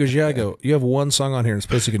this yours?" She goes, "Yeah." I go, "You have one song on here, and it's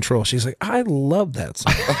Pussy Control." She's like, "I love that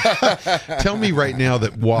song." Tell me right now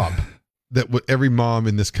that WAP, every mom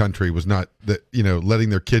in this country was not letting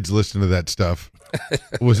their kids listen to that stuff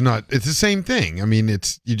was not. It's the same thing. I mean,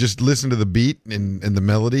 you just listen to the beat and the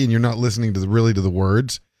melody, and you're not listening to the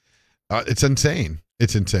words. It's insane.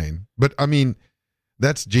 It's insane. But I mean,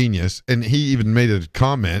 that's genius. And he even made a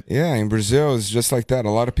comment. Yeah, in Brazil, it's just like that. A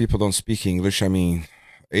lot of people don't speak English. I mean,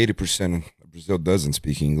 80% of Brazil doesn't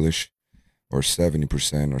speak English, or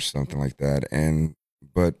 70% or something like that.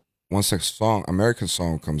 But once a American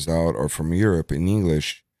song comes out, or from Europe in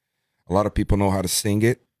English, a lot of people know how to sing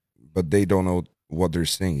it, but they don't know what they're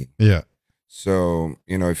singing. Yeah. So,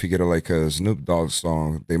 if you get a Snoop Dogg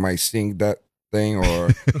song, they might sing that thing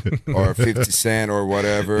or 50 Cent or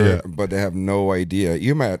whatever, but they have no idea.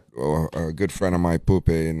 You met a good friend of mine, Pupe,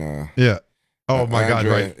 in yeah. Oh my God!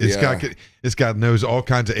 Andre, Right, this guy knows all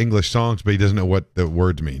kinds of English songs, but he doesn't know what the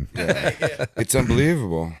words mean. Yeah. It's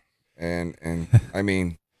unbelievable, and I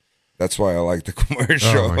mean, that's why I like the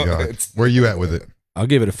commercial. Oh my God! Where are you at with it? I'll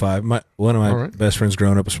give it a 5. One of my best friends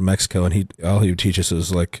growing up was from Mexico, and all he would teach us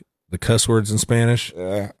was like the cuss words in Spanish,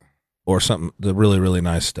 or something, the really, really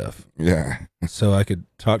nice stuff. Yeah. So I could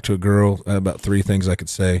talk to a girl about 3 things I could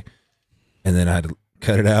say, and then I had to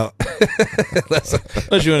cut it out. Unless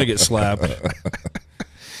you want to get slapped.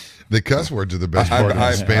 The cuss words are the best part of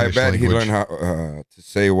the Spanish I bet language. he learned how to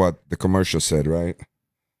say what the commercial said, right?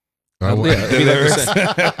 I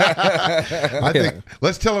think.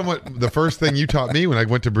 Let's tell him what the first thing you taught me when I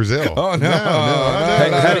went to Brazil. Oh no!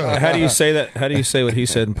 How do you say that? How do you say what he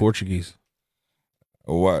said in Portuguese?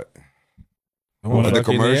 What? The F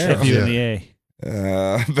commercial. you in the A.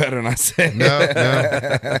 Better not say. No.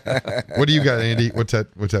 What do you got, Andy? What's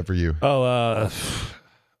that for you? 4.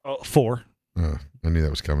 I knew that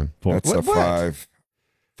was coming. 4. That's a 5.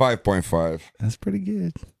 5.5. That's pretty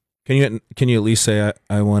good. Can you at least say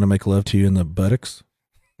I want to make love to you in the buttocks?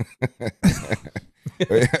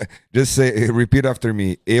 Just repeat after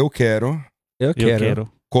me. Eu quero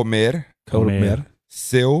comer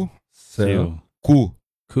seu cu.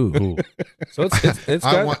 Cool. So it's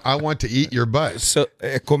got, I want to eat your butt. So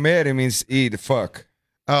comer means eat. Fuck.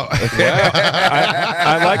 Oh,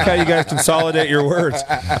 I like how you guys consolidate your words.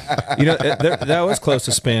 That was close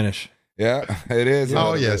to Spanish. Yeah, it is.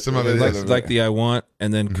 Oh yeah, some of it is like the I want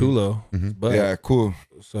and then culo. Mm-hmm. But yeah, cool.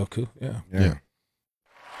 So cool. Yeah.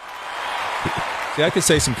 See, I could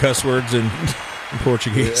say some cuss words in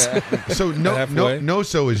Portuguese. So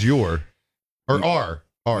no-so is your or R.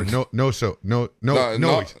 No-so. Nos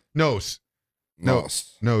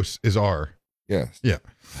is R. Yes. Yeah.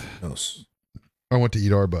 Nos. I want to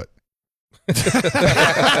eat our butt.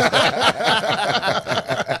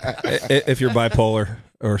 If you're bipolar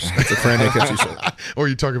or schizophrenic, that's you. Or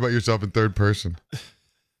you talk about yourself in third person.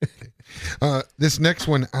 This next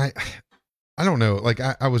one, I don't know. Like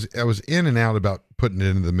I was in and out about putting it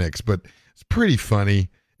into the mix, but it's pretty funny,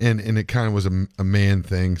 and it kind of was a man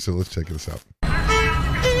thing. So let's check this out.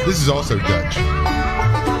 This is also Dutch.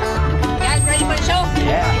 Guys, ready for the show?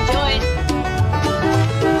 Yeah. Enjoy it.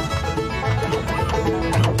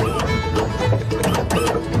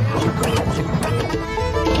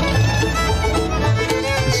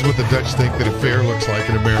 This is what the Dutch think that a fair looks like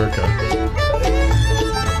in America.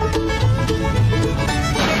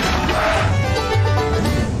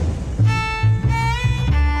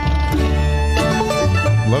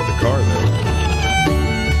 Love the car, though.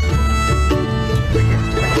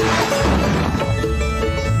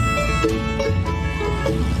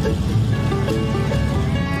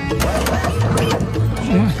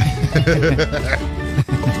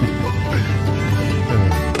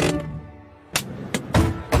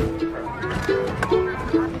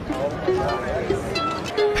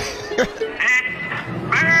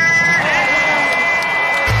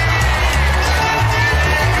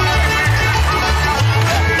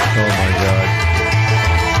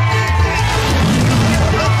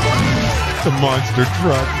 It's a monster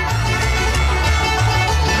truck.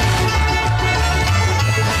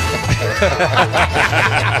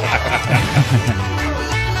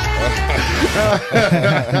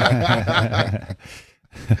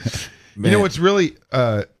 You know what's really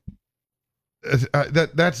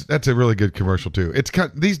that's a really good commercial too. It's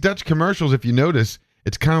kind these Dutch commercials, if you notice,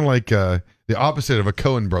 it's kind of like the opposite of a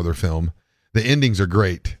Coen brother film. The endings are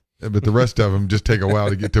great, but the rest of them just take a while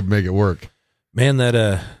to get to make it work. Man,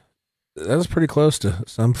 that was pretty close to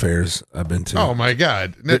some fairs I've been to. Oh my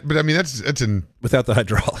God! But I mean, that's in without the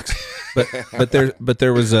hydraulics. But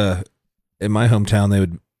there was in my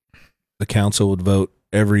hometown the council would vote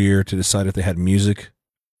every year to decide if they had music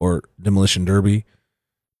or demolition derby.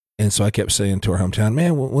 And so I kept saying to our hometown,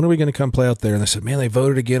 man, when are we going to come play out there? And they said, man, they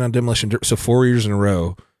voted again on demolition derby. So 4 years in a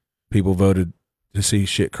row, people voted to see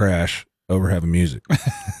shit crash over having music.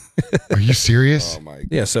 Are you serious? Oh my!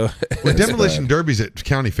 Yeah. So demolition derbies at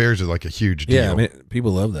county fairs are like a huge deal. Yeah, I mean,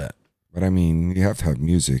 people love that. But I mean, you have to have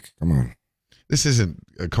music. Come on. This isn't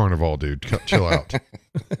a carnival, dude. Chill out.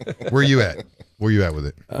 Where you at? Where you at with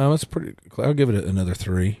it? It's pretty. I'll give it another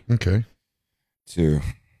 3. Okay. 2.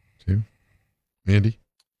 Andy?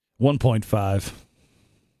 1.5.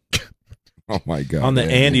 Oh my God! On the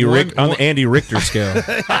Andy Richter scale.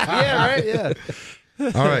 Yeah, right. Yeah.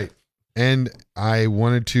 All right. And I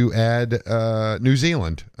wanted to add a New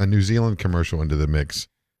Zealand commercial into the mix.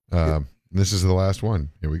 This is the last one.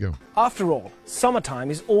 Here we go. After all,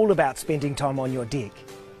 summertime is all about spending time on your dick.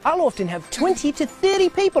 I'll often have 20 to 30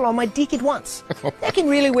 people on my dick at once. That can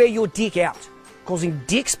really wear your dick out, causing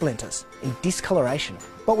dick splinters and discoloration.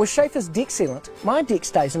 But with Schaefer's Dick Sealant, my dick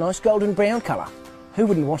stays a nice golden brown colour. Who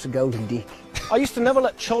wouldn't want a golden dick? I used to never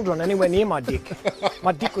let children anywhere near my dick.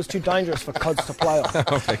 My dick was too dangerous for cods to play on.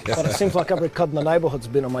 Oh my God. But it seems like every cod in the neighbourhood's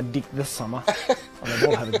been on my dick this summer. And they've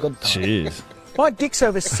all had a good time. Jeez. My dick's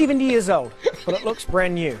over 70 years old, but it looks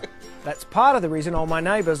brand new. That's part of the reason all my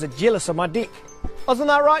neighbours are jealous of my dick. Isn't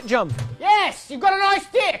that right, Jum? Yes, you've got a nice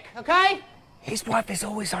dick, okay? His wife is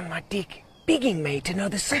always on my dick, begging me to know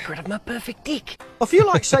the secret of my perfect dick. If you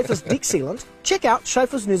like Schaefer's Dick Sealant, check out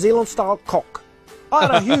Schaefer's New Zealand style cock. I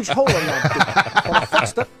had a huge hole in my dick, and I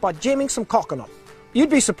fixed it by jamming some cock in it. You'd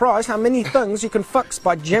be surprised how many things you can fix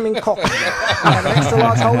by jamming cock in it. You have an extra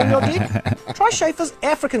large hole in your dick? Try Schaefer's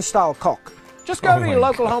African style cock. Just go to your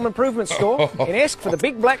local home improvement store and ask for the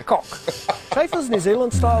big black cock. Schaefer's New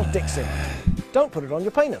Zealand style dick sealant. Don't put it on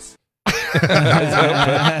your penis.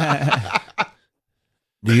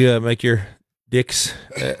 Do you make your dicks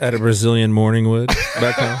at a Brazilian morning wood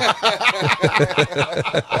back home?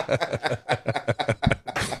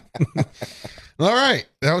 All right.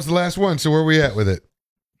 That was the last one. So where are we at with it?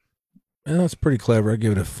 Well, that's pretty clever. I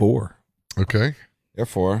give it a 4. Okay. Yeah,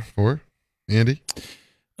 4. 4. Andy?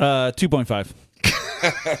 2.5.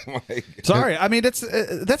 Sorry, I mean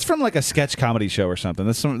that's from like a sketch comedy show or something.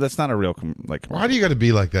 That's not a real Why do you got to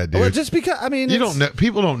be like that, dude? Well, just because I mean you don't know.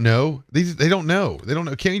 People don't know. They don't know. They don't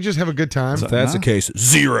know. Can't you just have a good time? If that's the case,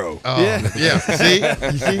 0. Oh, yeah. See,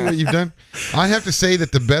 you see what you've done. I have to say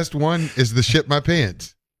that the best one is the shit my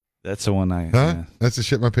pants. That's the one I. Huh? Yeah. That's the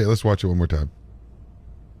shit my pants. Let's watch it one more time.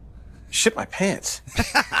 Ship my pants.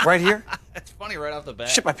 Right here? That's funny right off the bat.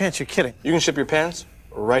 Ship my pants, you're kidding. You can ship your pants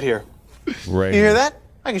right here. Right. You hear that?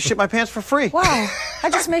 I can ship my pants for free. Wow,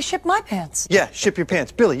 I just may ship my pants. Yeah, ship your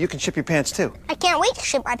pants. Billy, you can ship your pants too. I can't wait to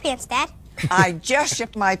ship my pants, Dad. I just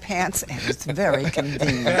shipped my pants, and it's very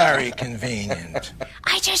convenient. Very convenient.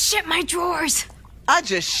 I just shipped my drawers. I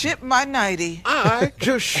just shipped my nightie. I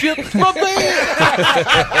just shipped my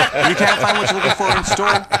bed. You can't find what you're looking for in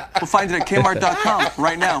store? We'll find it at Kmart.com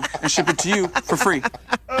right now and ship it to you for free.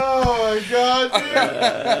 Oh my God!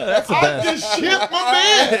 I just shipped my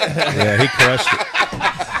man. Yeah, he crushed it.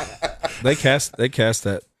 They cast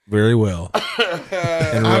that very well.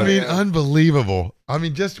 I mean, unbelievable. I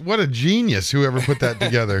mean, just what a genius whoever put that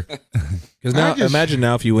together. Because now, imagine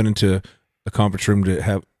now if you went into a conference room to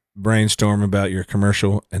have brainstorm about your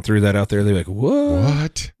commercial and threw that out there, they'd be like, "What?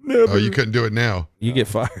 What? Never. Oh, you couldn't do it now. You get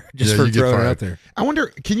fired just for throwing it out there." I wonder,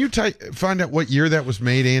 can you find out what year that was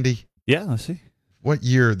made, Andy? Yeah, let's see. What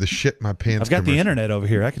year the shit my pants? I've got commercial. the internet over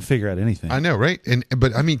here. I can figure out anything. I know, right?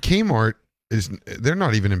 But I mean, Kmart they're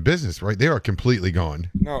not even in business, right? They are completely gone.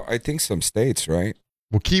 No, I think some states, right?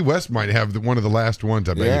 Well, Key West might have one of the last ones.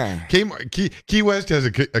 I bet. Yeah. Key West has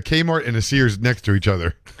a Kmart and a Sears next to each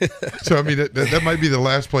other. So I mean, that might be the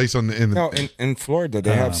last place on the. No, in Florida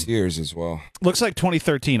they have Sears as well. Looks like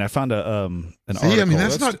 2013. I found an See, article. I mean,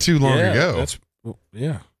 that's not too long ago. That's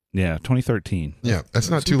 2013. Yeah, that's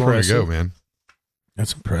not too long ago, man.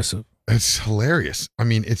 That's impressive. It's hilarious. I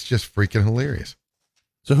mean, it's just freaking hilarious.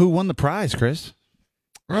 So who won the prize, Chris?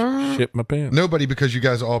 Ship my pants. Nobody, because you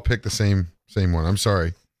guys all picked the same one. I'm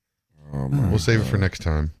sorry. We'll save it for next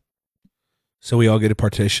time. So we all get a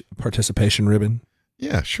participation ribbon.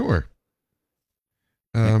 Yeah, sure.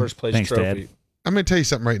 First place thanks, trophy. Dad. I'm going to tell you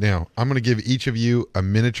something right now. I'm going to give each of you a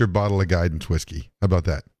miniature bottle of Guidance whiskey. How about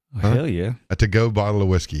that? Hell yeah. A to-go bottle of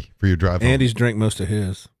whiskey for your drive home. Andy's drank most of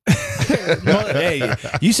his. Well, hey,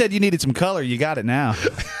 you said you needed some color. You got it now.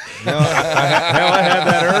 No, I had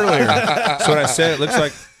that earlier. That's what I said. It looks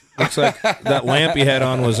like that lamp he had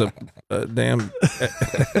on was a damn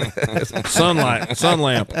sun lamp.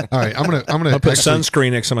 All right, I'm gonna I'll put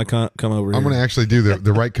sunscreen next time I come over. I'm gonna actually do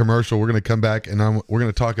the right commercial. We're gonna come back and we're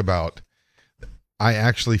gonna talk about. I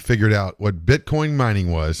actually figured out what Bitcoin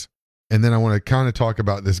mining was, and then I want to kind of talk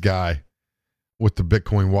about this guy with the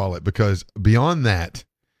Bitcoin wallet, because beyond that,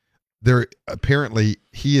 there apparently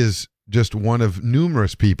he is just one of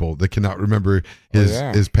numerous people that cannot remember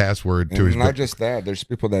his password to his. Not just that, there's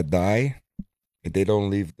people that die and they don't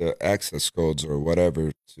leave the access codes or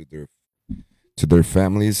whatever to their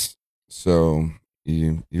families. So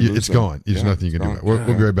you it's them. gone. There's nothing you can do. We'll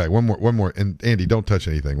be right back. One more. And Andy, don't touch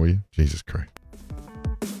anything, will you? Jesus Christ.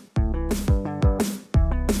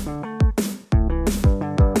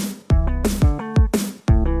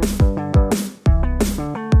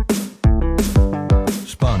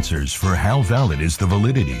 Sponsors for How Valid is the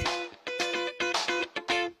Validity.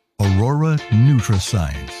 Aurora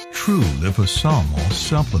Nutrascience, true liposomal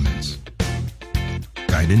supplements.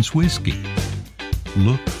 Guidance Whiskey,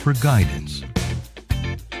 look for guidance.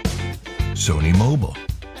 Sony Mobile,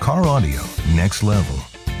 car audio next level.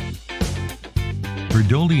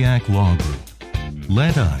 Verdoliak Law Group,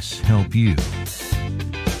 let us help you.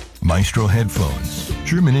 Maestro Headphones,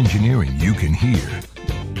 German engineering you can hear.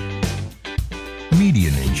 Media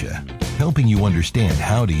Ninja, helping you understand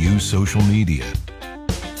how to use social media.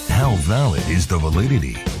 How Valid is the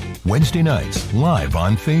Validity? Wednesday nights, live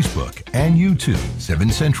on Facebook and YouTube,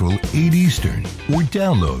 7 Central, 8 Eastern, or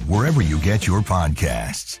download wherever you get your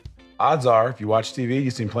podcasts. Odds are, if you watch TV,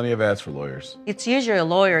 you've seen plenty of ads for lawyers. It's usually a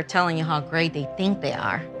lawyer telling you how great they think they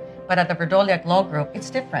are. But at the Verdoliak Law Group,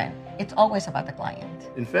 it's different. It's always about the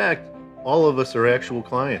client. In fact, all of us are actual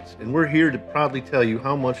clients, and we're here to proudly tell you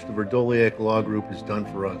how much the Verdoliak Law Group has done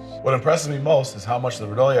for us. What impresses me most is how much the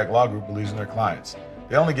Verdoliak Law Group believes in their clients.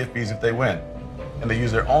 They only get fees if they win, and they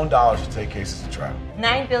use their own dollars to take cases to trial.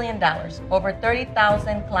 $9 billion, over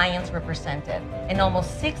 30,000 clients represented, and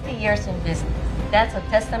almost 60 years in business. That's a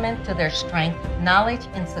testament to their strength, knowledge,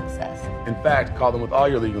 and success. In fact, call them with all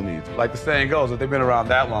your legal needs. Like the saying goes, if they've been around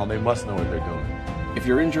that long, they must know what they're doing. If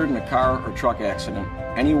you're injured in a car or truck accident,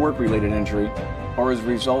 any work-related injury, or as a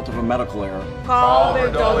result of a medical error, Call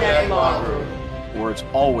Verdoliak Law Group, where it's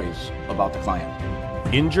always about the client.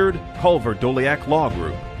 Injured? Call Verdoliak Law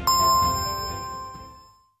Group.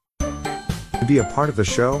 To be a part of the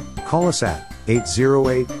show, call us at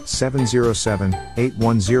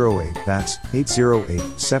 808-707-8108. That's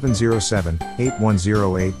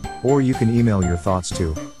 808-707-8108. Or you can email your thoughts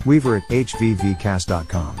to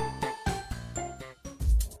weaver@hvvcast.com.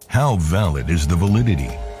 How valid is the validity?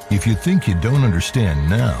 If you think you don't understand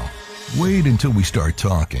now, wait until we start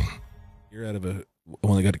talking. You're out of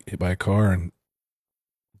one that got hit by a car and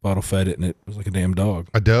bottle fed it, and it was like a damn dog.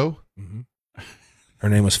 A doe? Mm-hmm. Her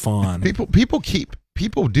name was Fawn. People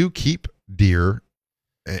do keep deer,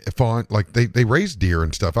 fawn, like they raise deer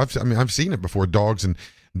and stuff. I've seen it before. Dogs and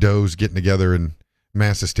does getting together in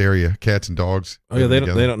mass hysteria. Cats and dogs. Oh yeah, they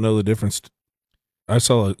don't know the difference. I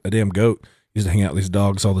saw a damn goat used to hang out with these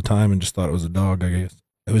dogs all the time and just thought it was a dog. I guess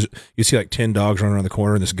it was. You see like 10 dogs running around the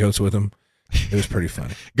corner and this goat's with them. It was pretty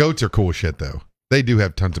funny. Goats are cool shit though. They do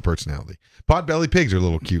have tons of personality. Potbelly pigs are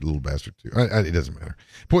little cute little bastards too. It doesn't matter.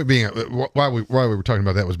 Point being, why we were talking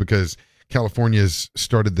about that was because California's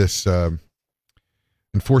started this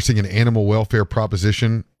enforcing an animal welfare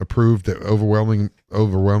proposition approved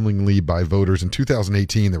overwhelmingly by voters in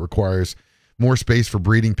 2018 that requires more space for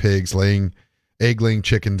breeding pigs, egg-laying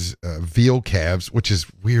chickens, veal calves, which is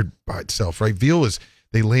weird by itself, right? Veal is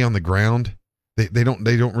they lay on the ground. They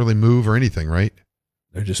don't really move or anything, right?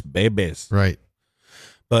 They're just babies, right?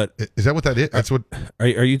 But is that what that is? That's what. Are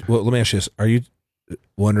you? Well, let me ask you this: are you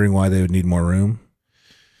wondering why they would need more room?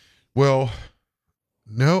 Well,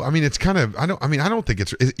 no. I mean, it's kind of. I don't think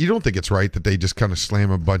it's. You don't think it's right that they just kind of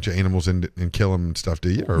slam a bunch of animals in and kill them and stuff, do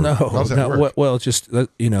you? Or no. How does that work? Well, it's just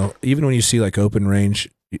even when you see like open range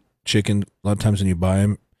chicken, a lot of times when you buy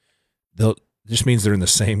them, it just means they're in the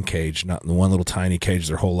same cage, not in the one little tiny cage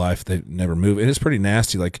their whole life. They never move, and it's pretty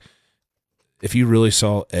nasty. Like if you really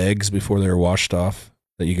saw eggs before they were washed off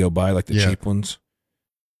that you go buy, like the cheap ones,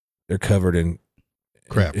 they're covered in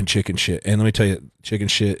crap and chicken shit. And let me tell you, chicken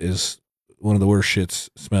shit is one of the worst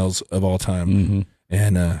smells of all time. Mm-hmm.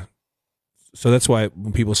 And so that's why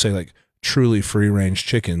when people say like truly free range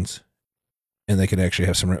chickens, and they can actually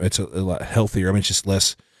have it's a lot healthier. I mean, it's just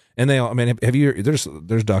less. And have you? There's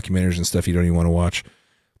documentaries and stuff you don't even want to watch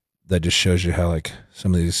that just shows you how like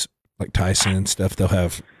some of these like Tyson and stuff, they'll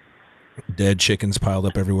have dead chickens piled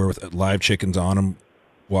up everywhere with live chickens on them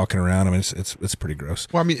walking around. I mean, it's pretty gross.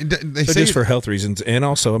 Well, I mean, they so say just for health reasons, and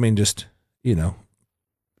also, I mean, just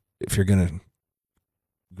if you're gonna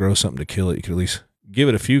grow something to kill it, you could at least give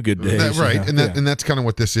it a few good days. Right, and that's kind of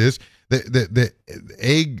what this is. The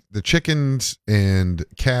chickens and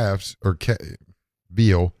calves or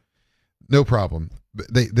veal, no problem.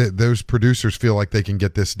 Those producers feel like they can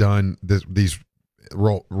get this done. These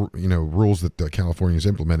rules that California is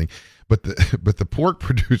implementing, but the pork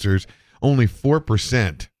producers, only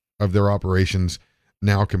 4% of their operations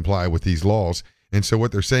now comply with these laws. And so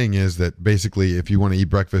what they're saying is that basically if you want to eat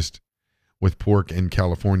breakfast with pork in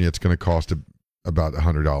California, it's going to cost about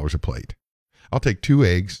 $100 a plate. I'll take 2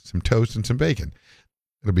 eggs, some toast, and some bacon.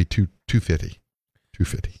 It'll be $2.50.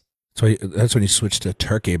 So that's when you switch to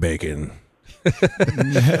turkey bacon.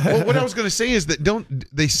 Well, what I was going to say is that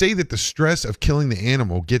they say that the stress of killing the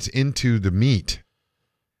animal gets into the meat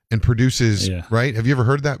and produces, right? Have you ever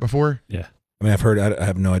heard that before? Yeah. I mean, I've heard, I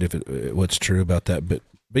have no idea what's true about that, but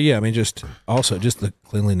yeah, I mean, just the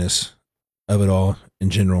cleanliness of it all in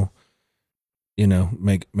general,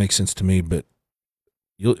 makes sense to me, but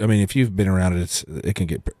if you've been around it, it can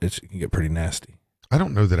get pretty nasty. I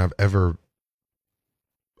don't think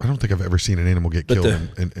I've ever seen an animal get killed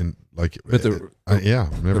and like, I don't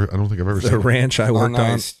think I've ever seen the ranch I worked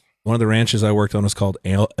on. Nice. One of the ranches I worked on was called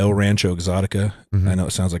El Rancho Exotica. Mm-hmm. I know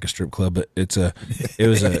it sounds like a strip club, but it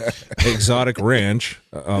was a exotic ranch,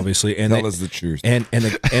 obviously. And tell us the truth. And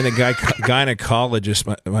a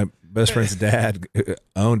gynecologist, my best friend's dad,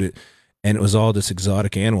 owned it, and it was all this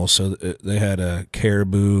exotic animals. So they had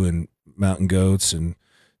caribou and mountain goats and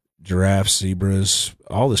giraffes, zebras,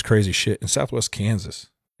 all this crazy shit in Southwest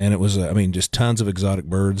Kansas. And it was, just tons of exotic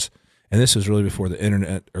birds. And this was really before the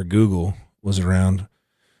internet or Google was around.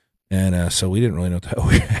 And so we didn't really know what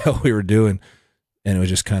the hell we were doing. And it was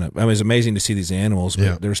just kind of, it was amazing to see these animals,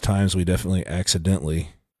 but there's times we definitely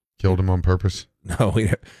accidentally killed them on purpose. No,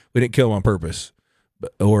 we didn't kill them on purpose,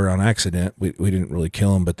 or on accident. We didn't really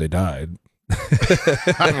kill them, but they died.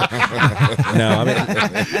 No,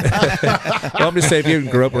 well, I'm just saying, if you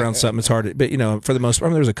didn't grow up around something, it's hard to, but for the most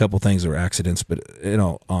part, there's a couple things that were accidents, but in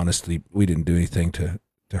all honesty, we didn't do anything to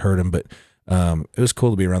hurt them. But it was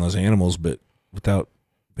cool to be around those animals, but without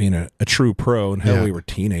being a true pro, and hell, we were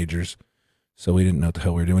teenagers, so we didn't know what the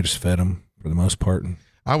hell we were doing. We just fed them for the most part. And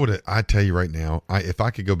I tell you right now, if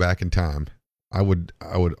I could go back in time, I would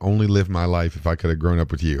only live my life if I could have grown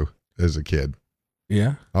up with you as a kid.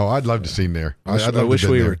 Yeah. Oh, I'd love to see there. I wish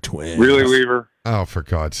we were twins. Really, Weaver? Oh, for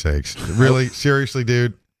God's sakes! Really, seriously,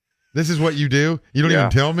 dude. This is what you do? You don't even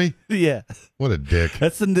tell me? Yeah. What a dick.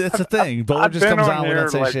 That's the thing. Bowler just comes on without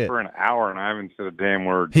saying shit. For an hour and I haven't said a damn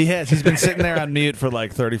word. He has. He's been sitting there on mute for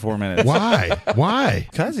like 34 minutes. Why?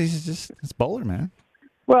 Because it's Bowler, man.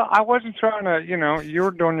 Well, I wasn't trying to, you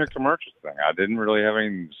were doing your commercial thing. I didn't really have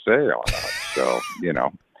anything to say on that. So,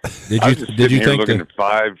 I was just sitting here looking at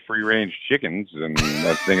 5 free-range chickens, and I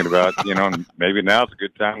was thinking about, maybe now's a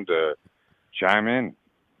good time to chime in.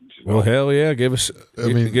 So, well, hell yeah. Give us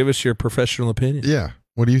your professional opinion. Yeah.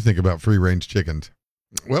 What do you think about free-range chickens?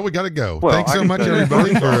 Well, we got to go. Well, thanks so much,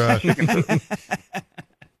 everybody, for...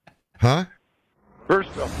 Huh?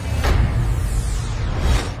 First off...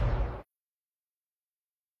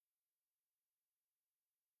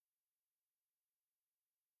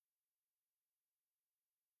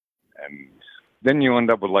 And then you end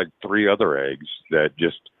up with like 3 other eggs that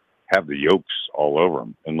just have the yolks all over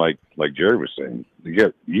them. And like Jerry was saying, you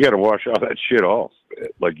got to wash all that shit off.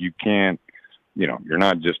 Like you can't, you're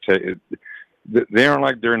not just they aren't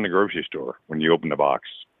like they're in the grocery store when you open the box.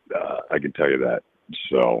 I can tell you that.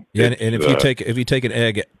 So yeah, and if you take an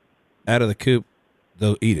egg out of the coop,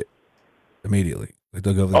 they'll eat it immediately. Like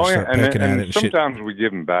they'll go over there and start pecking at it. And sometimes we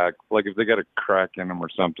give them back. Like if they got a crack in them or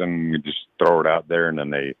something, we just throw it out there, and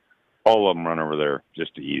then all of them run over there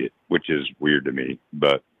just to eat it, which is weird to me.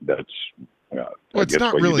 But that's well, it's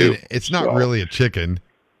not really. It's not really a chicken.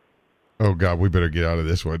 Oh God, we better get out of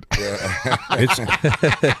this one. It's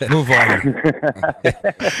move on.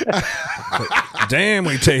 Damn,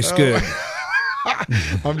 we taste good.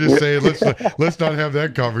 I'm just saying, let's not have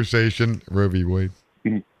that conversation, Roe v. Wade.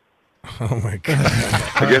 Oh my God!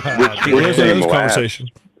 I guess which came last?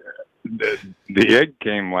 The egg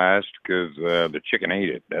came last because the chicken ate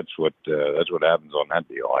it. That's what happens on that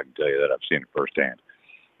deal. I can tell you that. I've seen it firsthand.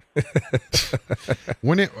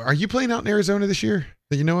 Are you playing out in Arizona this year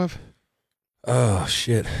that you know of? Oh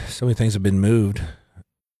shit! So many things have been moved.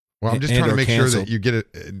 Well, I'm just trying to make sure that you get it.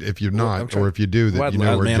 If you're not, or if you do, that you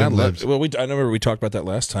know where Jim lives. Well, I remember we talked about that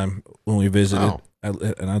last time when we visited. Oh. I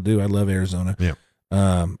love Arizona. Yeah.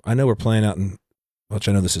 I know we're playing out in, which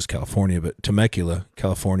I know this is California, but Temecula,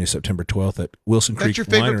 California, September 12th at Wilson Creek. That's your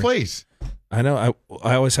favorite Winery. place. I know.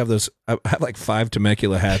 I always have those. I have like 5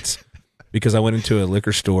 Temecula hats because I went into a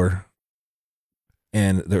liquor store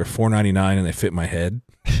and they were $4.99 and they fit my head.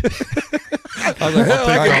 I was like,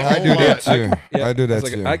 I do that too. I do that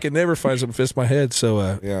too. I can never find something that fits my head.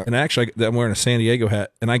 So, yeah. And actually, I'm wearing a San Diego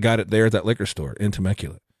hat, and I got it there at that liquor store in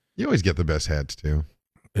Temecula. You always get the best hats too.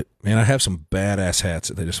 Man, I have some badass hats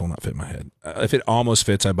that they just will not fit my head. If it almost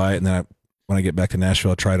fits, I buy it, and then when I get back to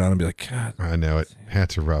Nashville, I'll try it on and be like, God. I know it.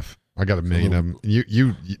 Hats are rough. I got a million of them.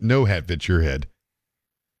 You no hat fits your head.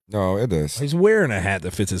 No, it does. He's wearing a hat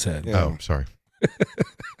that fits his head. Yeah. Oh, sorry.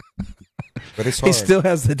 But it's hard. He still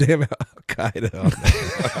has the damn Al-Qaeda on.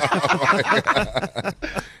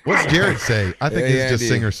 What's Jared say? I think he's just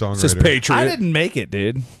singer-songwriter. It's his Patriot. I didn't make it,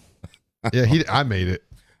 dude. Yeah, I made it.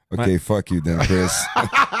 Okay, fuck you then, Chris.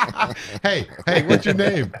 Hey, what's your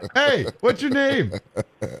name? Hey, what's your name?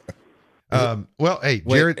 Well, hey,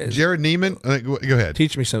 Jared Neiman. Go ahead.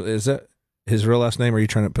 Teach me something. Is that his real last name, or are you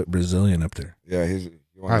trying to put Brazilian up there? Yeah,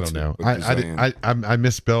 I don't know. I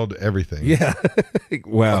misspelled everything. Yeah.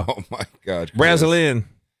 Wow. Oh my God. Brazilian.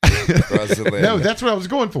 Brazilian. No, that's what I was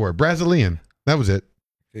going for. Brazilian. That was it.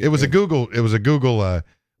 It was a Google.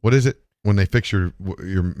 What is it when they fix your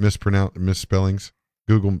misspellings?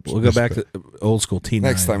 Google. We'll go back to old school T9.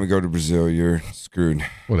 Next time we go to Brazil, you're screwed.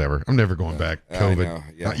 Whatever. I'm never going back. COVID. I know,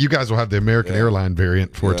 yeah. You guys will have the American airline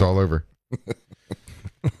variant before it's all over.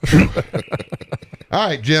 All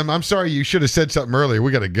right, Jim, I'm sorry. You should have said something earlier.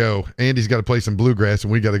 We got to go. Andy's got to play some bluegrass,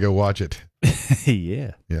 and we got to go watch it.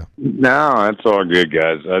 Yeah. No, that's all good,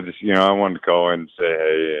 guys. I just, I wanted to call in and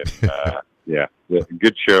say hey, and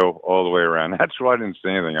good show all the way around. That's why I didn't say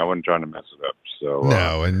anything. I wasn't trying to mess it up. So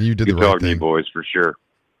no, and you did the good right talking thing, to you boys, for sure.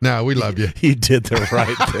 No, we love you. He did the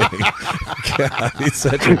right thing. God, he's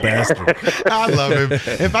such a bastard. I love him.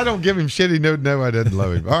 If I don't give him shit, he knows I didn't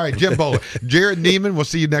love him. All right, Jim Bowler, Jared Neiman. We'll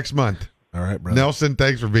see you next month. All right, brother. Nelson,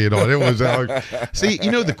 thanks for being on. It was see,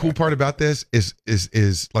 the cool part about this is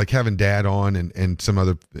like having Dad on and some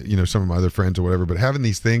other, some of my other friends or whatever. But having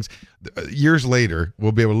these things years later,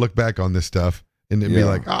 we'll be able to look back on this stuff and be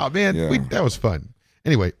like, oh man, that was fun.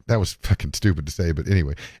 Anyway, that was fucking stupid to say, but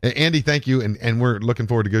anyway, Andy, thank you, and we're looking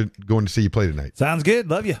forward to going to see you play tonight. Sounds good.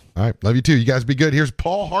 Love you. All right, love you too. You guys be good. Here's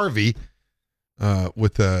Paul Harvey.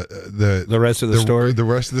 With the rest of the story. The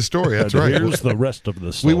rest of the story. That's right. Here's the rest of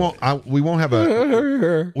the story. We won't have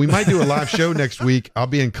a. We might do a live show next week. I'll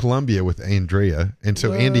be in Columbia with Andrea, and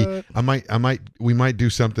so Andy, we might do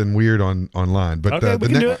something weird online. But okay, we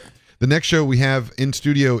can do it. The next show we have in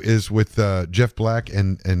studio is with Jeff Black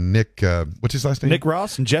and Nick. What's his last name? Nick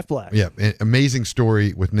Ross and Jeff Black. Yeah, amazing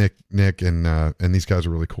story with Nick, and these guys are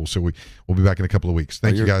really cool. So we'll be back in a couple of weeks.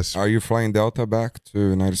 Thank you guys. Are you flying Delta back to the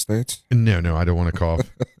United States? No, I don't want to cough.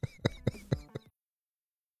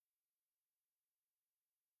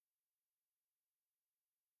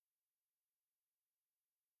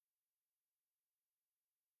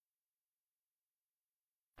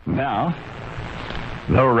 Now,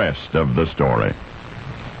 the rest of the story.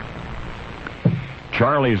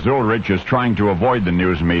 Charlie Zullrich is trying to avoid the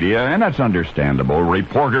news media, and that's understandable.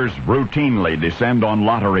 Reporters routinely descend on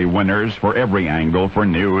lottery winners for every angle, for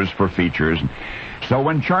news, for features. So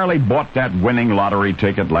when Charlie bought that winning lottery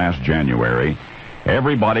ticket last January,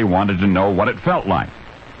 everybody wanted to know what it felt like.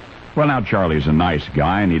 Well, now, Charlie's a nice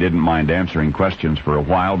guy, and he didn't mind answering questions for a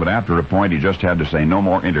while, but after a point, he just had to say no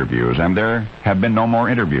more interviews, and there have been no more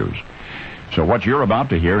interviews. So what you're about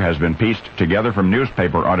to hear has been pieced together from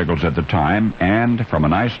newspaper articles at the time and from a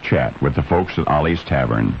nice chat with the folks at Ollie's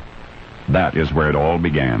Tavern. That is where it all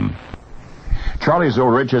began. Charlie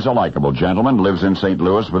Zullrich is a likable gentleman, lives in St.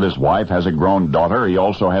 Louis with his wife, has a grown daughter. He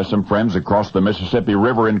also has some friends across the Mississippi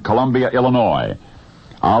River in Columbia, Illinois.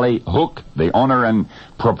 Ollie Hook, the owner and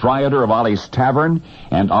proprietor of Ollie's Tavern,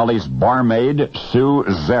 and Ollie's barmaid, Sue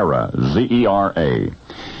Zera, Z-E-R-A.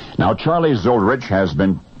 Now, Charlie Zullrich has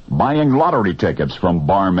been buying lottery tickets from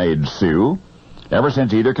barmaid Sue ever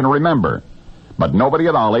since either can remember. But nobody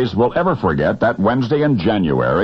at Ollie's will ever forget that Wednesday in January